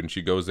this dude, and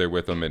she goes there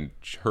with him, and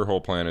her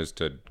whole plan is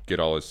to get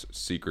all his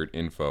secret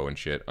info and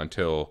shit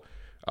until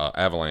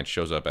Avalanche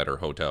shows up at her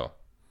hotel.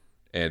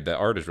 And the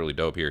art is really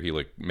dope here. He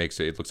like makes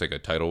it looks like a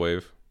tidal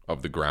wave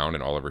of the ground,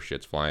 and all of her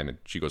shit's flying, and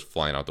she goes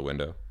flying out the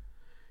window.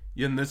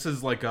 Yeah, and this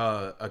is like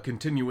a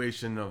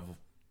continuation of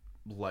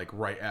like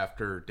right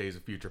after Days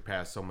of Future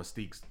Past. So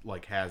Mystique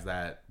like has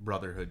that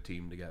Brotherhood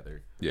team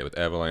together. Yeah, with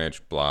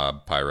Avalanche,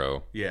 Blob,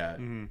 Pyro. Yeah,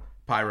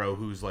 Pyro,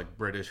 who's like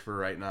British for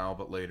right now,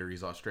 but later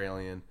he's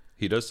Australian.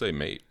 He does say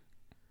mate.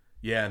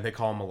 Yeah, and they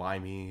call him a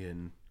limey,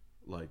 and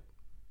like.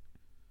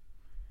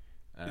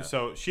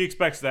 So she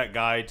expects that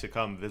guy to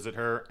come visit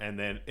her, and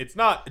then it's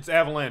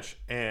Avalanche,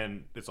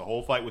 and it's a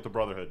whole fight with the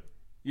Brotherhood.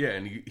 Yeah,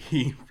 and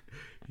he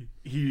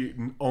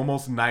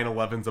almost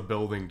 9/11's a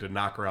building to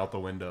knock her out the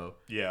window.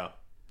 Yeah,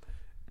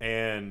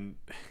 and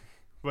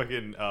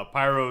fucking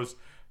Pyro's.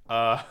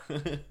 I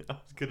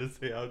was gonna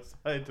say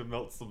outside to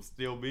melt some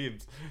steel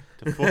beams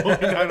to fool the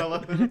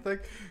 9/11 thing,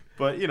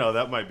 but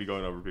that might be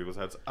going over people's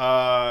heads.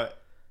 But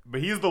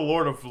he's the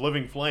Lord of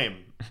Living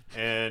Flame,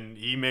 and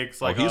he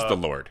makes like he's the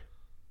Lord.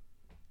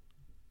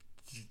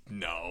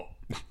 No,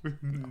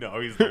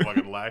 he's the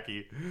fucking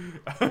lackey.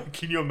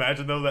 Can you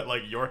imagine though that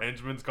like your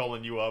henchman's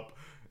calling you up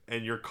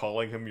and you're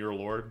calling him your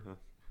lord?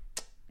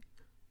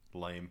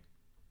 Lame.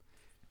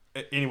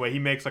 Anyway, he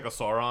makes like a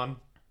Sauron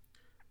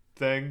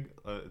thing,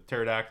 a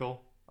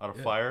pterodactyl out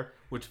of fire.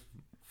 Which,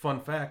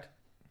 fun fact,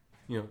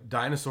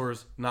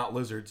 dinosaurs, not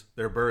lizards,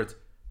 they're birds.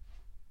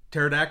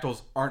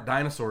 Pterodactyls aren't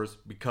dinosaurs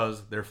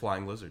because they're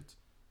flying lizards.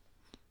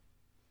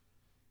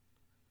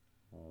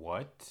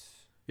 What?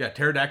 Yeah,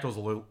 pterodactyls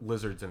are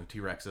lizards and a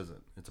T-Rex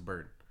isn't. It's a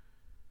bird.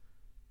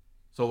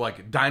 So,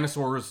 like,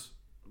 dinosaurs,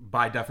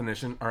 by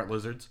definition, aren't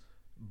lizards,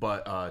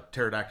 but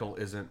pterodactyl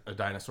isn't a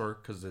dinosaur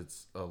because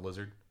it's a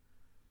lizard.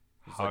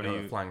 It's like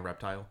a flying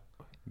reptile.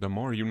 The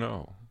more you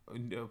know.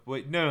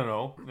 Wait,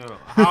 no.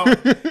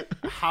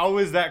 How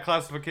is that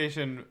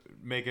classification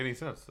make any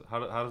sense? How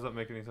does that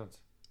make any sense?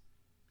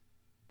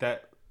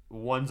 That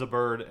one's a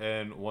bird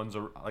and one's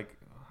a... Like,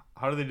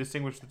 how do they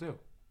distinguish the two?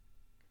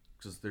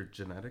 Because they're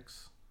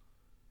genetics.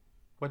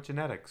 What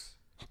genetics?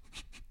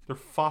 They're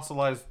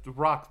fossilized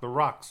rocks. The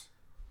rocks.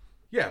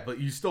 Yeah, but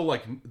you still,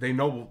 like, they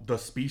know the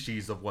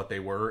species of what they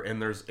were, and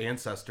there's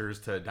ancestors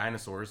to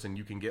dinosaurs, and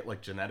you can get,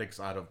 like, genetics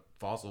out of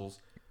fossils.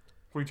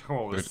 What are you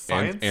talking about?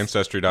 Science?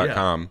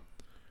 Ancestry.com.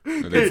 Yeah.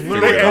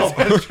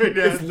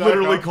 It's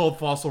literally called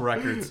Fossil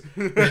Records.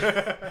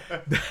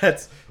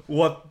 That's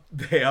what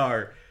they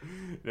are.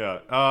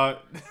 Yeah.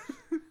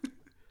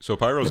 So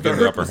Pyro's The getting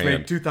the Earth upper was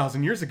hand. made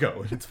 2,000 years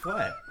ago, and it's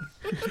flat.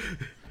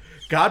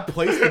 God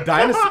placed the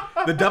dinosaur.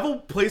 The devil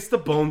placed the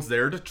bones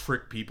there to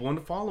trick people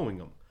into following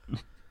him.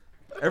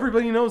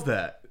 Everybody knows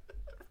that.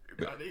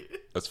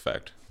 That's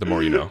fact. The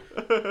more you know.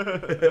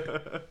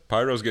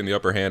 Pyro's getting the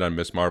upper hand on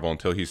Miss Marvel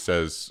until he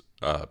says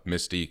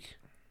Mystique,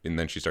 and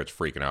then she starts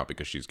freaking out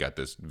because she's got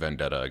this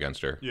vendetta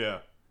against her. Yeah.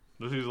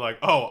 So she's like,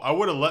 oh, I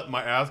would have let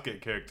my ass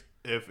get kicked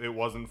if it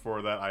wasn't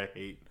for that I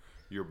hate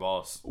your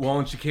boss. Well,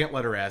 and she can't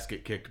let her ass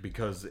get kicked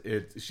because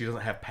she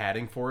doesn't have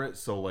padding for it,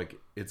 so like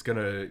it's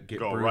gonna get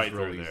Go bruised right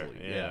real through there.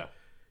 easily. Yeah.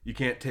 You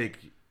can't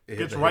take.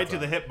 Gets right to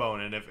the hip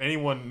bone, and if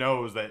anyone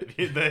knows that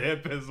the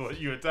hip is what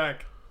you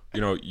attack,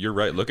 You're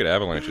right. Look at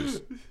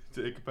Avalanche's.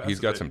 He's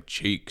got some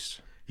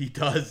cheeks. He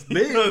does.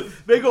 They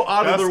go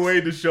out of their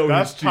way to show his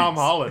that's cheeks. Tom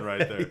Holland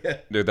right there. Yeah.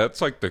 Dude,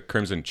 that's like the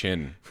crimson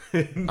chin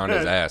on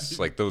his ass.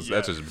 Like those. Yeah.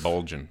 That's just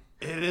bulging.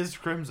 It is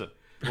crimson.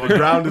 The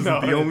ground isn't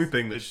No, the only it's-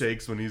 thing that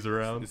shakes when he's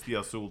around. It's the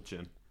azul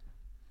chin.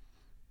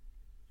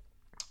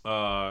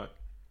 So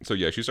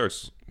yeah, she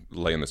starts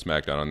laying the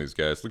smackdown on these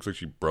guys. Looks like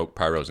she broke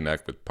Pyro's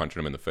neck with punching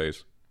him in the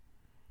face.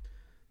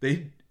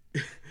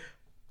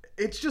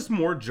 It's just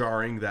more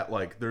jarring that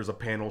like there's a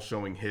panel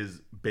showing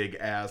his big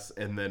ass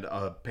and then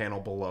a panel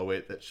below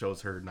it that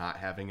shows her not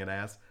having an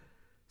ass.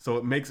 So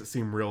it makes it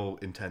seem real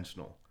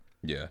intentional.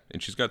 Yeah,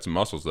 and she's got some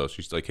muscles though.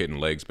 She's like hitting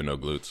legs but no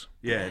glutes.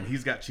 Yeah, and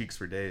he's got cheeks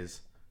for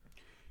days.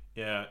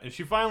 Yeah, and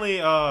she finally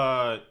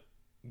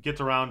gets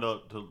around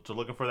to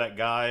looking for that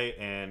guy,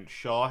 and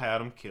Shaw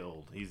had him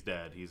killed. He's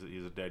dead. He's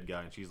a dead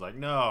guy, and she's like,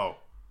 no.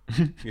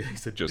 Yeah,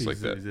 he's like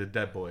that. He's a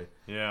dead boy.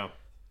 Yeah.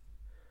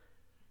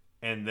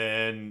 And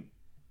then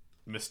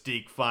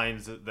Mystique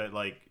finds that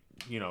like,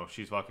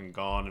 she's fucking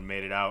gone and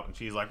made it out, and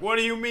she's like, what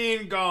do you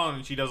mean gone?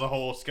 And she does a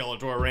whole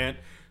Skeletor rant,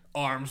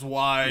 arms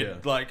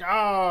wide, like,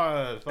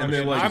 And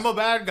they're like, I'm a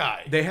bad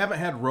guy. They haven't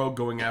had Rogue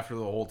going after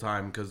the whole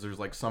time because there's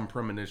like some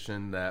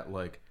premonition that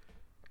like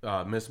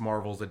Miss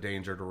Marvel's a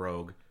danger to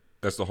Rogue.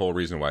 That's the whole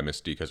reason why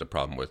Mystique has a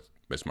problem with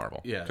Miss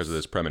Marvel. Yes. Because of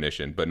this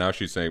premonition. But now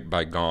she's saying,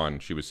 by gone,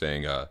 she was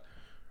saying,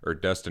 or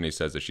Destiny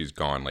says that she's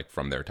gone, like,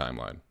 from their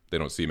timeline. They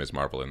don't see Miss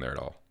Marvel in there at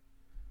all.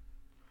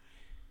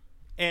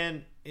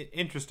 And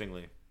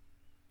interestingly,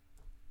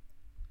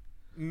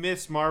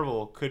 Miss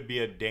Marvel could be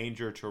a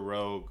danger to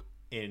Rogue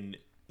in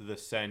the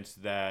sense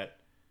that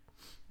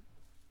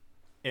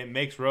it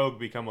makes Rogue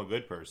become a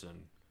good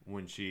person.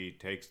 when she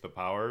takes the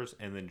powers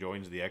and then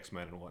joins the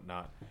X-Men and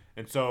whatnot.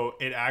 And so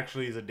it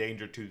actually is a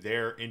danger to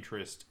their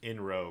interest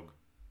in Rogue,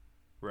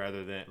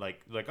 rather than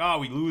like oh,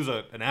 we lose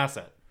an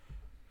asset,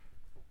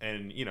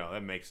 and you know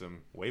that makes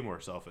them way more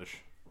selfish.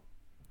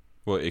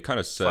 Well, it kind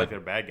of It's like said they're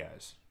bad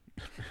guys.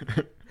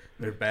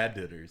 They're bad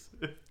didders.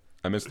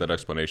 I missed that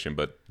explanation,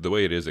 but the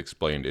way it is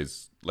explained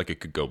is like it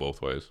could go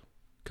both ways,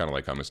 kind of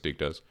like how Mystique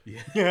does.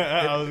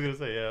 Yeah, I was gonna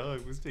say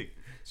like Mystique.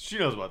 She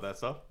knows about that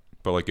stuff.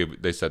 But like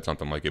they said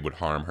something like it would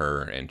harm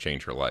her and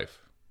change her life,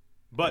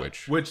 But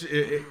Which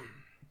it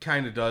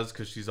kind of does,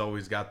 because she's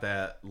always got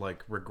that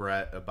like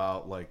regret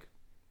about like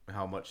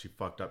how much she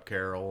fucked up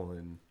Carol,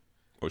 and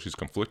well, she's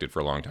conflicted for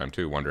a long time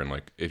too, wondering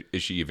like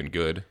is she even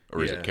good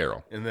or is it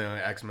Carol? And then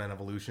X-Men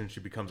Evolution, she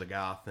becomes a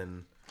goth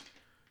and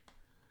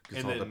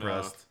gets all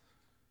depressed.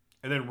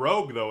 And then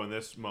Rogue, though, in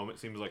this moment,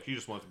 seems like she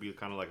just wants to be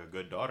kind of like a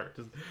good daughter.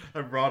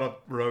 I brought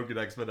up Rogue and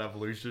X-Men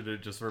Evolution.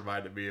 It just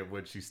reminded me of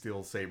when she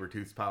steals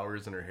Sabretooth's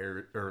powers and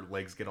her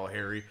legs get all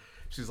hairy.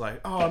 She's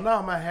like, oh, now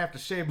I might have to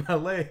shave my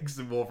legs.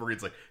 And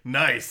Wolverine's like,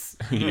 nice.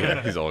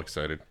 Yeah, he's all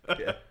excited.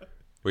 Yeah.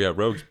 Well, yeah,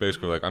 Rogue's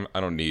basically like, I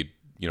don't need,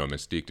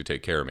 Mystique to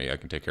take care of me. I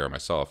can take care of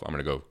myself. I'm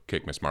going to go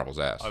kick Miss Marvel's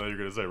ass. I thought you were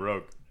going to say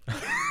Rogue.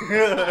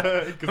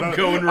 I'm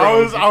going Rogue.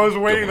 Rogue. I was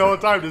waiting the whole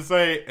time to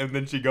say, and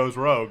then she goes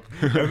Rogue.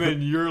 And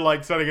then you're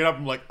like setting it up.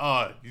 I'm like,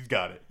 he's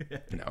got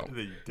it. No, And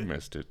then you you didn't.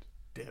 missed it.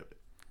 Damn it.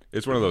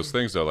 It's one of those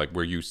things, though, like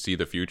where you see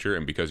the future,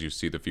 and because you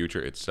see the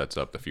future, it sets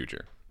up the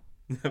future.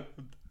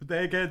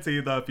 They can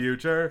see the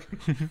future.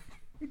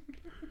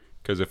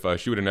 Because if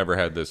she would have never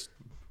had this,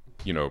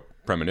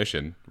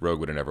 premonition, Rogue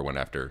would have never went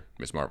after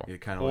Miss Marvel. Yeah,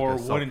 kind of Or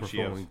like a wouldn't she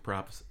have?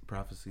 self-fulfilling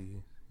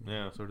prophecy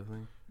Yeah. sort of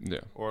thing.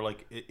 Yeah. Or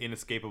like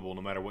inescapable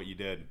no matter what you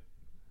did.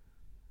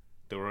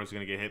 They were always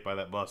going to get hit by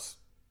that bus.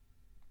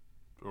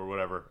 Or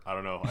whatever. I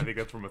don't know. I think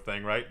that's from a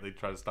thing, right? They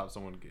try to stop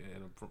someone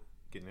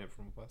getting hit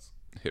from a bus.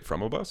 Hit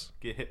from a bus?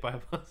 Get hit by a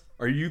bus.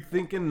 Are you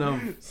thinking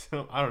of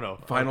So, I don't know.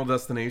 Final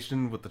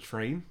Destination with the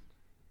train?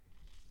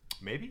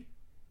 Maybe.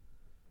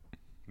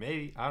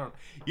 I don't.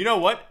 You know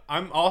what?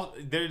 I'm also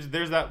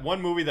there's that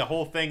one movie. The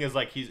whole thing is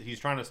like he's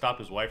trying to stop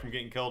his wife from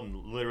getting killed, and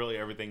literally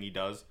everything he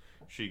does,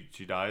 she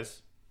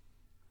dies.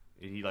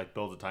 He like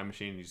builds a time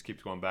machine. And he just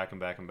keeps going back and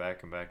back and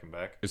back and back and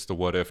back. It's the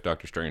What If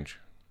Doctor Strange.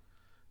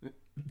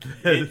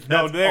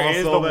 No, there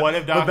is the What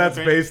If Doctor But that's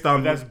Strange, based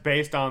on but that's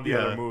based on the yeah.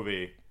 other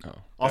movie. Oh.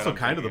 also I'm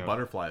kind of the thinking of.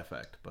 butterfly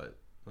effect, but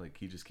like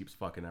he just keeps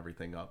fucking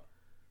everything up.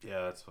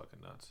 Yeah, that's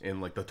fucking nuts.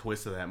 And like the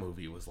twist of that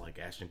movie was like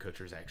Ashton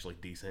Kutcher's actually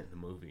decent in the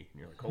movie. And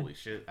you're like, holy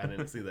shit, I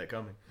didn't see that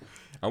coming.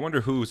 I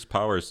wonder whose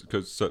powers,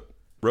 because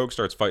Rogue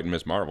starts fighting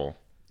Miss Marvel,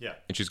 Yeah,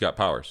 and she's got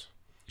powers.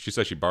 She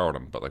says she borrowed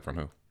them, but like from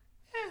who?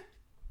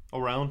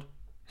 around.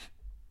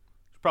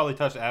 She probably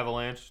touched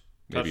Avalanche.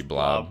 Maybe touched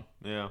Blob.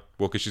 Yeah.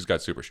 Well, because she's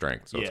got super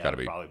strength, so yeah, it's got to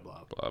be probably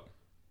Blob. Blob.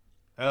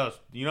 That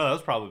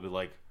was probably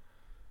like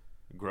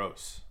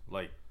gross.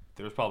 Like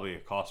there was probably a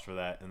cost for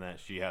that, and that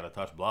she had to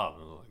touch Blob.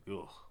 And I was like,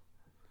 ugh.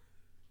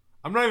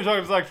 I'm not even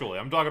talking sexually.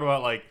 I'm talking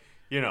about like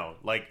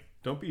like.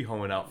 Don't be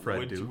hoeing out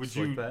Fred Dukes would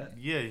you? like that.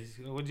 Yeah.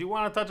 Would you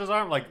want to touch his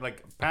arm? Like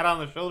pat on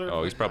the shoulder?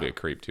 Oh, he's probably a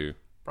creep too.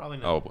 Probably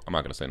not. Oh, I'm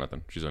not gonna say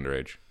nothing. She's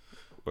underage.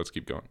 Let's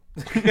keep going.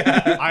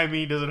 I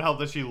mean, does it help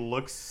that she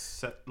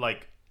looks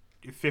like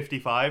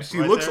 55? She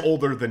looks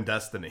older than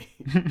Destiny.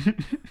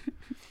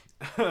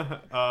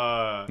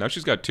 Now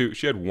she's got two.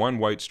 She had one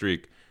white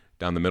streak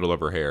down the middle of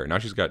her hair. Now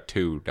she's got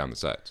two down the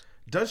sides.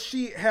 Does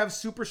she have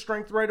super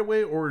strength right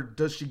away, or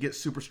does she get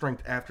super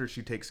strength after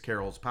she takes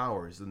Carol's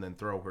powers and then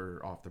throw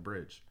her off the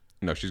bridge?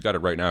 No, she's got it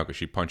right now because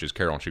she punches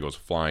Carol and she goes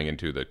flying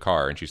into the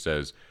car and she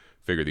says,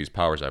 "Figure these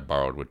powers I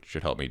borrowed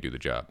should help me do the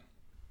job."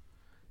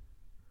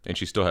 And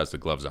she still has the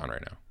gloves on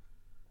right now.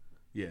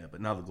 Yeah,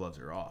 but now the gloves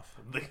are off.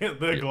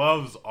 The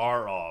gloves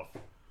are off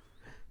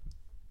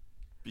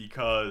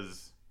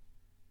because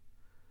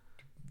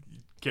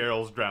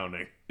Carol's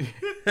drowning.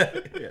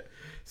 Yeah.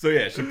 So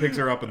yeah, she picks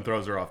her up and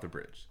throws her off the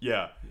bridge.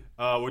 Yeah,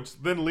 which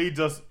then leads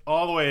us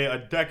all the way a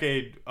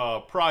decade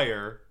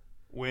prior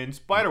when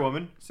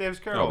Spider-Woman saves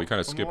Carol. Oh, we kind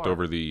of from skipped water.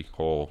 over the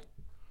whole.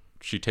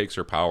 She takes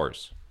her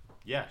powers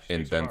Yeah, she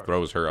and takes then her powers.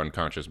 throws her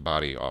unconscious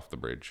body off the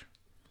bridge.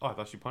 Oh, I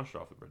thought she punched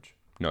her off the bridge.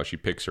 No, she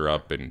picks her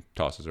up and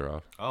tosses her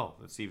off. Oh,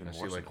 that's even She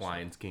more. like sinister.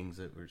 Lions Kings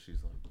it, where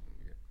she's like,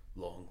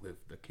 "Long live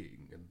the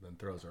king," and then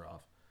throws her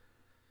off.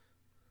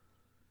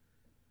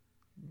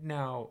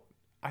 Now,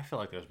 I feel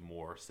like there's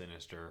more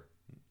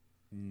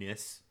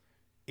sinisterness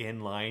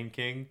in Lion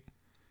King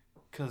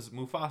because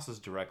Mufasa's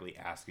directly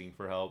asking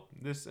for help.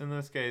 In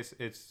this case,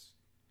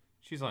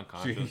 she's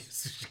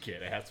unconscious. She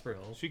can't ask for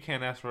help. She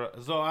can't ask for.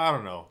 So I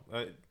don't know.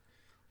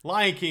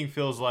 Lion King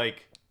feels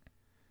like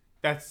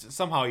that's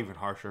somehow even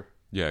harsher.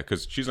 Yeah,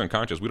 because she's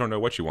unconscious. We don't know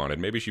what she wanted.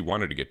 Maybe she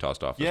wanted to get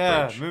tossed off this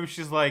Yeah, bridge. maybe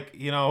she's like,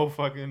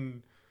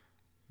 fucking.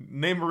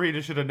 Name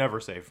Marita should have never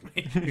saved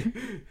me.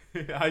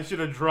 I should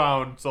have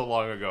drowned so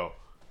long ago.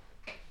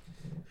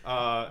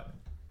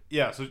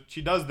 Yeah, so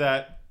she does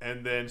that,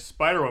 and then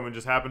Spider-Woman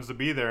just happens to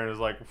be there and is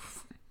like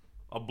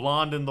a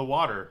blonde in the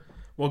water.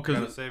 Well,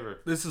 Gotta because save her.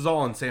 this is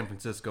all in San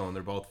Francisco, and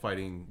they're both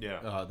fighting.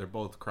 Yeah. They're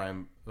both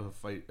crime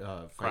fight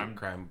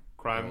Crime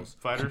girls.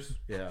 fighters.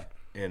 Yeah,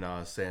 in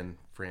San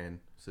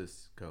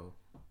Francisco.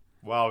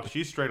 Wow,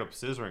 she's straight up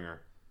scissoring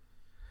her.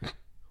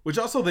 Which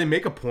also they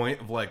make a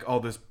point of like, oh,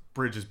 this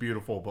bridge is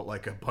beautiful, but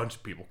like a bunch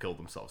of people killed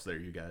themselves there,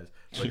 you guys.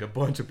 Like a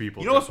bunch of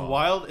people. You know what's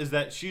wild is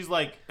that she's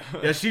like,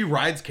 yeah, she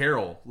rides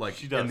Carol like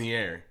she does. in the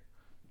air.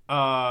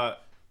 And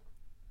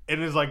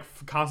is like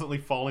constantly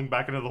falling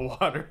back into the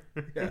water.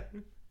 Yeah.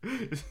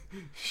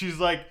 She's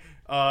like,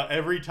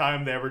 every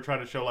time they ever try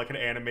to show like an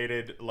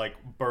animated like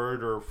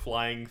bird or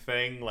flying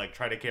thing, like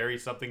try to carry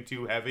something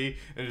too heavy,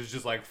 and it's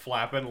just like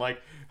flapping,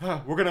 like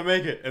we're gonna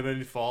make it, and then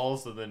he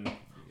falls, and then.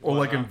 Or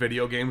like in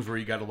video games where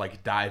you got to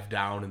like dive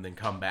down and then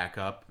come back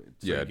up,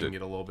 so you can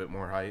get a little bit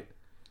more height.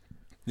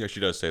 Yeah, she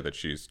does say that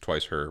she's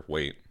twice her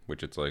weight,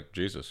 which it's like,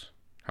 Jesus,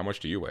 how much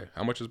do you weigh?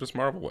 How much does Miss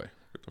Marvel weigh?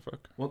 What the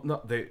fuck? Well, no,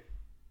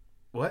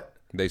 what?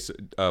 They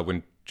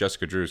when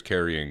Jessica Drew's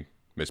carrying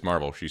Miss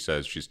Marvel, she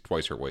says she's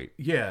twice her weight.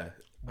 Yeah.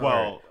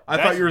 Well, I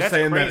thought you were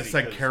saying that it crazy,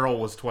 said Carol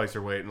was twice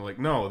her weight, and like,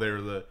 no,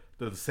 they're the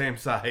same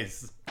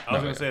size. I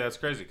was gonna say that's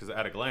crazy because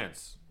at a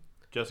glance,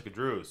 Jessica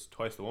Drew is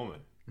twice the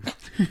woman.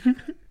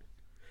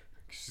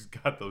 She's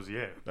got those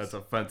yams. That's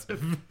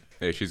offensive.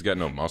 Hey, she's got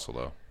no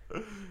muscle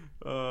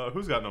though.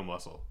 Who's got no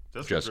muscle?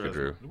 Jessica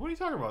Drew. What are you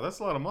talking about? That's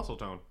a lot of muscle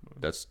tone.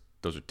 Those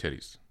are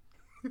titties.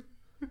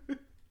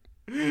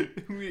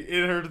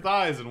 In her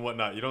thighs and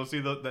whatnot. You don't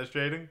see that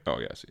shading? Oh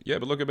yes, yeah.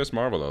 But look at Miss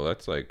Marvel though.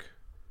 That's like,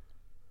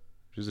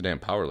 she's a damn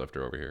power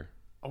lifter over here.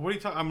 Oh, what are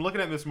you talking? I'm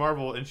looking at Miss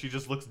Marvel and she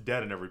just looks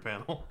dead in every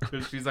panel.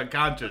 She's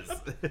unconscious.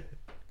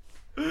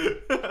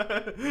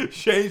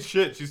 Shane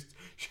shit.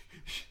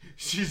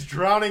 She's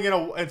drowning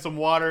in some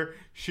water.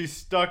 She's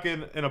stuck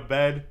in a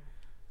bed.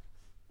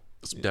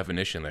 Some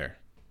definition there.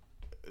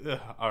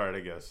 All right,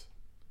 I guess.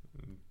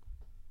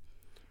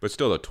 But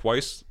still,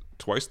 twice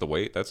the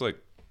weight. That's a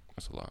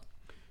lot.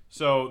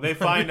 So they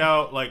find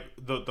out like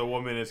the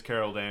woman is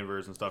Carol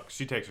Danvers and stuff.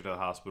 She takes her to the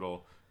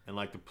hospital, and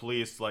like the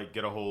police like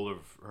get a hold of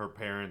her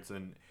parents,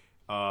 and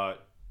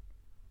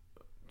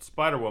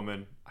Spider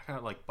Woman. I kind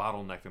of like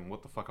bottlenecked in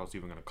what the fuck I was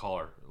even gonna call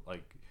her,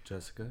 like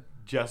Jessica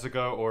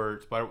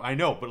or Spider. I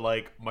know, but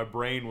like my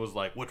brain was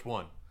like, which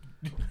one?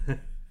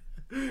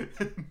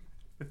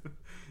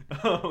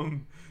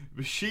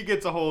 She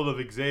gets a hold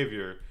of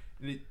Xavier.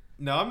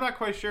 Now I'm not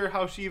quite sure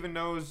how she even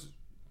knows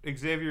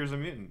Xavier is a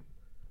mutant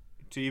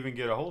to even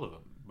get a hold of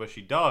him, but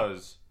she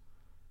does.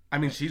 I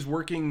mean, she's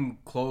working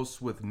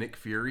close with Nick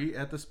Fury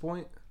at this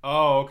point.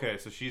 Oh, okay.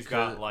 So she's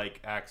got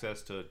like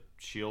access to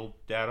SHIELD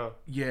data.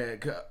 Yeah.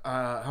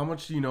 How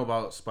much do you know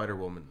about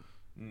Spider-Woman?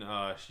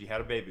 She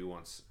had a baby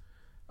once.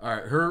 All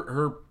right.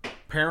 Her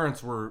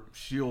parents were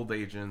SHIELD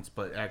agents,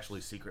 but actually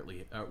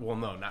secretly. Well,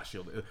 no, not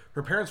SHIELD.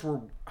 Her parents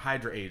were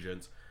Hydra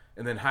agents,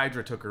 and then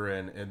Hydra took her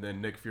in, and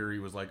then Nick Fury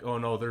was like, "Oh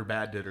no, they're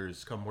bad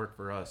didders. Come work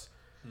for us."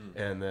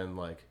 And then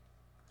like,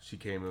 she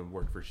came and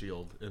worked for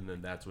SHIELD, and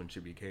then that's when she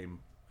became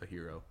a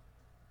hero.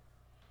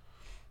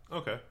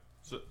 Okay.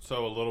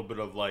 So a little bit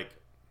of like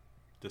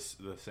the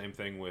same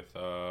thing with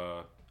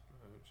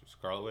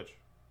Scarlet Witch.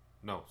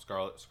 No,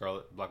 Scarlet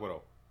Black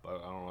Widow. I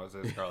don't know why I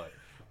say Scarlet.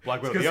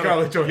 Black Widow.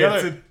 Scarlett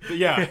Johansson.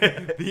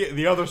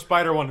 The other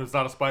spider one who's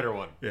not a spider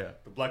one. Yeah.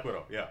 The Black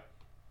Widow. Yeah.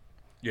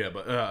 Yeah,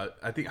 but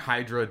I think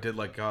Hydra did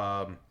like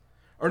or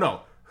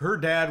no, her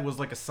dad was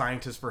like a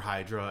scientist for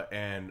Hydra,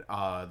 and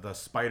the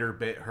spider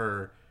bit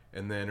her,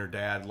 and then her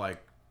dad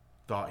like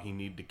thought he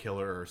needed to kill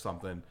her or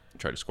something.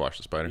 Tried to squash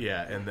the spider.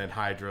 Yeah, and then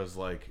Hydra's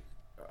like,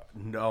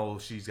 no,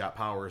 she's got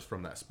powers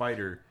from that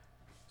spider,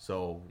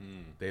 so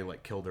they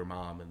like killed her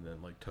mom and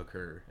then like took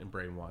her and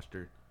brainwashed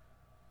her.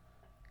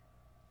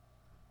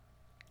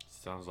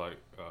 Sounds like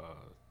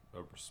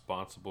a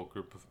responsible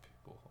group of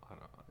people. I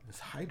don't know. It's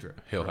Hydra.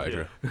 Hail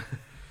Hydra. Yeah.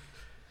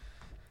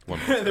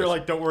 They're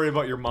like, don't worry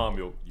about your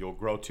mom. You'll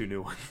grow 2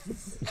 new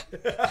ones.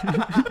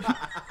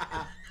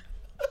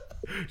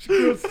 She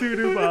grows 2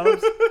 new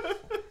moms.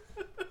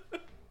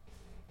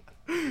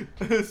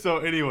 So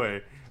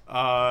anyway,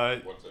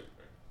 One second.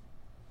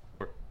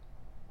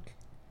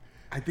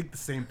 I think the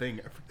same thing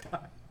every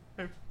time.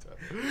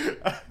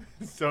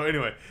 So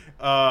anyway,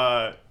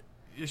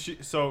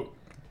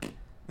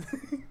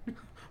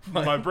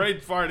 my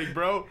brain's farting,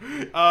 bro.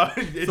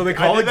 So they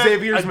call it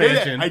Xavier's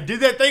Mansion. I did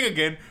that thing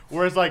again,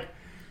 where it's like,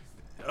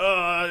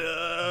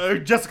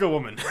 Jessica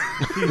Woman,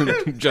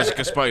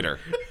 Jessica Spider.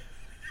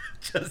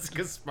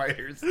 Jessica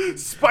Spiders.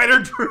 Spider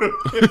Drew.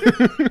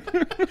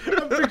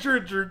 I'm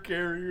picturing Drew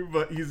Carey,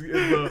 but he's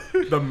in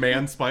the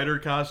man spider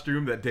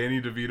costume that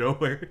Danny DeVito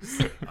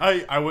wears.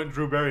 I went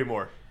Drew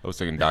Barrymore. I was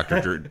thinking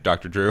Dr. Drew.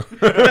 Dr. Drew.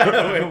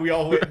 We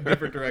all went in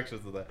different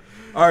directions with that.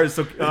 All right,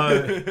 so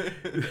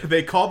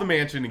they call the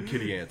mansion and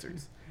Kitty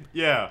answers.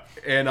 Yeah.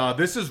 And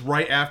this is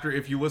right after,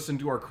 if you listen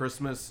to our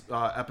Christmas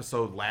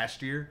episode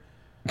last year,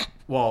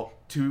 well,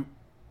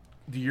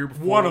 the year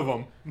before. One of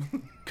them.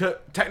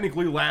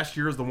 Technically, last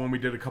year is the one we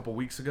did a couple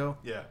weeks ago.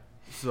 Yeah.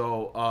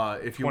 So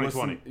if you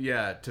 2020.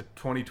 listen, to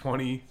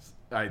 2020,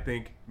 I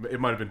think it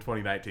might have been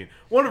 2019.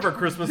 One of our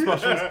Christmas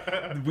specials,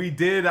 we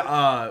did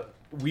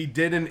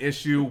an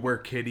issue where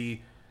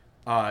Kitty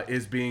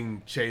is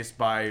being chased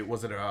by,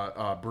 was it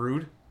a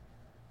brood?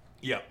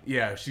 Yep.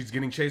 Yeah, she's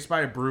getting chased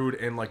by a brood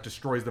and like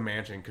destroys the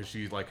mansion because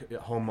she like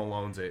home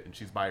alones it and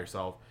she's by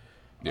herself.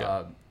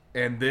 Yeah.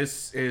 And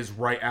this is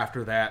right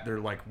after that. They're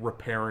like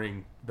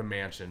repairing the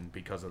mansion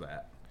because of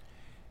that.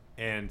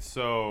 And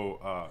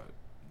so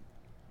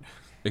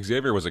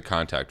Xavier was a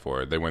contact for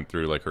her. They went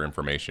through like her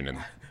information, and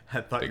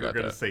I thought They you were got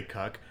gonna that. say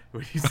cuck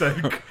when you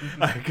said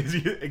because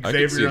Xavier I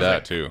could see was that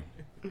like, too.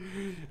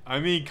 I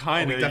mean,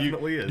 kind Oh, of. he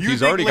definitely is.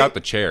 He's already got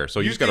the chair, so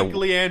you just gotta. think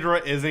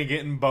Leandra isn't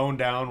getting boned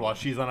down while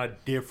she's on a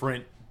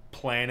different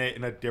planet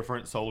in a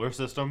different solar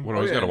system? Well,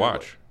 no, he's yeah, gotta no,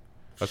 watch.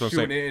 That's what I'm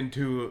shooting saying. it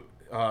into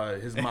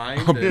his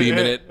mind. I'm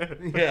beaming it.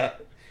 Yeah.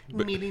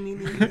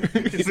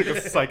 It's like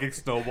a psychic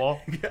snowball.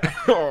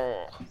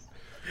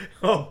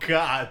 Oh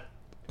God.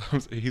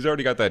 He's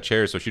already got that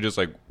chair, so she just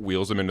like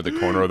wheels him into the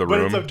corner of the But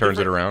room, it's a turns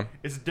it different- around.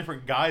 It's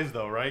different guys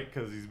though, right?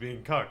 Because he's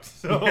being cucked.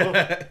 So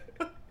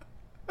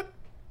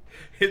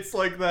It's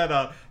like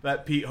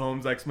that Pete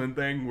Holmes X-Men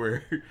thing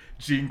where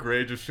Jean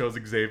Grey just shows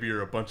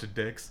Xavier a bunch of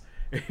dicks.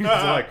 And he's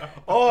like,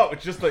 "Oh,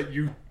 it's just that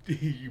you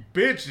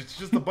bitch. It's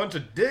just a bunch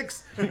of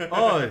dicks."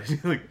 Oh,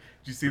 like, did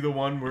you see the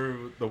one where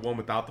the one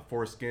without the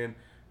foreskin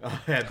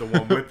had the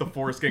one with the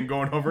foreskin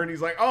going over, and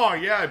he's like, "Oh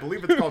yeah, I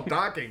believe it's called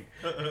docking."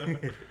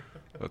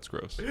 That's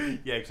gross.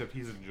 yeah, except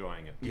he's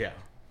enjoying it. Yeah,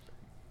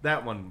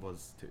 that one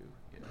was too.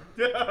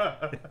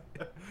 Yeah.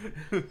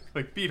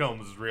 Like Pete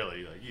Holmes is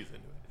really like he's into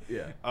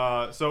it.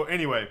 Yeah. So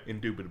anyway,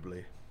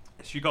 Indubitably.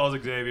 she calls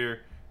Xavier,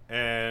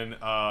 and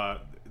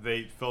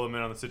they fill him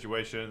in on the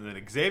situation. And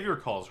then Xavier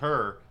calls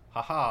her,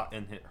 haha,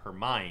 in her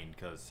mind,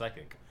 because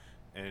psychic.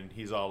 And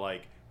he's all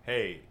like,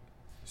 hey,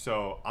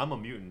 so I'm a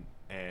mutant,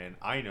 and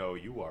I know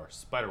you are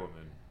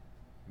Spider-Woman,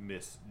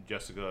 Miss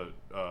Jessica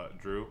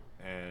Drew,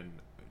 and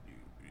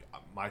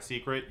my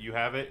secret, you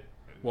have it.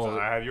 Well, so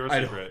I have your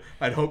I'd- secret.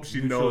 I'd hope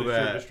she'd know Mutually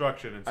assured that.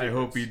 Destruction and I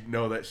hope secrets. he'd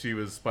know that she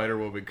was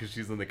Spider-Woman because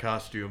she's in the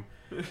costume.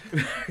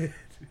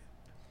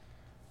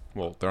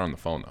 Well, they're on the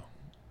phone though.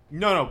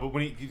 No, but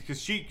when because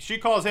she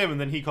calls him and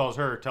then he calls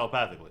her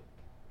telepathically.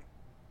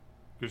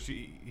 Because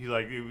he's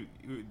like,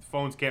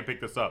 phones can't pick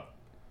this up.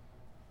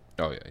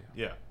 Oh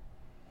yeah.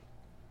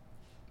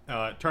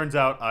 Yeah. It turns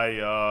out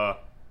I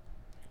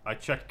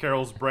checked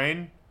Carol's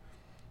brain.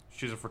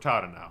 She's a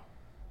frittata now.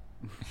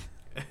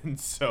 And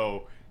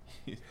so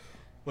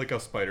Like how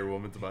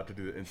Spider-Woman's about to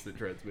do the instant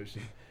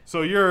transmission.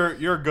 so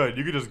you're good.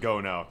 You can just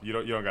go now. You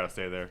don't gotta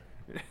stay there.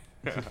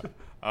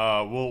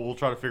 We'll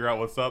try to figure out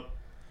what's up.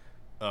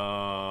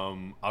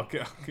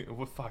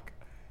 What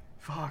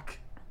fuck.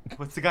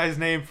 What's the guy's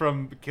name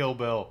from Kill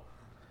Bill?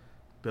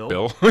 Bill?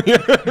 Bill.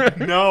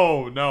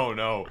 No.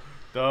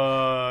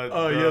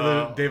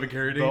 The David the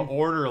Carradine?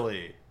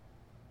 orderly.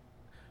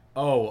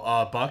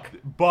 Buck.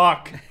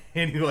 Buck.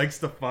 And he likes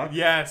to fuck.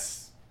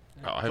 Yes.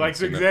 Oh, I haven't Like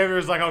seen that.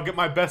 Xavier's like, I'll get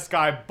my best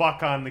guy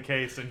Buck on the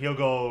case, and he'll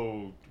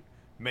go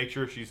make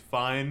sure she's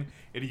fine,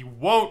 and he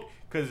won't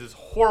because it's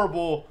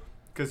horrible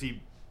because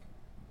he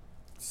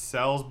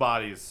sells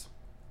bodies.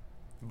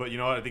 But you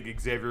know what? I think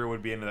Xavier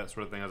would be into that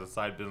sort of thing as a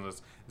side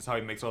business. It's how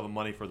he makes all the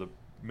money for the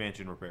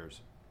mansion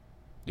repairs.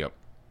 Yep.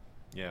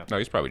 Yeah. No,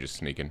 he's probably just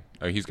sneaking.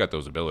 He's got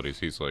those abilities.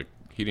 He's like,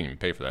 he didn't even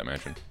pay for that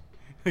mansion.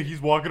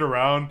 He's walking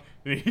around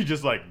and he's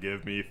just like,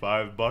 give me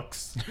 $5.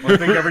 I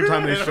think every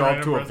time they And a show up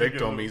random to a person gives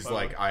victim, him he's $5.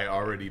 like, I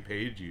already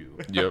paid you.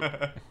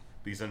 Yep.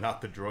 These are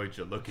not the droids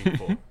you're looking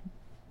for.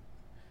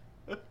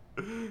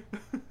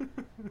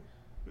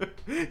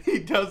 He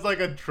does like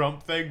a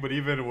Trump thing, but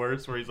even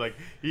worse, where he's like,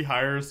 he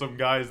hires some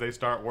guys, they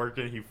start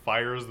working, he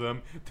fires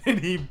them, then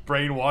he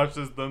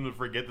brainwashes them to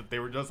forget that they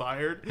were just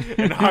hired,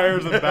 and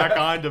hires them back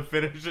on to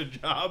finish a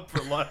job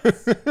for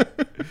less.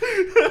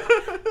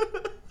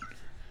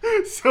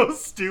 So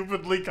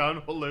stupidly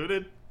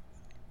convoluted.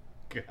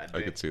 God I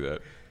damn. could see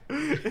that.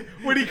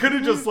 When he could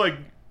have just like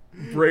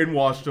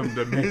brainwashed him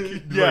to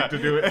make Yeah, like, to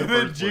do it. in and the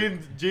then first place.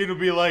 Gene would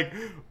be like,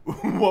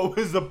 what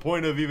was the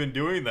point of even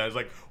doing that? It's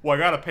like, well, I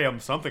gotta pay him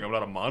something, I'm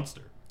not a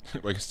monster.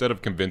 Like, instead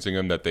of convincing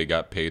him that they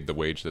got paid the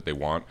wage that they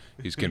want,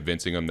 he's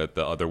convincing them that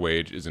the other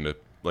wage isn't a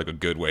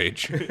good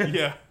wage.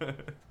 Yeah.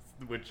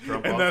 Which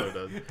Trump and also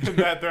that, does. and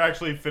that they're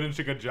actually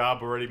finishing a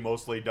job already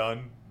mostly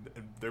done.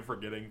 And they're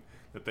forgetting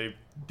that they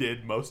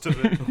did most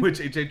of it.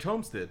 Which H.H.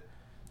 Holmes did.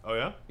 Oh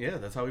yeah, Yeah,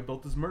 that's how he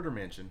built his murder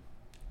mansion.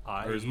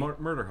 Or his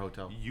murder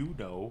hotel. You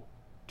know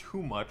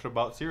too much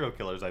about serial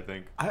killers, I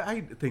think.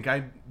 I think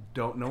I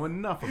don't know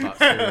enough about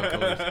serial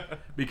killers.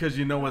 Because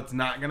you know what's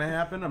not going to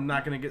happen? I'm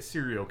not going to get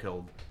serial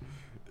killed.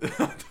 I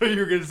thought you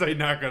were gonna say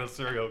not gonna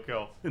serial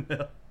kill,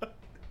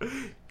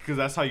 because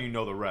that's how you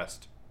know the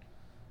rest.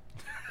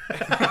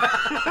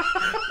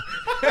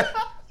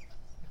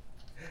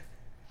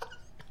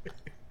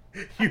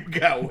 You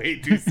got way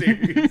too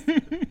serious.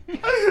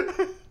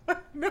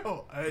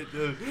 No,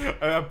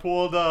 I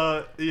pulled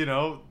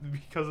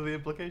because of the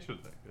implication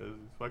thing.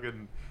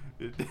 Fucking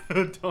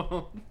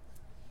tonal.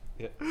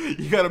 Yeah.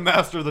 You gotta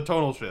master the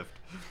tonal shift.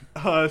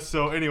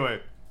 So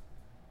anyway,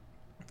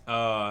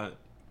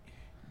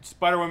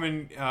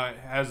 Spider-Woman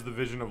has the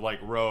vision of like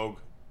Rogue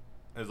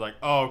It's like,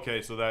 oh,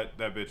 okay, so that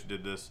bitch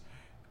did this.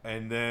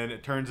 And then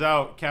it turns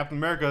out Captain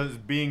America is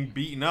being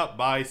beaten up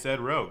by said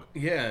rogue.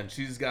 Yeah, and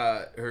she's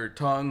got her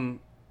tongue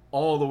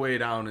all the way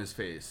down his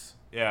face.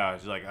 Yeah,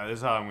 she's like, this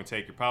is how I'm going to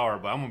take your power,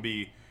 but I'm going to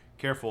be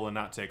careful and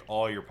not take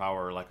all your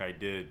power like I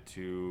did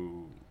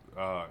to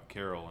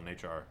Carol and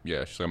HR.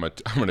 Yeah, she's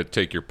like, I'm gonna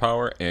take your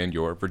power and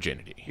your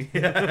virginity.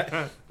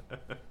 Because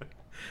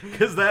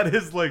that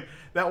is like,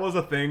 that was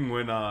a thing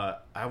when, I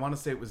want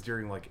to say it was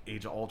during like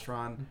Age of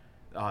Ultron.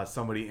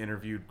 Somebody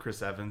interviewed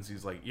Chris Evans.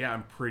 He's like, yeah,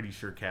 I'm pretty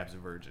sure Cap's a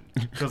virgin.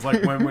 Because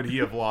like, when would he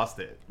have lost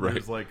it? Right.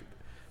 It was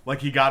like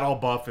he got all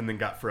buff and then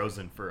got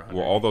frozen for 100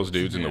 Well, all those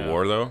dudes in the Yeah.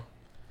 war, though,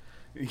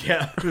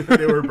 Yeah,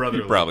 they were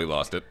brotherly. he probably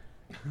lost it.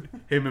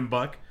 Him and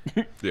Buck.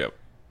 Yep.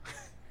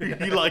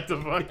 He liked to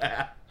fuck.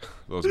 Yeah.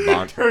 Those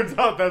bond. Turns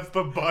out that's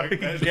the bug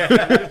that Yeah.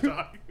 you're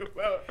talking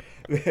about.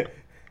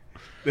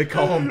 They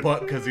call him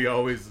Buck because he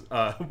always,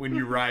 when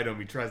you ride him,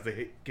 he tries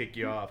to kick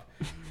you off.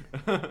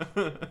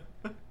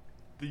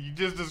 You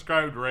just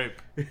described rape.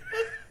 No,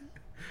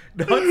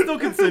 it's still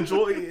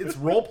consensual. It's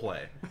role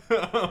play.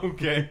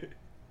 Okay.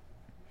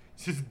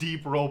 It's just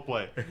deep role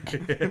play.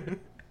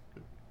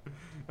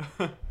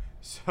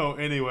 So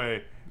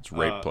anyway, It's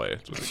rape play.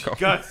 That's what they call it.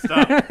 God,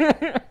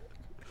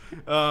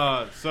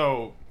 stop.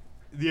 So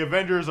the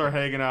Avengers are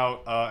hanging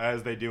out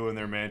as they do in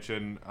their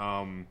mansion.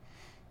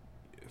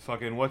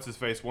 Fucking what's his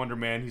face? Wonder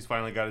Man. He's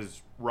finally got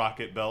his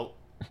rocket belt,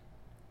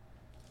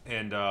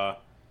 and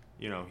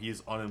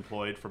he's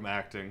unemployed from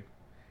acting,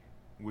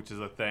 which is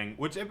a thing.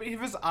 Which if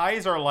his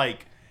eyes are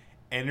like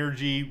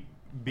energy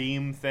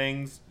beam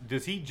things,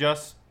 does he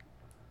just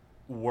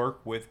work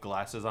with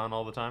glasses on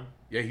all the time?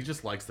 Yeah, he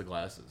just likes the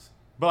glasses.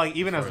 But like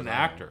even As as far an as I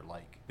know. actor,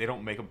 like they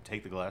don't make him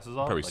take the glasses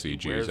off. Probably like, he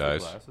CG wears his the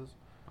eyes. Glasses.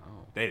 Oh.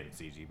 They didn't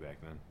CG back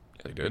then.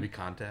 They Maybe did.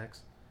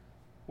 contacts.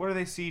 What are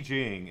they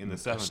CGing in the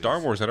 70s? Star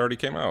Wars had already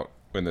came out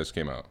when this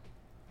came out.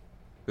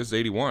 This is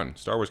 81.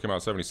 Star Wars came out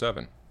in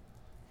 77.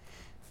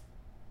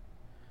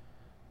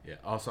 Yeah.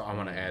 Also, I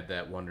want to add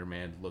that Wonder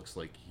Man looks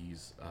like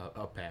he's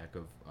a pack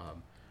of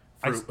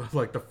fruit,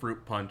 like the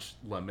fruit punch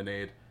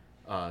lemonade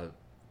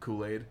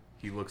Kool-Aid.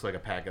 He looks like a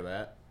pack of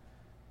that.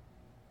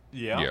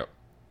 Yeah. Yep.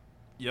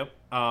 Yep.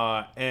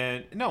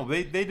 And no,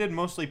 they did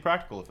mostly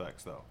practical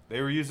effects though.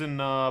 They were using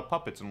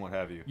puppets and what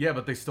have you. Yeah,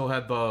 but they still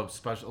had the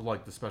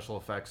special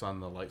effects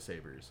on the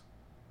lightsabers.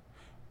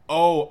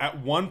 Oh, at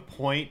one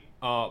point,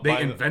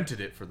 They invented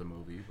it for the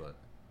movie, but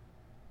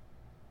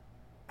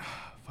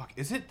fuck,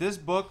 is it this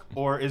book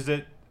or is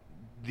it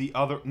the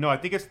other? No, I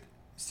think it's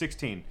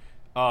 16.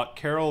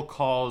 Carol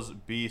calls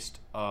Beast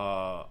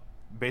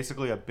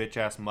basically a bitch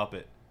ass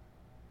Muppet.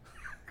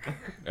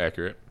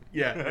 Accurate.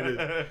 yeah,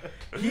 it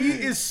is. He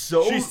is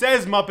so. She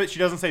says Muppet. She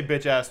doesn't say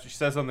bitch ass. She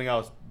says something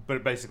else, but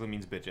it basically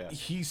means bitch ass.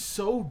 He's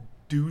so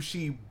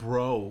douchey,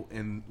 bro,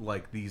 in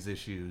like these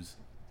issues.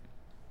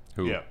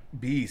 Who? Yeah.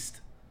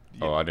 Beast.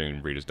 Oh, I didn't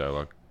even read his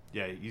dialogue.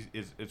 Yeah,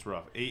 it's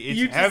rough. It's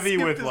You just heavy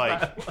skipped with his like.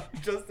 dialogue.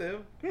 Just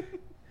him.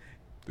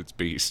 It's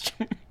Beast.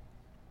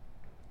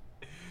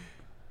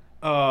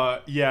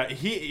 Yeah,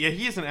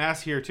 he is an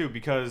ass here too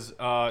because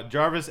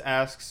Jarvis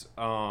asks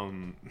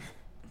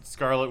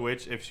Scarlet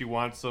Witch if she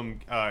wants some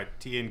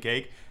tea and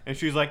cake, and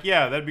she's like,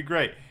 "Yeah, that'd be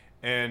great."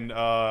 And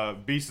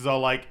Beast is all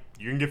like,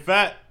 "You can get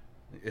fat."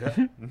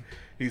 Yeah.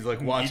 He's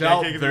like, watch that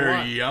out, cake if you they're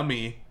want."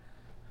 yummy.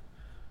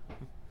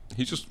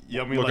 He's just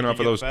Yummy looking like out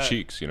for you those get fat.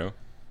 cheeks, you know?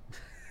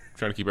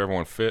 Trying to keep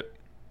everyone fit.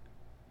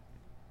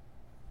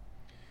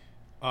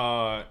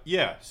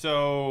 Yeah.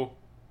 So,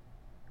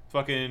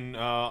 fucking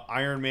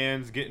Iron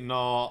Man's getting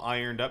all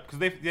ironed up because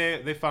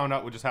they found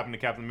out what just happened to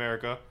Captain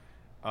America,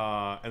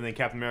 and then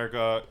Captain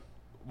America,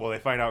 well, they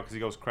find out because he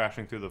goes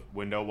crashing through the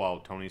window while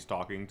Tony's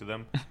talking to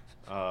them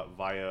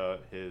via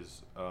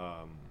his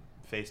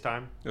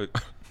FaceTime.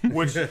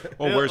 Which Oh,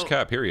 where's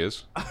Cap? Here he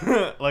is.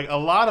 like a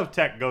lot of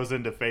tech goes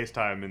into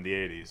FaceTime in the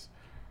 80s.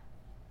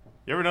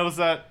 You ever notice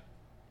that?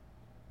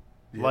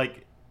 Yeah.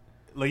 Like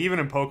even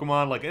in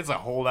Pokemon, like it's a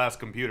whole ass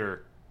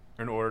computer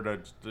in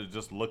order to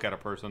just look at a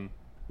person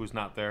who's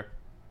not there.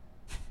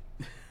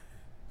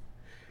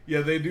 Yeah,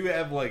 they do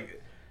have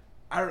like,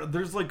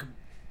 there's like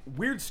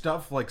weird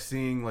stuff like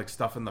seeing like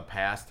stuff in the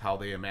past, how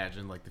they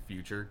imagine like the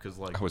future, because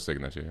like I was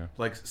thinking that too, yeah.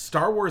 like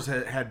Star Wars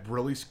had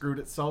really screwed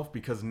itself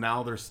because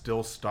now they're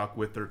still stuck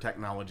with their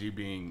technology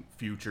being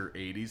future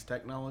 80s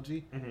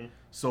technology. Mm-hmm.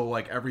 So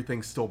like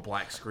everything's still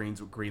black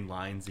screens with green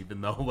lines, even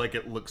though like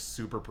it looks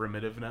super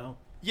primitive now.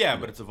 Yeah,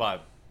 but it's a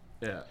vibe.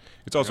 Yeah.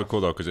 It's also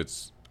cool, though, because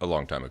it's a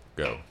long time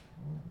ago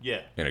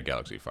Yeah. in a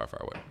galaxy far,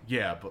 far away.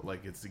 Yeah, but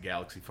like it's the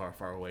galaxy far,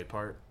 far away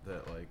part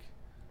that like.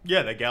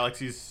 Yeah, the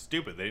galaxy's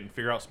stupid. They didn't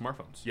figure out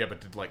smartphones. Yeah,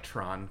 but did like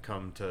Tron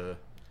come to?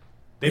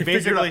 They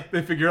basically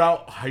they figured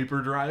out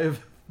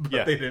hyperdrive, but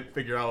Yeah. they didn't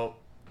figure out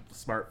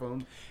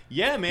smartphone.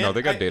 Yeah, man. No,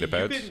 they got data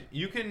pads.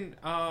 You can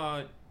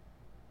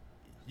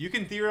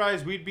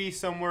theorize we'd be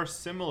somewhere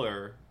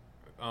similar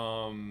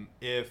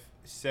if,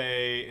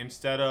 say,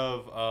 instead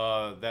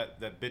of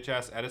that bitch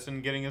ass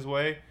Edison getting his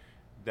way,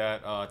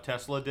 that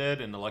Tesla did,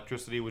 and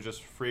electricity was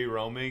just free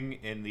roaming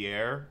in the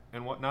air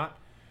and whatnot.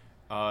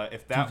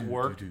 If that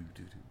worked,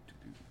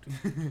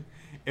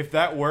 if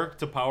that worked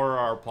to power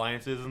our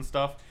appliances and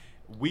stuff,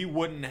 we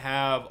wouldn't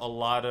have a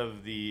lot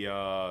of the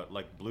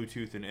like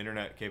Bluetooth and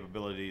internet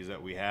capabilities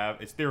that we have.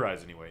 It's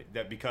theorized anyway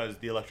that because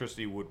the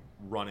electricity would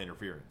run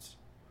interference.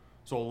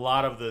 So a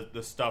lot of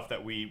the stuff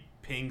that we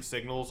ping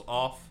signals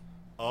off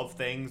of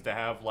things to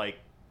have like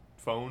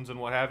phones and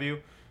what have you,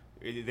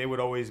 they would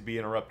always be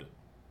interrupted.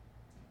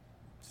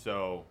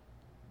 So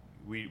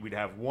we'd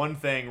have one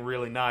thing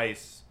really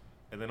nice,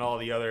 and then all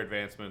the other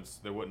advancements,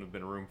 there wouldn't have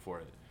been room for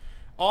it.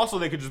 Also,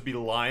 they could just be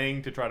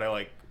lying to try to,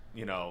 like,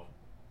 you know,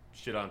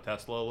 shit on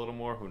Tesla a little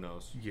more. Who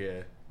knows?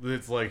 Yeah.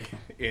 It's like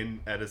in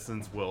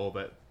Edison's will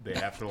that they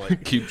have to,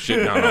 like... Keep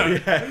shitting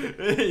on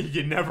it.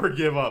 You never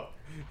give up.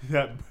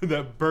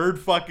 That bird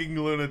fucking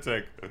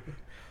lunatic.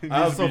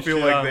 I also feel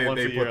like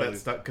they put that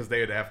stuff because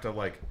they'd have to,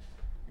 like,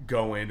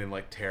 go in and,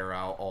 like, tear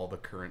out all the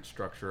current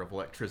structure of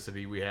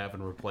electricity we have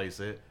and replace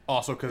it.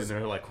 Also, And because...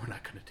 they're like, we're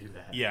not going to do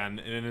that. Yeah, and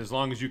as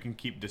long as you can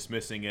keep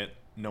dismissing it,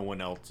 no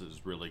one else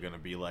is really going to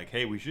be like,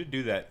 hey, we should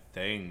do that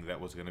thing that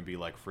was going to be,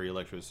 like, free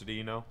electricity,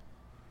 you know?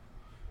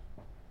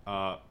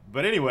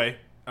 But anyway,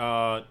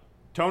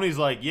 Tony's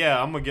like,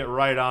 yeah, I'm going to get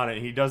right on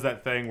it. He does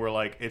that thing where,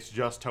 like, it's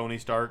just Tony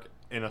Stark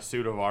in a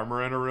suit of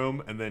armor in a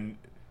room, and then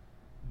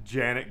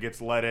Janet gets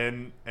let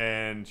in,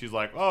 and she's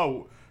like,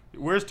 oh,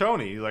 where's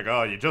Tony? He's like,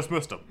 oh, you just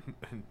missed him.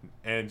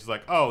 And she's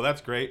like, oh, that's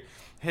great.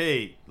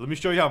 Hey, let me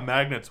show you how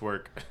magnets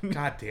work.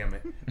 God damn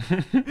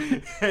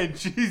it. And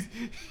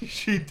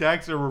she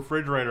tacks a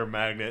refrigerator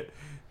magnet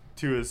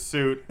to his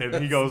suit, and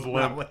he goes Not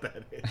limp. what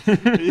that is.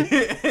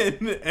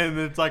 and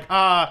it's like,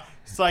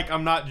 psych,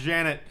 I'm not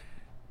Janet,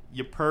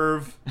 you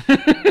perv.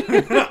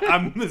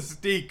 I'm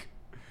Mystique.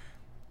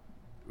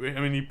 I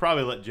mean, he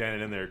probably let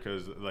Janet in there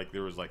because, like,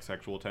 there was, like,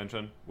 sexual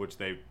tension, which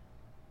they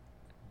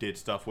did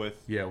stuff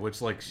with. Yeah,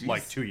 which, like, she's...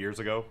 Like 2 years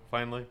ago,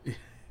 finally.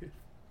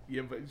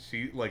 Yeah, but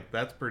she, like,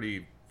 that's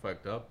pretty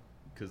fucked up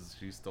because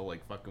she's still,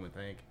 like, fucking with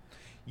Hank.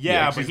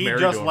 Yeah, but she's he married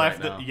just to him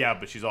left. right now. Yeah,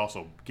 but she's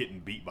also getting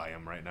beat by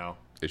him right now.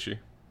 Is she?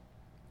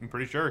 I'm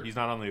pretty sure he's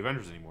not on the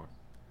Avengers anymore.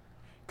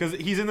 Because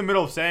he's in the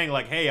middle of saying,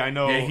 like, hey, I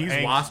know Yeah, he's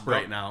Hank's Wasp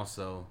right now,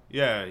 so...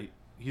 Yeah,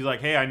 he's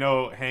like, hey, I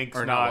know Hank's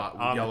Or not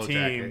not on the Yellow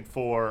team Jacket.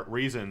 for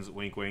reasons,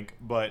 wink, wink,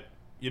 but,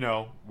 you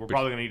know, we're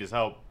probably going to need his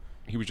help.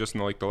 He was just in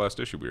like the last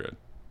issue we read.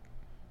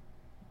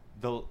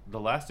 The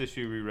last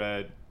issue we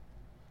read...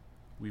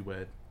 We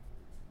wed.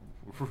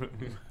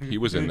 He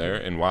was in there,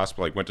 and Wasp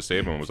like went to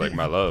save him and was like,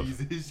 "My love."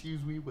 These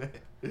issues we read.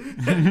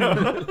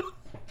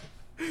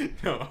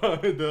 No,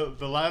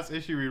 the last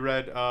issue we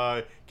read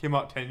came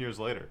out 10 years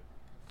later.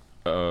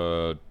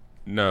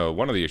 No,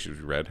 one of the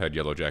issues we read had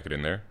Yellow Jacket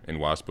in there, and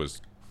Wasp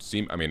was.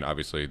 I mean,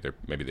 obviously,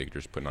 maybe they could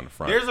just put it on the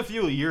front. There's a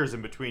few years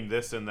in between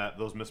this and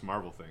those Miss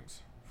Marvel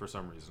things for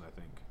some reason. I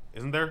think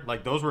isn't there?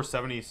 Like those were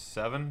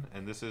 77,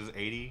 and this is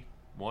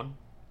 81.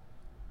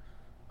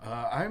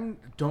 I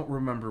don't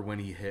remember when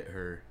he hit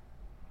her.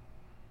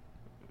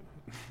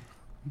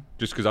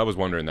 Just because I was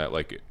wondering that,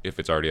 like, if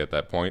it's already at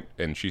that point,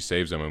 and she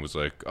saves him and was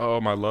like,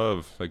 "Oh, my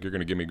love, like you're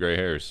gonna give me gray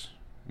hairs,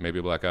 maybe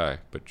a black eye,"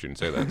 but she didn't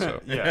say that,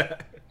 so Yeah.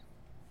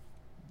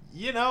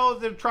 You know,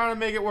 they're trying to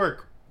make it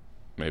work.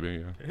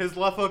 maybe. Yeah. His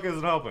left hook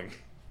isn't helping.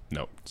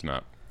 No, it's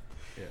not.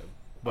 Yeah.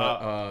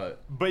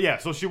 But yeah,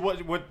 so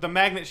what the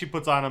magnet she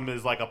puts on him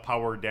is like a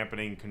power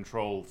dampening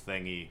control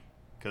thingy,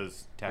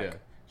 because tech. Yeah.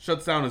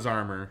 Shuts down his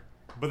armor.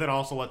 But then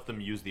also lets them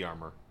use the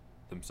armor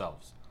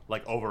themselves,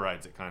 like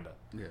overrides it kind of.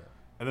 Yeah.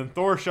 And then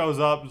Thor shows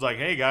up, is like,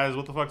 "Hey guys,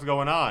 what the fuck's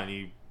going on?"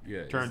 He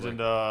turns like,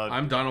 into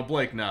I'm Donald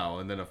Blake now,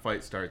 and then a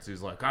fight starts.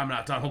 He's like, I'm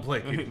not Donald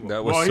Blake anymore.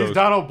 That was well, so. he's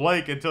Donald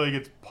Blake until he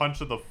gets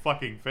punched in the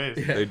fucking face.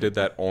 They did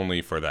that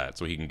only for that,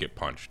 so he can get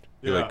punched.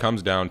 He Yeah. like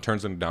comes down,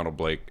 turns into Donald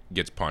Blake,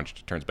 gets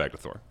punched, turns back to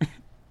Thor.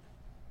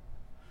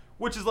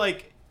 Which is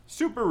like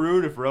super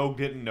rude if Rogue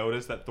didn't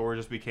notice that Thor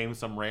just became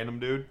some random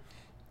dude,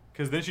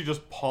 because then she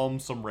just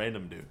palms some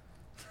random dude.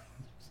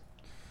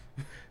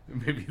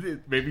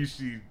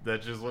 Maybe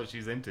that's just what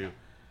she's into.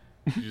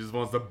 She just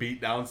wants to beat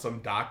down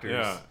some doctors.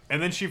 Yeah,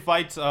 and then she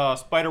fights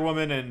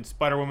Spider-Woman, and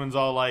Spider-Woman's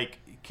all like,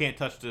 "Can't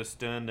touch this,"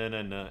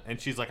 and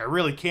she's like, "I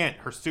really can't.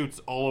 Her suit's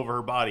all over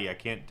her body. I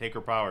can't take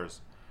her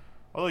powers."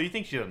 Although you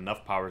think she had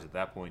enough powers at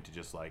that point to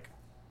just like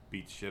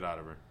beat shit out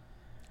of her.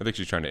 I think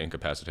she's trying to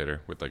incapacitate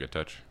her with like a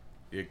touch.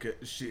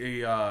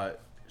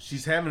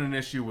 She's having an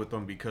issue with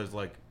them because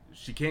like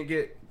she can't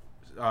get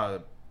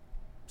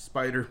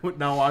Spider.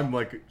 Now I'm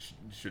like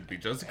should be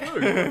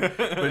Jessica,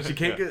 but she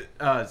can't get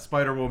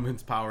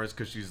Spider-Woman's powers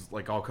because she's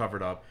like all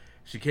covered up.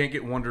 She can't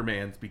get Wonder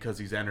Man's because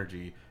he's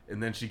energy,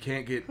 and then she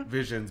can't get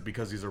Vision's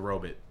because he's a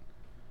robot.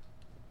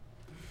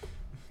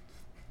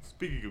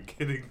 Speaking of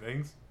getting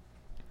things,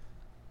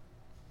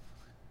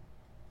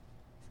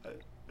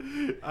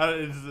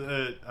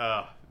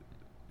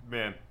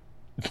 man,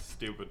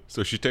 stupid.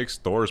 So she takes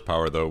Thor's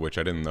power though, which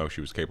I didn't know she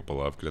was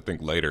capable of, because I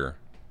think later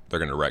they're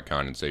gonna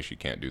retcon and say she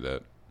can't do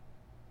that.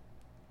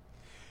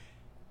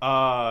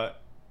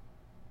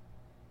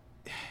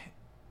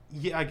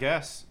 Yeah, I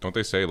guess. Don't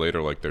they say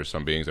later like there's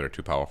some beings that are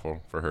too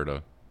powerful for her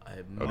to? I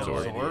have no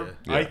Absorb. idea.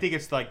 Yeah. I think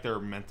it's like their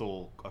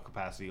mental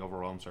capacity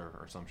overwhelms her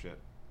or some shit.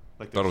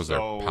 Like I thought it was their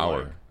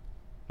power. like-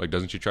 Like,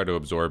 doesn't she try to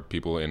absorb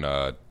people in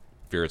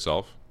Fear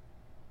itself?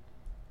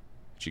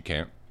 She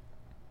can't.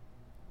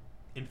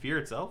 in Fear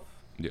itself.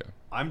 Yeah.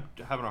 I'm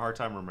having a hard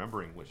time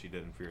remembering what she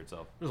did in Fear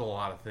itself. There's a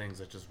lot of things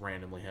that just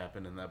randomly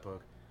happen in that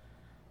book.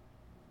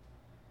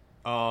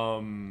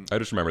 I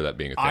just remember that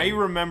being a thing. I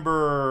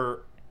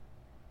remember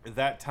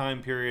that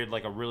time period,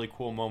 like a really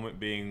cool moment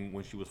being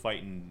when she was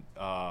fighting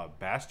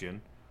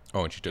Bastion.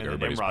 Oh, and she took and the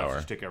everybody's Nimrods power.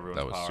 just took everyone's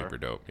That was power. super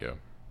dope. Yeah.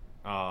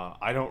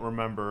 I don't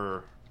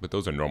remember. But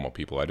those are normal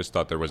people. I just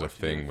thought there was a what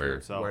she did in thing Fear where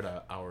itself. We're at an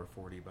hour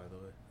 40, by the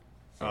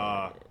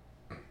way.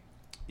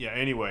 Yeah.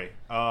 Anyway.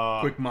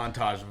 Quick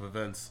montage of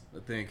events, I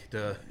think.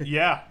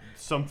 Yeah,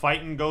 some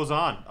fighting goes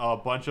on. A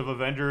bunch of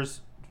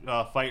Avengers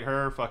fight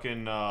her.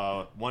 Fucking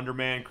Wonder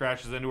Man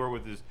crashes into her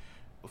with his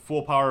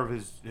full power of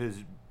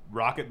his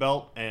rocket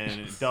belt, and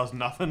it does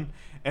nothing.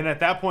 And at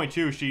that point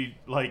too, she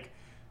like,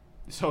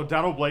 so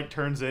Donald Blake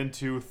turns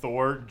into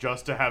Thor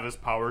just to have his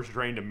powers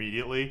drained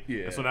immediately.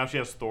 Yeah. And so now she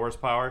has Thor's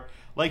power.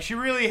 Like, she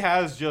really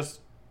has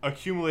just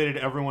accumulated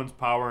everyone's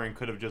power and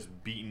could have just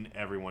beaten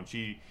everyone.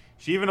 She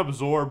even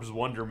absorbs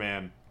Wonder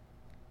Man.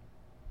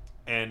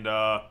 And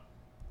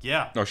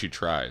yeah. No, she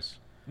tries.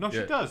 No, she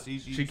Yeah. does.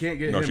 She can't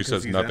get No, him she 'cause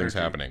says he's nothing's energy.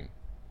 happening.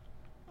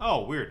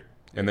 Oh, weird.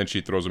 And then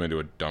she throws him into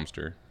a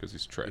dumpster because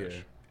he's trash. Yeah.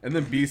 And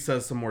then Beast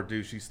says some more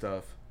douchey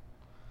stuff.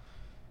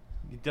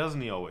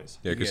 Doesn't he always?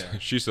 Yeah, because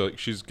Yeah.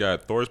 she's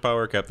got Thor's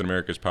power, Captain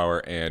America's power,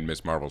 and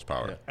Miss Marvel's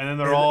power. Yeah. And then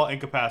they're all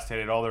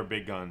incapacitated, all their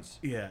big guns.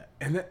 Yeah,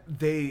 and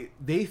they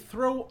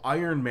throw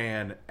Iron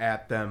Man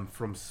at them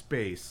from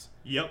space.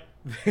 Yep.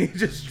 They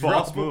just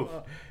Boss drop him move.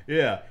 up.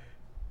 Yeah,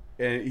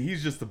 and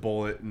he's just a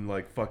bullet and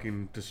like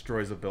fucking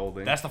destroys a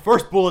building. That's the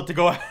first bullet to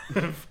go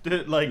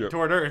like Yep.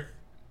 toward Earth.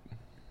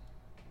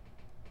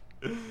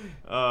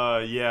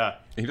 Yeah.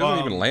 He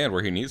doesn't even land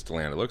where he needs to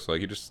land. It looks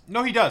like he just.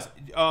 No, he does.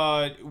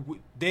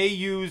 They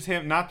use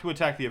him not to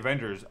attack the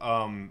Avengers.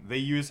 They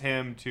use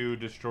him to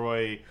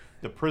destroy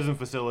the prison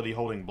facility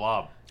holding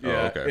Blob.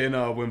 yeah. Oh, okay.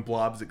 And when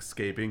Blob's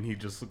escaping, he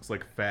just looks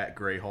like fat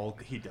gray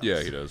Hulk. He does.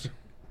 Yeah, he does.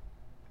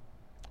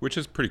 Which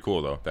is pretty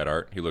cool though. That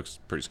art, he looks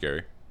pretty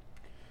scary.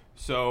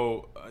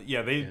 So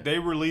yeah, they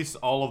release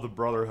all of the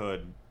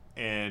Brotherhood,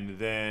 and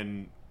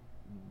then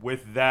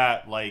with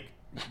that, like,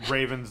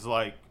 Raven's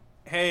like,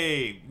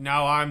 "Hey,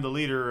 now I'm the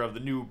leader of the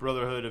new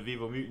Brotherhood of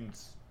Evil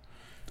Mutants."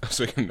 I was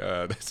thinking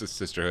that's the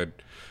Sisterhood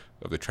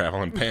of the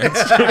Traveling Pants.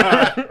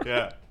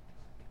 Yeah.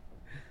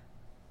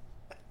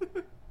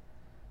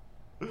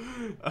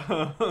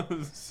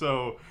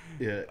 So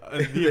Yeah,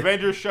 the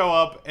Avengers show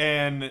up,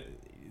 and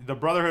the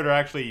Brotherhood are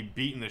actually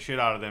beating the shit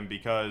out of them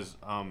because,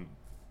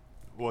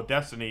 well,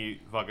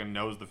 Destiny fucking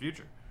knows the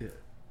future. Yeah.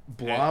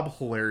 Blob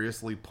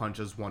hilariously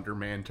punches Wonder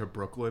Man to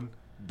Brooklyn,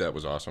 That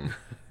was awesome.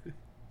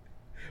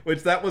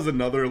 which that was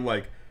another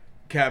like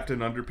Captain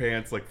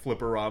Underpants like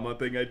flipperama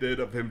thing I did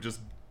of him just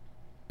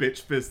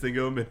bitch fisting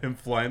him and him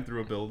flying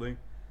through a building.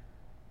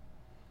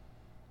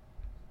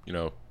 You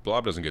know,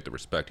 Blob doesn't get the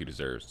respect he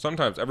deserves.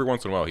 Sometimes, every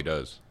once in a while, he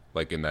does.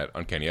 Like in that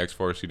Uncanny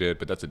X-Force he did,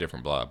 but that's a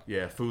different Blob.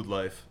 Yeah, food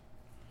life.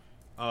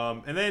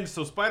 And then,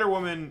 so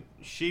Spider-Woman,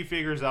 she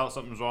figures out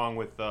something's wrong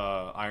with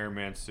Iron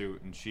Man's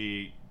suit, and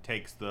she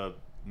takes the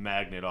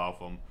magnet off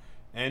him.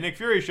 And Nick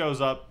Fury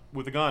shows up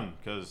with a gun,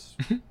 because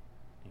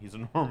he's a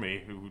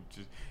normie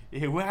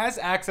who has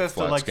access to,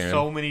 Flat like, scan.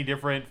 so many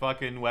different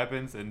fucking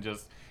weapons, and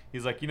just,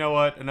 he's like, you know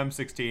what, and I'm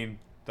 16,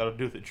 that'll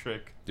do the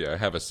trick. Yeah, I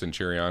have a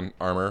Centurion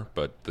armor,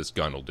 but this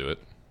gun will do it.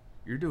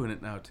 You're doing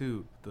it now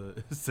too.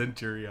 The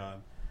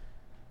Centurion.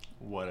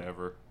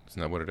 Whatever.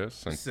 Isn't that what it is?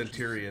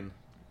 Centurion.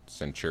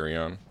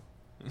 Centurion.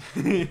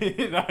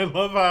 And I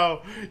love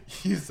how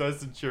he says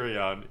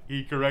Centurion.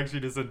 He corrects you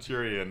to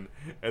Centurion,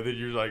 and then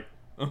you're like,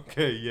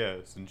 okay, yeah,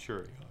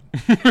 Centurion.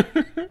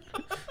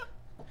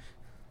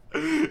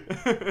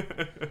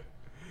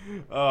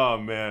 Oh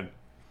man.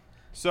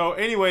 So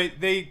anyway,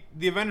 the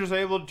Avengers are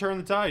able to turn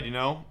the tide, you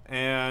know,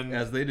 and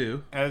As they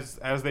do. as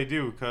they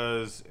do,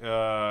 because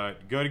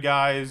good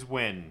guys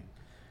win,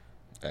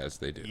 As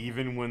they do.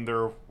 even when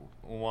they're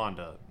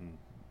Wanda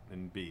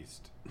and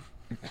Beast.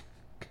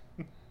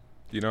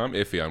 You know, I'm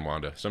iffy on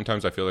Wanda.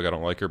 Sometimes I feel like I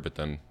don't like her, but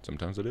then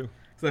sometimes I do.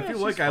 Because I feel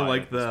she's like I fine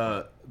like at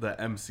this the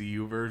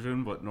MCU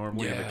version, but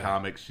normally in the Yeah.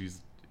 comics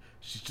she's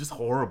just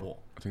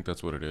horrible. I think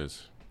that's what it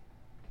is.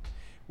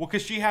 Well,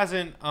 because she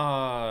hasn't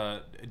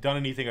done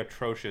anything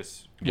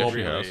atrocious. Yeah, she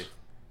really.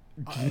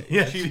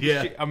 has.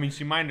 Yeah, I mean,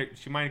 she might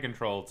have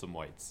controlled some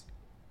whites.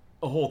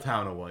 a whole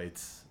town of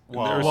whites.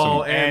 Well, There's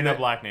and some- a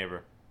black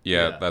neighbor.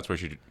 Yeah, Yeah. that's where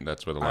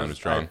that's where the I line was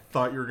drawn. I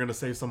thought you were gonna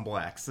say some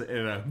blacks,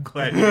 and I'm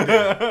glad you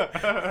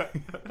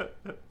did.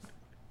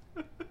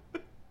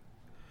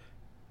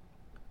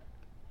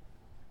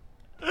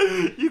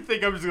 You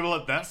think I'm just gonna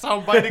let that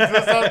soundbite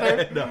exist out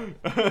there? No.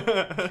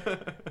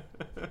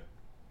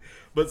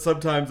 But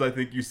sometimes I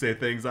think you say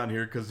things on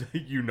here because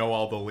you know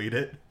I'll delete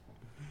it.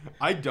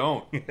 I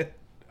don't.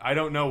 I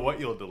don't know what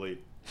you'll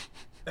delete.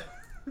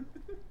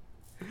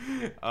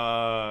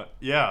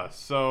 Yeah.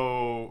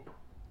 So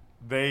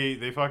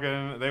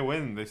They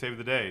win. They save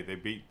the day. They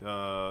beat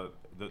the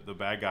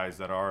bad guys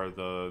that are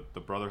the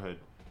Brotherhood.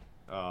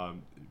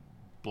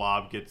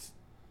 Blob gets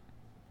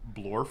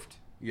blorfed.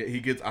 Yeah, he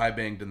gets eye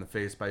banged in the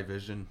face by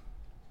Vision.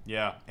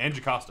 Yeah, and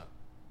Jocasta.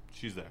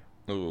 She's there.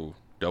 Ooh,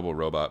 double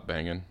robot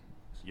banging.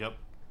 Yep.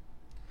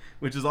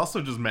 Which is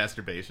also just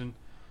masturbation.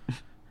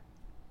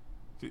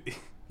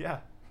 Yeah.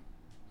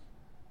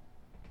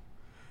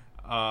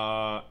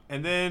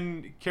 And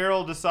then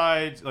Carol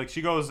decides, like,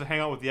 she goes to hang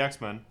out with the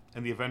X-Men,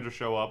 and the Avengers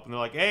show up, and they're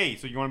like, "Hey,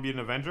 so you want to be an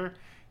Avenger?"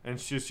 And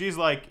she's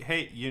like,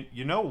 "Hey,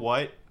 you know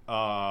what?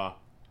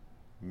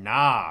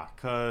 Nah,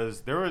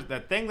 cause there was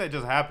that thing that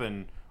just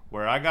happened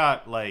where I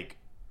got like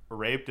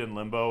raped in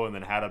limbo and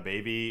then had a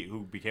baby who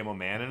became a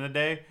man in a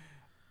day."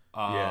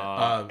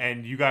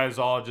 And you guys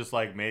all just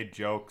like made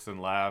jokes and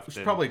laughed. We should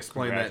and probably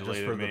explain that just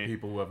congratulated for me. the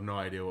people who have no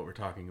idea what we're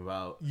talking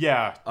about.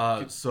 Yeah,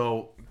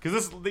 So because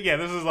this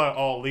is like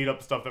all lead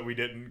up stuff that we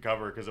didn't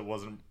cover because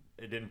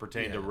it didn't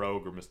pertain to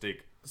Rogue or Mystique.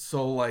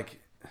 So like,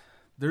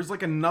 there's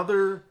like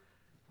another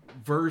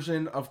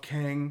version of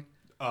Kang.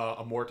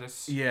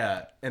 Immortus.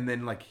 Yeah, and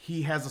then like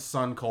he has a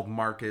son called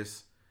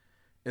Marcus,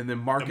 and then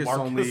Marcus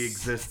Marcus. only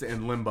exists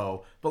in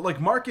Limbo. But like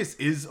Marcus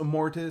is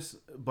Immortus,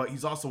 but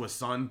he's also a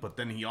son. But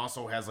then he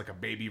also has like a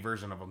baby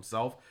version of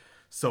himself,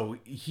 so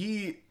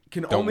he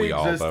can only we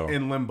all, exist though?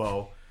 in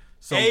Limbo.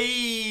 So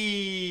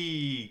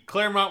Hey,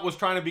 Claremont was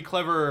trying to be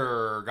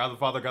clever. God the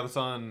Father, God the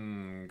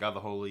Son, God the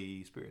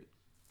Holy Spirit.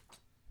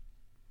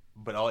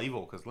 But all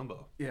evil because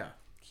Limbo. yeah.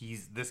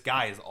 This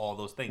guy is all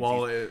those things.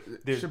 Well, He's-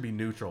 it should be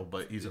neutral,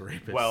 but he's a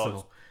rapist.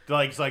 well, so.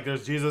 it's like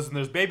there's Jesus and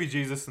there's baby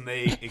Jesus and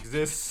they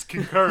exist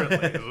concurrently.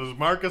 There's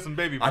Marcus and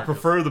baby I Marcus.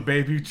 prefer the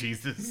baby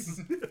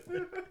Jesus.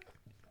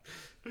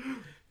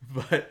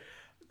 But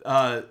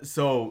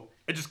so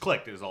It just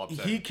clicked is all I'm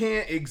saying. he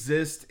can't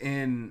exist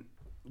in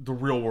the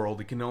real world.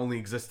 He can only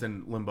exist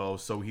in Limbo.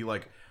 So he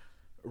like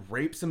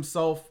rapes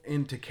himself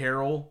into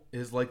Carol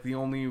is like the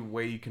only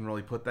way you can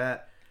really put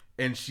that.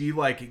 And she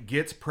like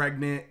gets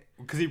pregnant.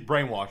 Because he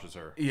brainwashes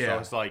her. Yeah. So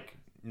it's like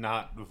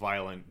not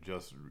violent,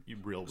 just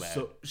real bad.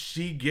 So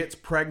she gets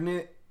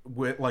pregnant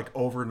with like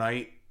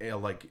overnight.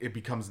 Like it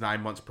becomes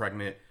 9 months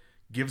pregnant,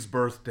 gives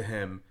birth to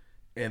him,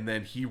 and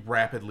then he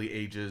rapidly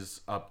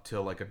ages up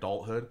to like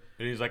adulthood.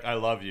 and he's like, I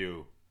love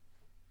you.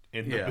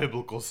 In the Yeah.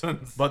 biblical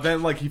sense. But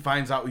then like he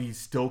finds out he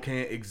still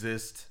can't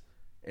exist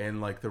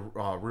in like the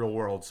real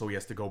world, so he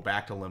has to go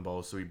back to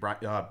Limbo. So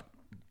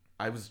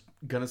I was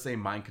gonna say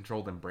mind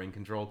controlled and brain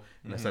controlled,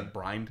 and I said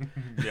brined.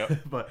 Yep.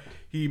 But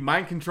he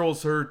mind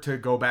controls her to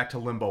go back to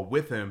Limbo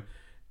with him,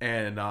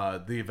 and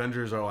the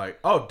Avengers are like,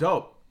 "Oh,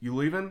 dope! You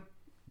leaving?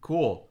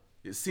 Cool."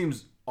 It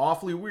seems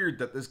awfully weird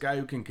that this guy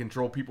who can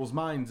control people's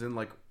minds and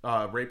like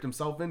raped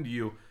himself into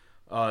you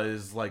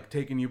is like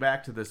taking you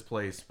back to this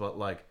place, but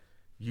like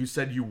you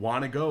said you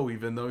want to go,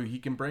 even though he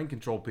can brain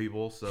control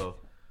people. So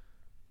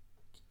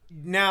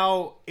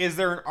Now, is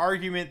there an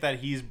argument that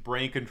he's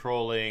brain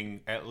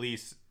controlling, at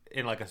least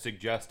in like a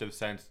suggestive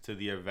sense, to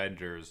the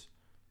Avengers,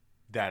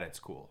 that it's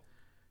cool?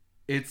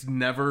 it's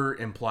never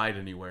implied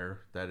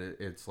anywhere that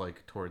it's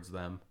like towards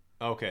them.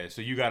 Okay,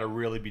 so you got to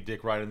really be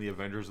dick riding the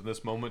Avengers in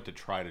this moment to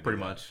try to do Pretty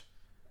that. much.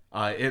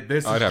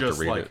 This I'd is have to just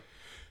read like it.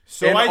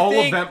 So And I all of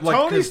think them, like,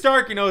 Tony 'cause-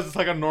 Stark, is just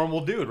like a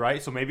normal dude,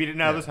 right? So maybe he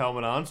didn't have his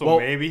helmet on, so Well-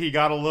 maybe he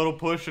got a little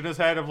push in his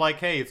head of like,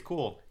 hey, it's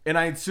cool. and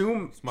I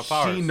assume my she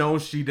powers.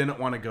 knows she didn't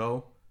want to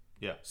go.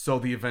 Yeah. So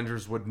the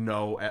Avengers would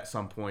know at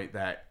some point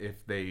that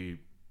if they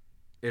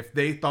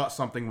thought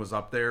something was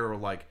up there, or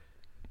like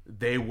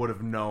they would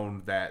have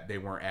known that they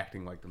weren't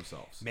acting like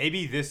themselves.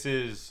 Maybe this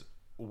is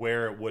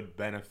where it would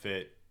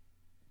benefit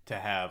to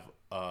have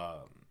a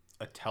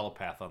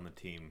telepath on the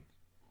team.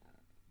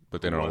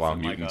 But they don't wasn't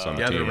allow like mutants a- on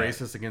the Yeah, they're team.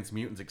 racist against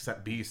mutants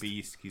except Beast.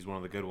 Beast, he's one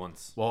of the good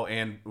ones. Well,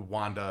 and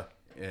Wanda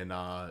and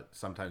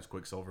sometimes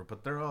Quicksilver,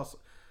 but they were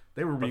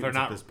But mutants they're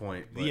not at this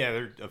point. But. Yeah,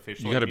 they're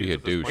officially. You gotta be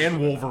mutants a at this douche. point. And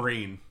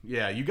Wolverine.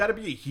 Yeah, you got to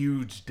be a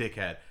huge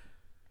dickhead.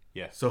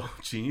 Yeah. So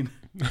Gene.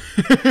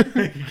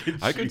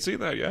 I could see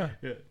that, yeah.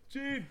 Yeah,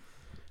 Gene.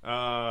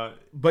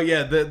 But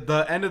yeah,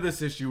 the end of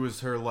this issue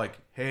was her like,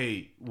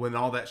 hey, when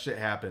all that shit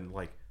happened,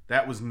 like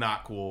that was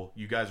not cool.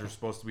 You guys were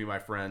supposed to be my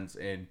friends,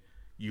 and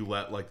you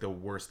let like the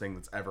worst thing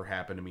that's ever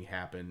happened to me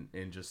happen,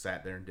 and just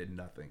sat there and did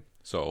nothing.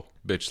 So,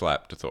 bitch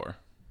slap to Thor.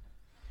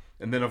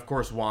 And then of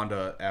course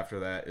Wanda after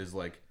that is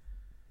like,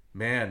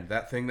 man,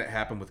 that thing that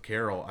happened with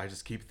Carol, I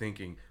just keep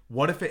thinking,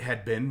 what if it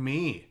had been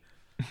me?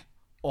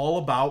 All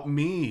about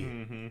me.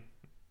 Mm-hmm.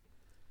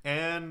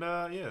 And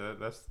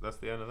that's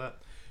the end of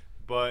that.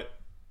 But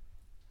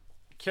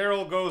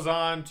Carol goes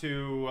on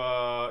to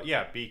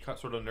be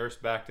sort of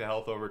nursed back to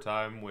health over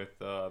time with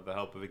the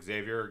help of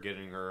Xavier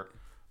getting her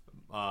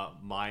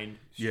mind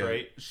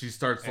straight. Yeah, she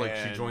starts like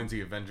she And- joins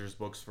the Avengers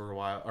books for a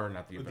while, or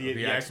not the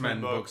The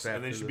X-Men books, and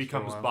then after she this for a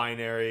becomes while.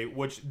 binary,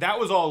 which that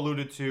was all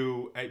alluded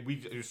to.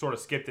 We sort of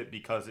skipped it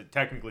because it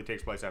technically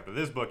takes place after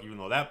this book, even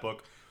though that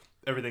book,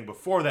 everything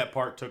before that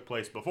part took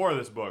place before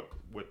this book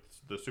with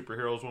the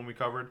superheroes one we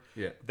covered.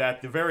 Yeah. That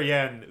at the very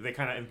end, they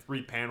kind of in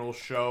 3 panels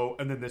show,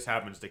 and then this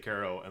happens to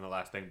Carol, and the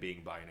last thing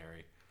being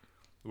binary.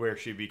 where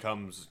she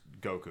becomes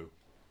Goku.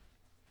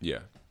 Yeah,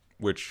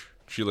 which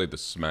she laid the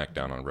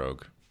smackdown on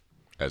Rogue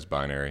as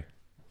binary,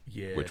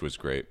 Yeah. which was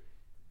great.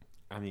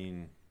 I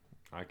mean,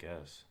 I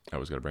guess I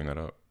was gonna bring that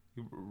up.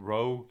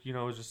 Rogue,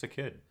 was just a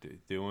kid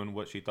doing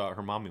what she thought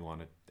her mommy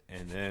wanted,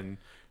 and then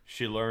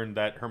she learned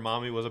that her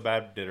mommy was a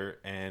bad ditter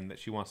and that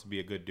she wants to be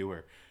a good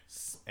doer.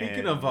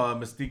 Speaking of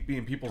Mystique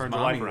being people's Turned her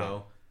mommy, life around.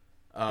 though.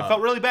 I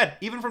felt really bad,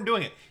 even from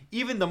doing it.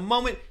 Even the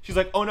moment she's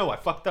like, "Oh no, I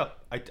fucked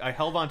up. I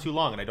held on too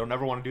long, and I don't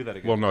ever want to do that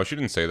again." Well, no, she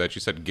didn't say that. She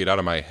said, "Get out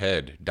of my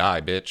head,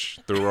 die,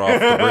 bitch." Threw her off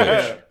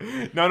the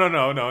bridge.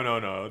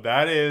 No.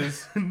 That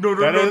is No.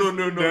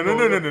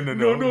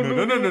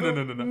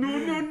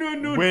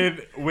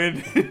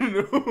 When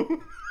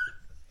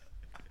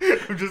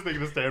I'm just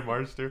thinking of Stan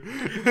Marsh too.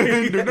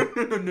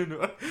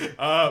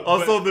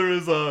 Also, there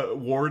is a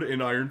Ward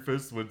in Iron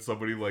Fist when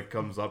somebody like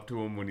comes up to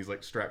him when he's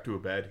like strapped to a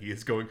bed. He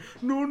is going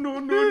no.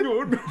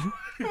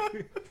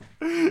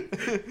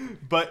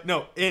 But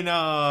no,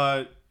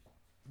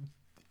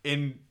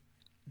 in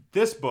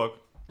this book,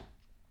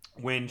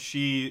 when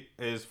she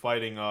is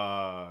fighting,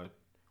 or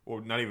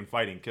not even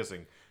fighting,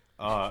 kissing,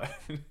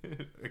 Captain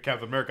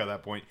America at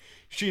that point,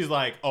 she's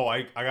like, "Oh,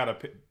 I gotta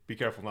be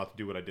careful not to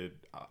do what I did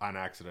on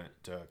accident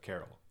to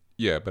Carol."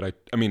 Yeah, but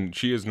I mean,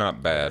 she is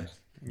not bad.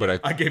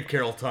 But I gave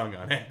Carol tongue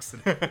on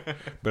accident.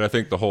 But I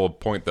think the whole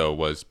point though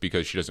was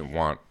because she doesn't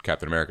want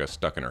Captain America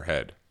stuck in her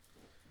head,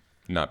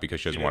 not because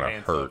she doesn't want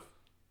to hurt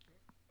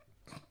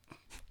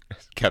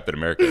Captain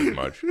America as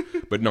much.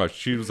 But no,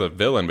 she was a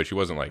villain, but she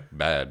wasn't like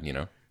bad,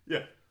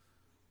 Yeah.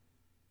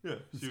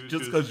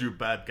 Just because you're a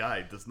bad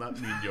guy does not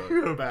mean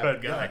you're a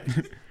bad guy.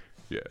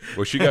 Yeah.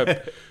 Well, she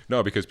got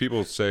because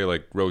people say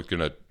like Rogue's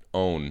gonna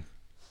own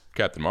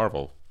Captain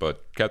Marvel,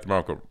 but Captain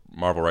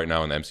Marvel right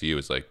now in the MCU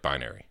is like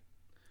binary.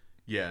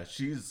 Yeah,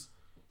 she's.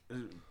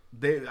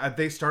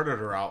 They started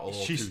her out a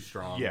little too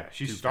strong. Yeah,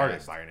 she too started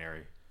fast.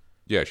 binary.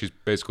 Yeah, she's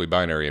basically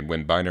binary, and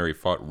when binary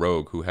fought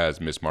Rogue, who has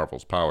Miss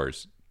Marvel's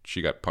powers,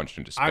 she got punched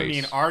into space. I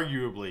mean,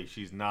 arguably,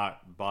 she's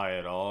not bi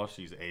at all.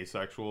 She's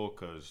asexual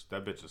because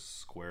that bitch is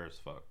square as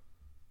fuck.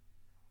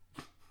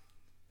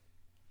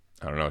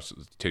 I don't know.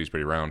 Titty's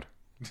pretty round.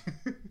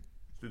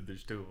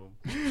 There's two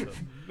of them. So.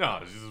 No,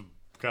 she's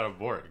kind of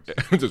boring.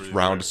 Just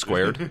round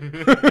squared.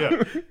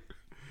 Yeah.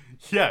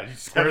 Yeah, you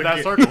square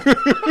that circle.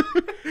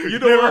 You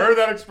never heard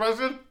that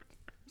expression?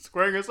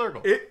 Squaring a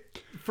circle.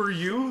 For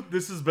you,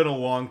 this has been a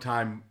long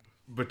time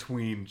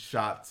between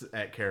shots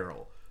at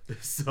Carol.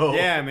 So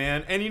Yeah,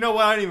 man. And you know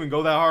what? I didn't even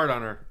go that hard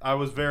on her. I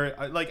was very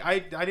I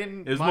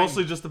didn't. it was mind.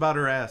 mostly just about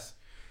her ass.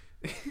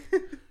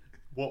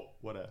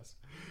 What ass?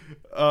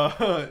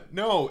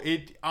 No,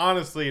 it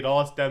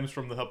all stems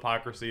from the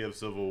hypocrisy of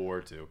Civil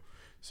War 2.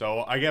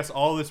 So I guess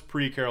all this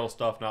pre-Carol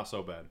stuff not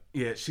so bad.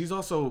 Yeah, she's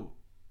also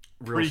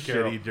real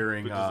Pre-Carol, shitty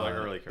during which is like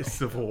early Carol.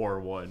 Civil War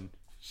 1.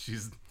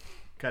 She's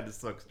kind of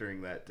sucks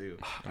during that too.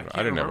 I didn't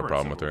have a remember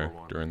problem with Civil her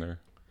War 1.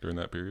 during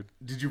that period.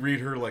 Did you read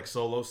her like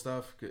solo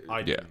stuff?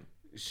 I didn't.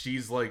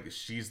 She's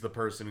the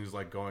person who's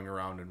like going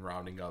around and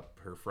rounding up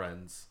her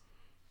friends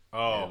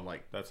Oh, and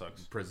like that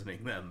sucks.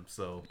 imprisoning them.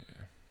 So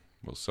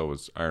Well, so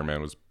was Iron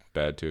Man was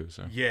bad too.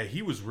 So yeah,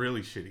 he was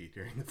really shitty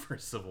during the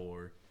first Civil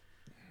War.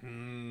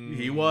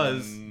 He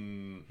was.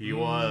 He's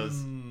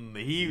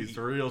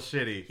real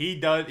shitty. He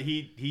did.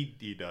 He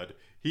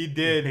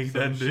did He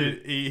some done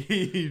shit.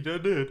 He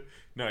did.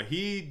 No,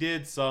 he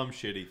did some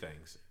shitty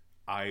things.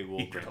 I will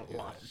He did grant a you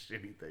lot that. of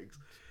shitty things.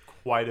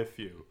 Quite a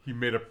few. He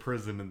made a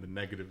prison in the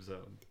negative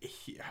zone.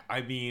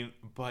 I mean,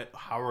 but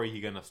how are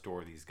you gonna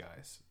store these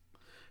guys?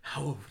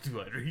 How do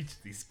I reach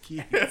these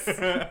kids?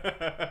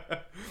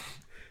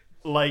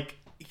 Like,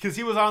 because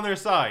he was on their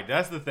side.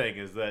 That's the thing,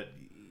 is that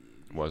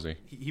was he?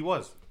 he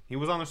was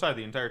on their side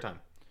the entire time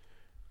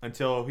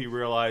until he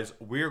realized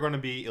we're going to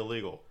be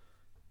illegal.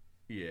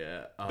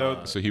 Yeah.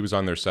 So he was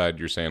on their side.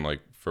 You're saying like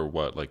for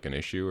what, like an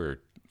issue or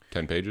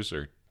 10 pages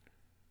or?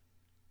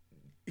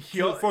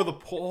 For the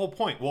whole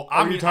point. Well,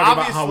 Are I mean, you talking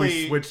about how he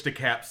obviously- switched to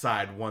Cap's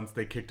side once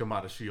they kicked him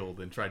out of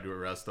S.H.I.E.L.D. and tried to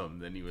arrest him?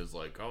 Then he was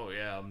like, oh,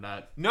 yeah, I'm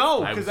not...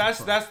 No, I because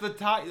was that's the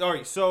time. All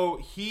right, so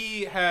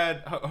he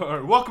had...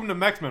 welcome to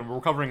Mexmen.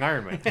 We're covering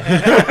Iron Man.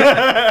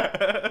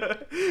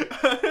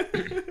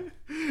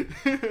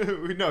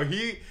 No,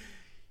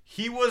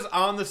 he was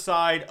on the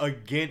side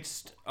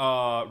against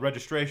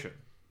registration.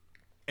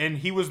 And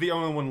he was the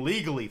only one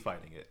legally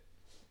fighting it.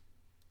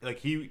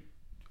 Like,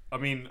 I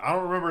mean, I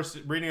don't remember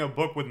reading a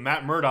book with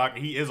Matt Murdock.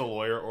 He is a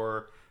lawyer.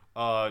 Or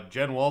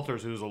Jen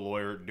Walters, who's a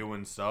lawyer,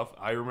 doing stuff.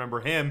 I remember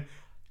him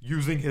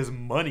using his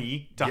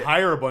money to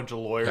hire a bunch of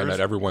lawyers. And that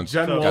everyone's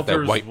Jen got Walters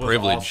that white was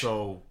privilege.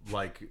 also,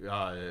 like,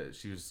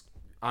 she was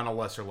on a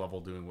lesser level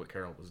doing what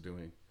Carol was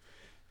doing.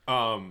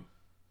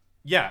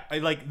 Yeah,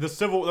 that was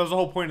the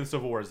whole point of the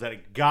Civil War, is that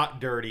it got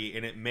dirty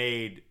and it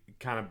made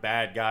kind of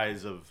bad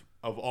guys of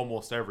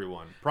almost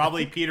everyone.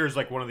 Probably Peter's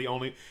like one of the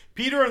only...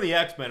 Peter and the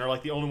X-Men are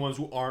like the only ones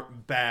who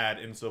aren't bad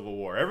in Civil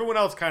War. Everyone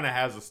else kind of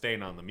has a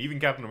stain on them, even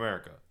Captain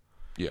America.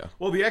 Yeah.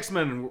 Well, the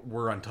X-Men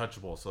were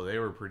untouchable, so they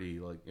were pretty,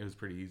 like, it was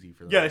pretty easy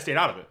for them. Yeah, they stayed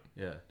out of it.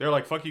 Yeah. They're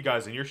like, fuck you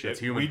guys and your shit. It's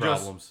human we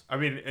problems. I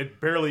mean, it's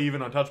barely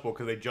even untouchable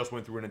because they just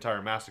went through an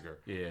entire massacre.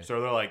 Yeah. So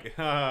they're like,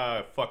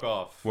 fuck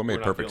off. What We're made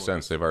not perfect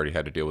feeling sense? They've already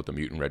had to deal with the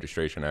Mutant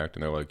Registration Act,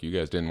 and they're like, you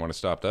guys didn't want to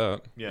stop that.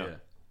 it. Yeah.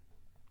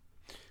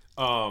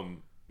 Yeah.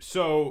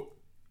 So,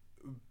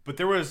 but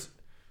there was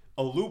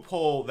a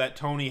loophole that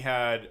Tony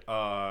had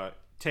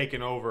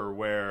taken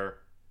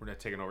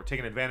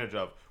advantage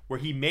of, where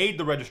he made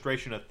the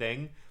registration a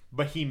thing,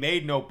 but he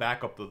made no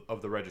backup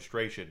of the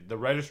registration. The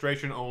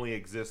registration only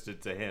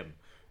existed to him.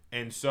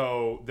 And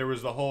so there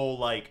was the whole,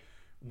 like,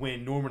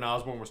 when Norman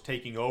Osborn was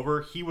taking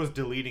over, he was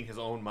deleting his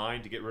own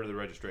mind to get rid of the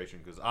registration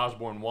because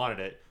Osborn wanted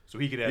it so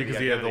he could have Because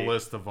the he had the identity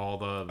list of all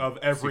the... of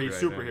every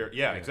secret superhero. identity.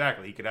 Yeah,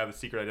 exactly. He could have the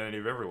secret identity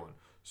of everyone.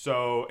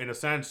 So, in a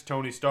sense,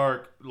 Tony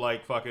Stark,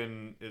 like,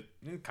 fucking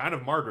kind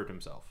of martyred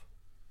himself.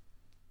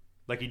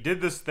 Like, he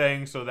did this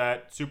thing so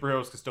that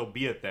superheroes could still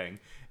be a thing.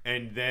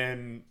 And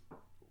then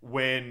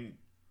when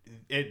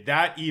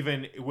that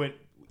even went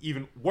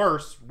even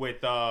worse with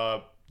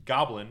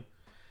Goblin,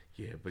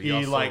 Yeah, but he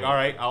also, like, all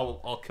right,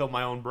 I'll kill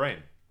my own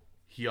brain.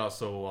 He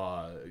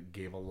also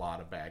gave a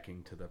lot of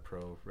backing to the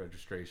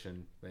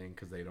pro-registration thing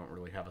because they don't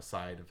really have a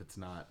side if it's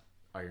not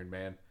Iron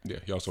Man. Yeah,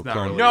 he also not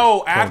cloned. really- No,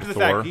 cloned after the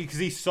Thor. fact, because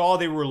he saw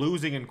they were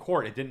losing in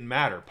court, it didn't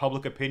matter.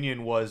 Public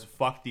opinion was,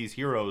 fuck these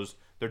heroes.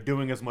 They're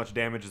doing as much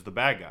damage as the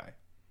bad guy.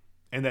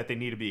 And that they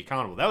need to be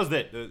accountable. That was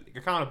it. The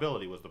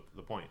accountability was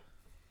the point.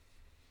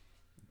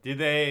 Did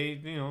they,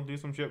 do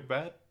some shit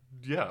bad?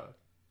 Yeah.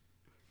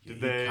 Did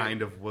He they?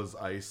 kind of was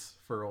ice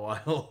for a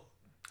while.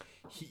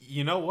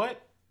 You know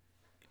what?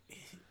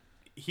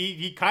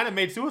 He kind of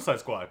made Suicide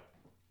Squad.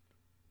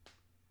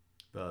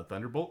 The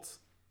Thunderbolts?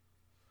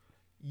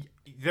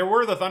 There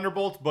were the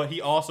Thunderbolts, but he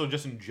also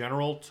just in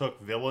general took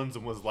villains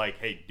and was like,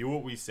 hey, do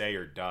what we say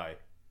or die.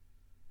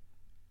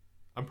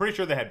 I'm pretty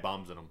sure they had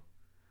bombs in them.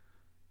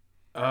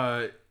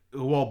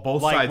 Well,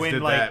 both Like sides when,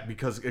 did like- that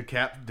because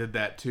Cap did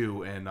that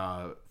too, and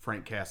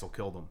Frank Castle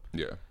killed him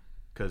Yeah.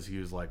 because he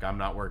was like, "I'm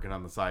not working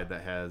on the side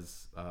that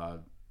has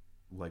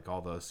like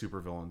all the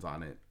supervillains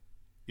on it."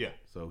 Yeah.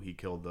 So he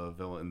killed the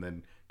villain, and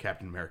then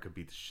Captain America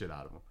beat the shit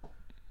out of him.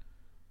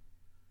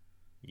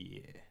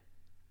 Yeah.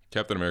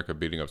 Captain America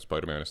beating up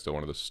Spider-Man is still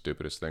one of the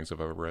stupidest things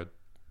I've ever read.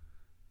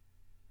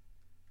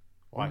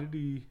 Why did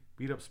he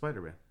beat up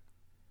Spider-Man?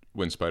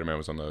 When Spider-Man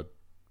was on the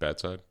bad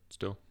side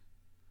still.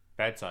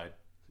 Bad side.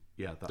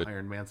 Yeah, the The-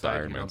 Iron Man The side.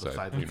 Iron you know, Man the side.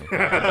 side You know, the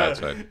bad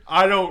side.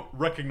 I don't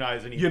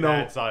recognize any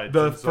bad sides.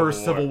 the in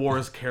first Civil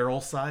War's Carol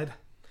side.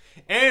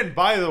 And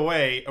by the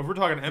way, if we're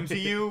talking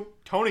MCU,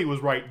 Tony was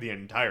right the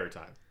entire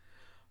time.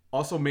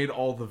 Also made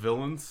all the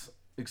villains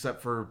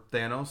except for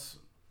Thanos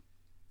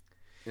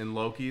and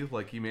Loki.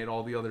 Like, he made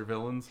all the other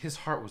villains. His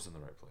heart was in the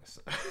right place.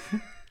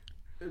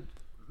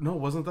 No,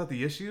 wasn't that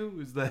the issue?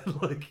 Is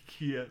that like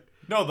he had...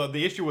 No,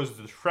 the issue was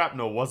the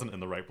shrapnel wasn't in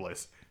the right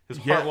place. His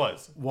heart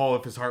was. Well,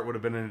 if his heart would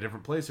have been in a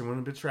different place, there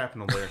wouldn't have been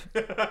shrapnel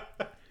there.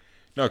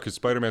 No, because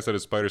Spider-Man said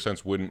his spider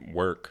sense wouldn't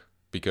work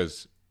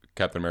because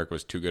Captain America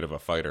was too good of a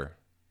fighter.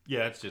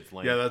 Yeah, that's just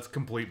lame. Yeah, that's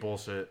complete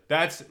bullshit.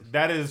 that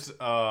is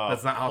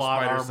That's not how plot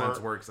spider armor. sense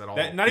works at all.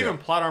 Not even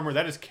plot armor.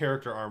 That is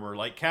character armor.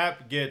 Like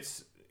Cap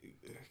gets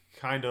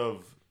kind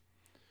of,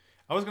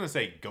 I was gonna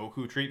say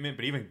Goku treatment,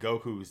 but even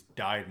Goku's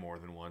died more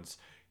than once.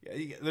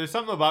 There's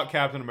something about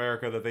Captain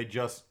America that they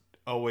just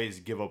always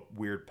give a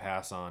weird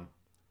pass on.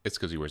 It's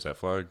because he wears that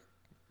flag.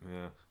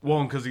 Yeah.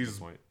 Well, because he's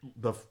point.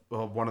 the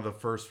one of the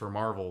first for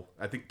Marvel.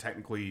 I think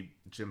technically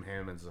Jim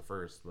Hammond's the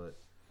first, but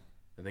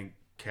I think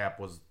Cap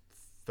was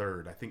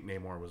third. I think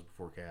Namor was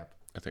before Cap.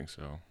 I think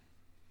so.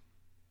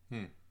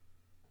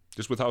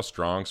 Just with how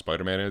strong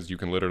Spider-Man is, you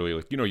can literally,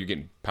 like, you're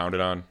getting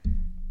pounded on.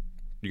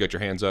 You got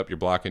your hands up, you're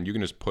blocking. You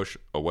can just push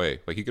away.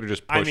 Like, he could have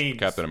just pushed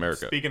Captain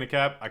America. Speaking of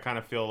Cap, I kind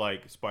of feel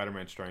like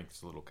Spider-Man's strength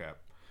is a little Cap.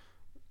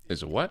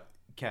 Is it what?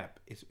 Cap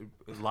is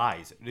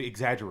lies,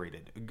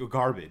 exaggerated,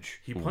 garbage.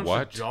 He punched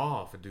What? a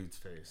jaw off a dude's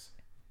face.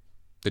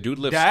 The dude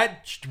lifts.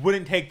 That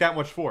wouldn't take that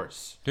much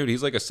force. Dude,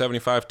 he's like a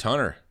 75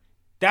 tonner.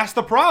 That's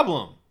the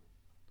problem.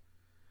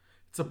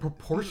 It's a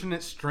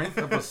proportionate strength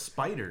of a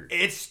spider.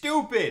 It's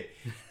stupid.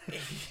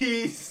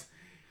 He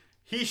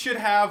should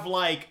have,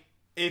 like,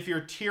 if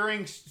you're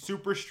tiering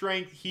super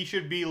strength, he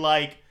should be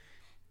like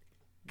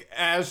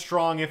as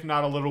strong, if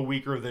not a little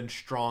weaker than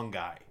strong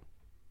guy.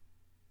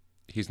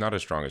 He's not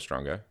as strong as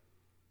strong guy.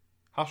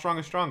 How strong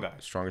is strong guy?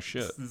 Strong as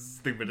shit. This is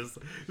stupid. This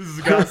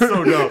has got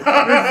so dumb. This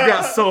has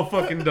got so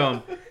fucking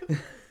dumb.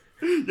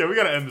 Yeah, we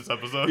gotta end this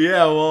episode.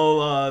 Yeah,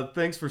 well,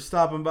 thanks for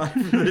stopping by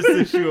for this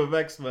issue of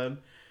X-Men.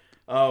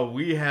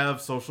 We have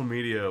social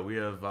media. We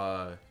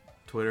have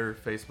Twitter,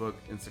 Facebook,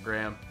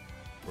 Instagram.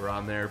 We're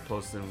on there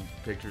posting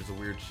pictures of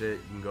weird shit.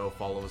 You can go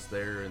follow us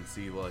there and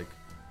see, like,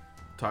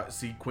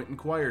 see Quentin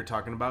Quire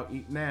talking about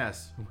eating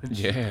ass. Which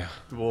Yeah.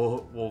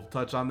 We'll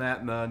touch on that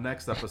in the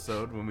next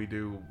episode when we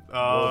do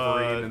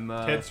Wolverine and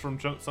the tits from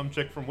some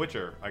chick from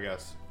Witcher, I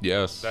guess.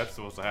 Yes. That's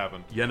supposed to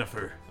happen.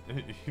 Yennefer.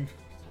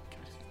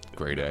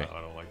 Grade A.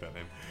 I don't like that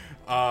name.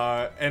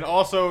 And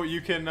also,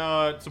 you can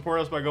support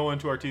us by going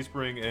to our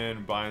Teespring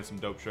and buying some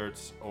dope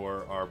shirts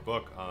or our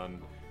book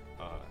on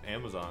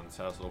Amazon,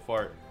 Saddest Little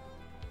Fart.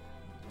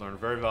 Learn a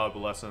very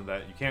valuable lesson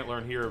that you can't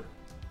learn here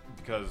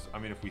because, I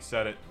mean, if we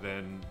said it,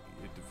 then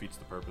it defeats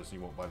the purpose and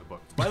you won't buy the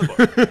book. Buy the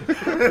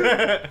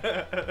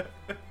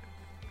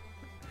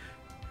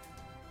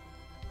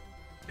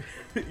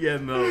book. Yeah,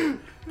 no,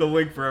 the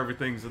link for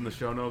everything's in the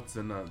show notes,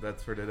 and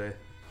that's for today.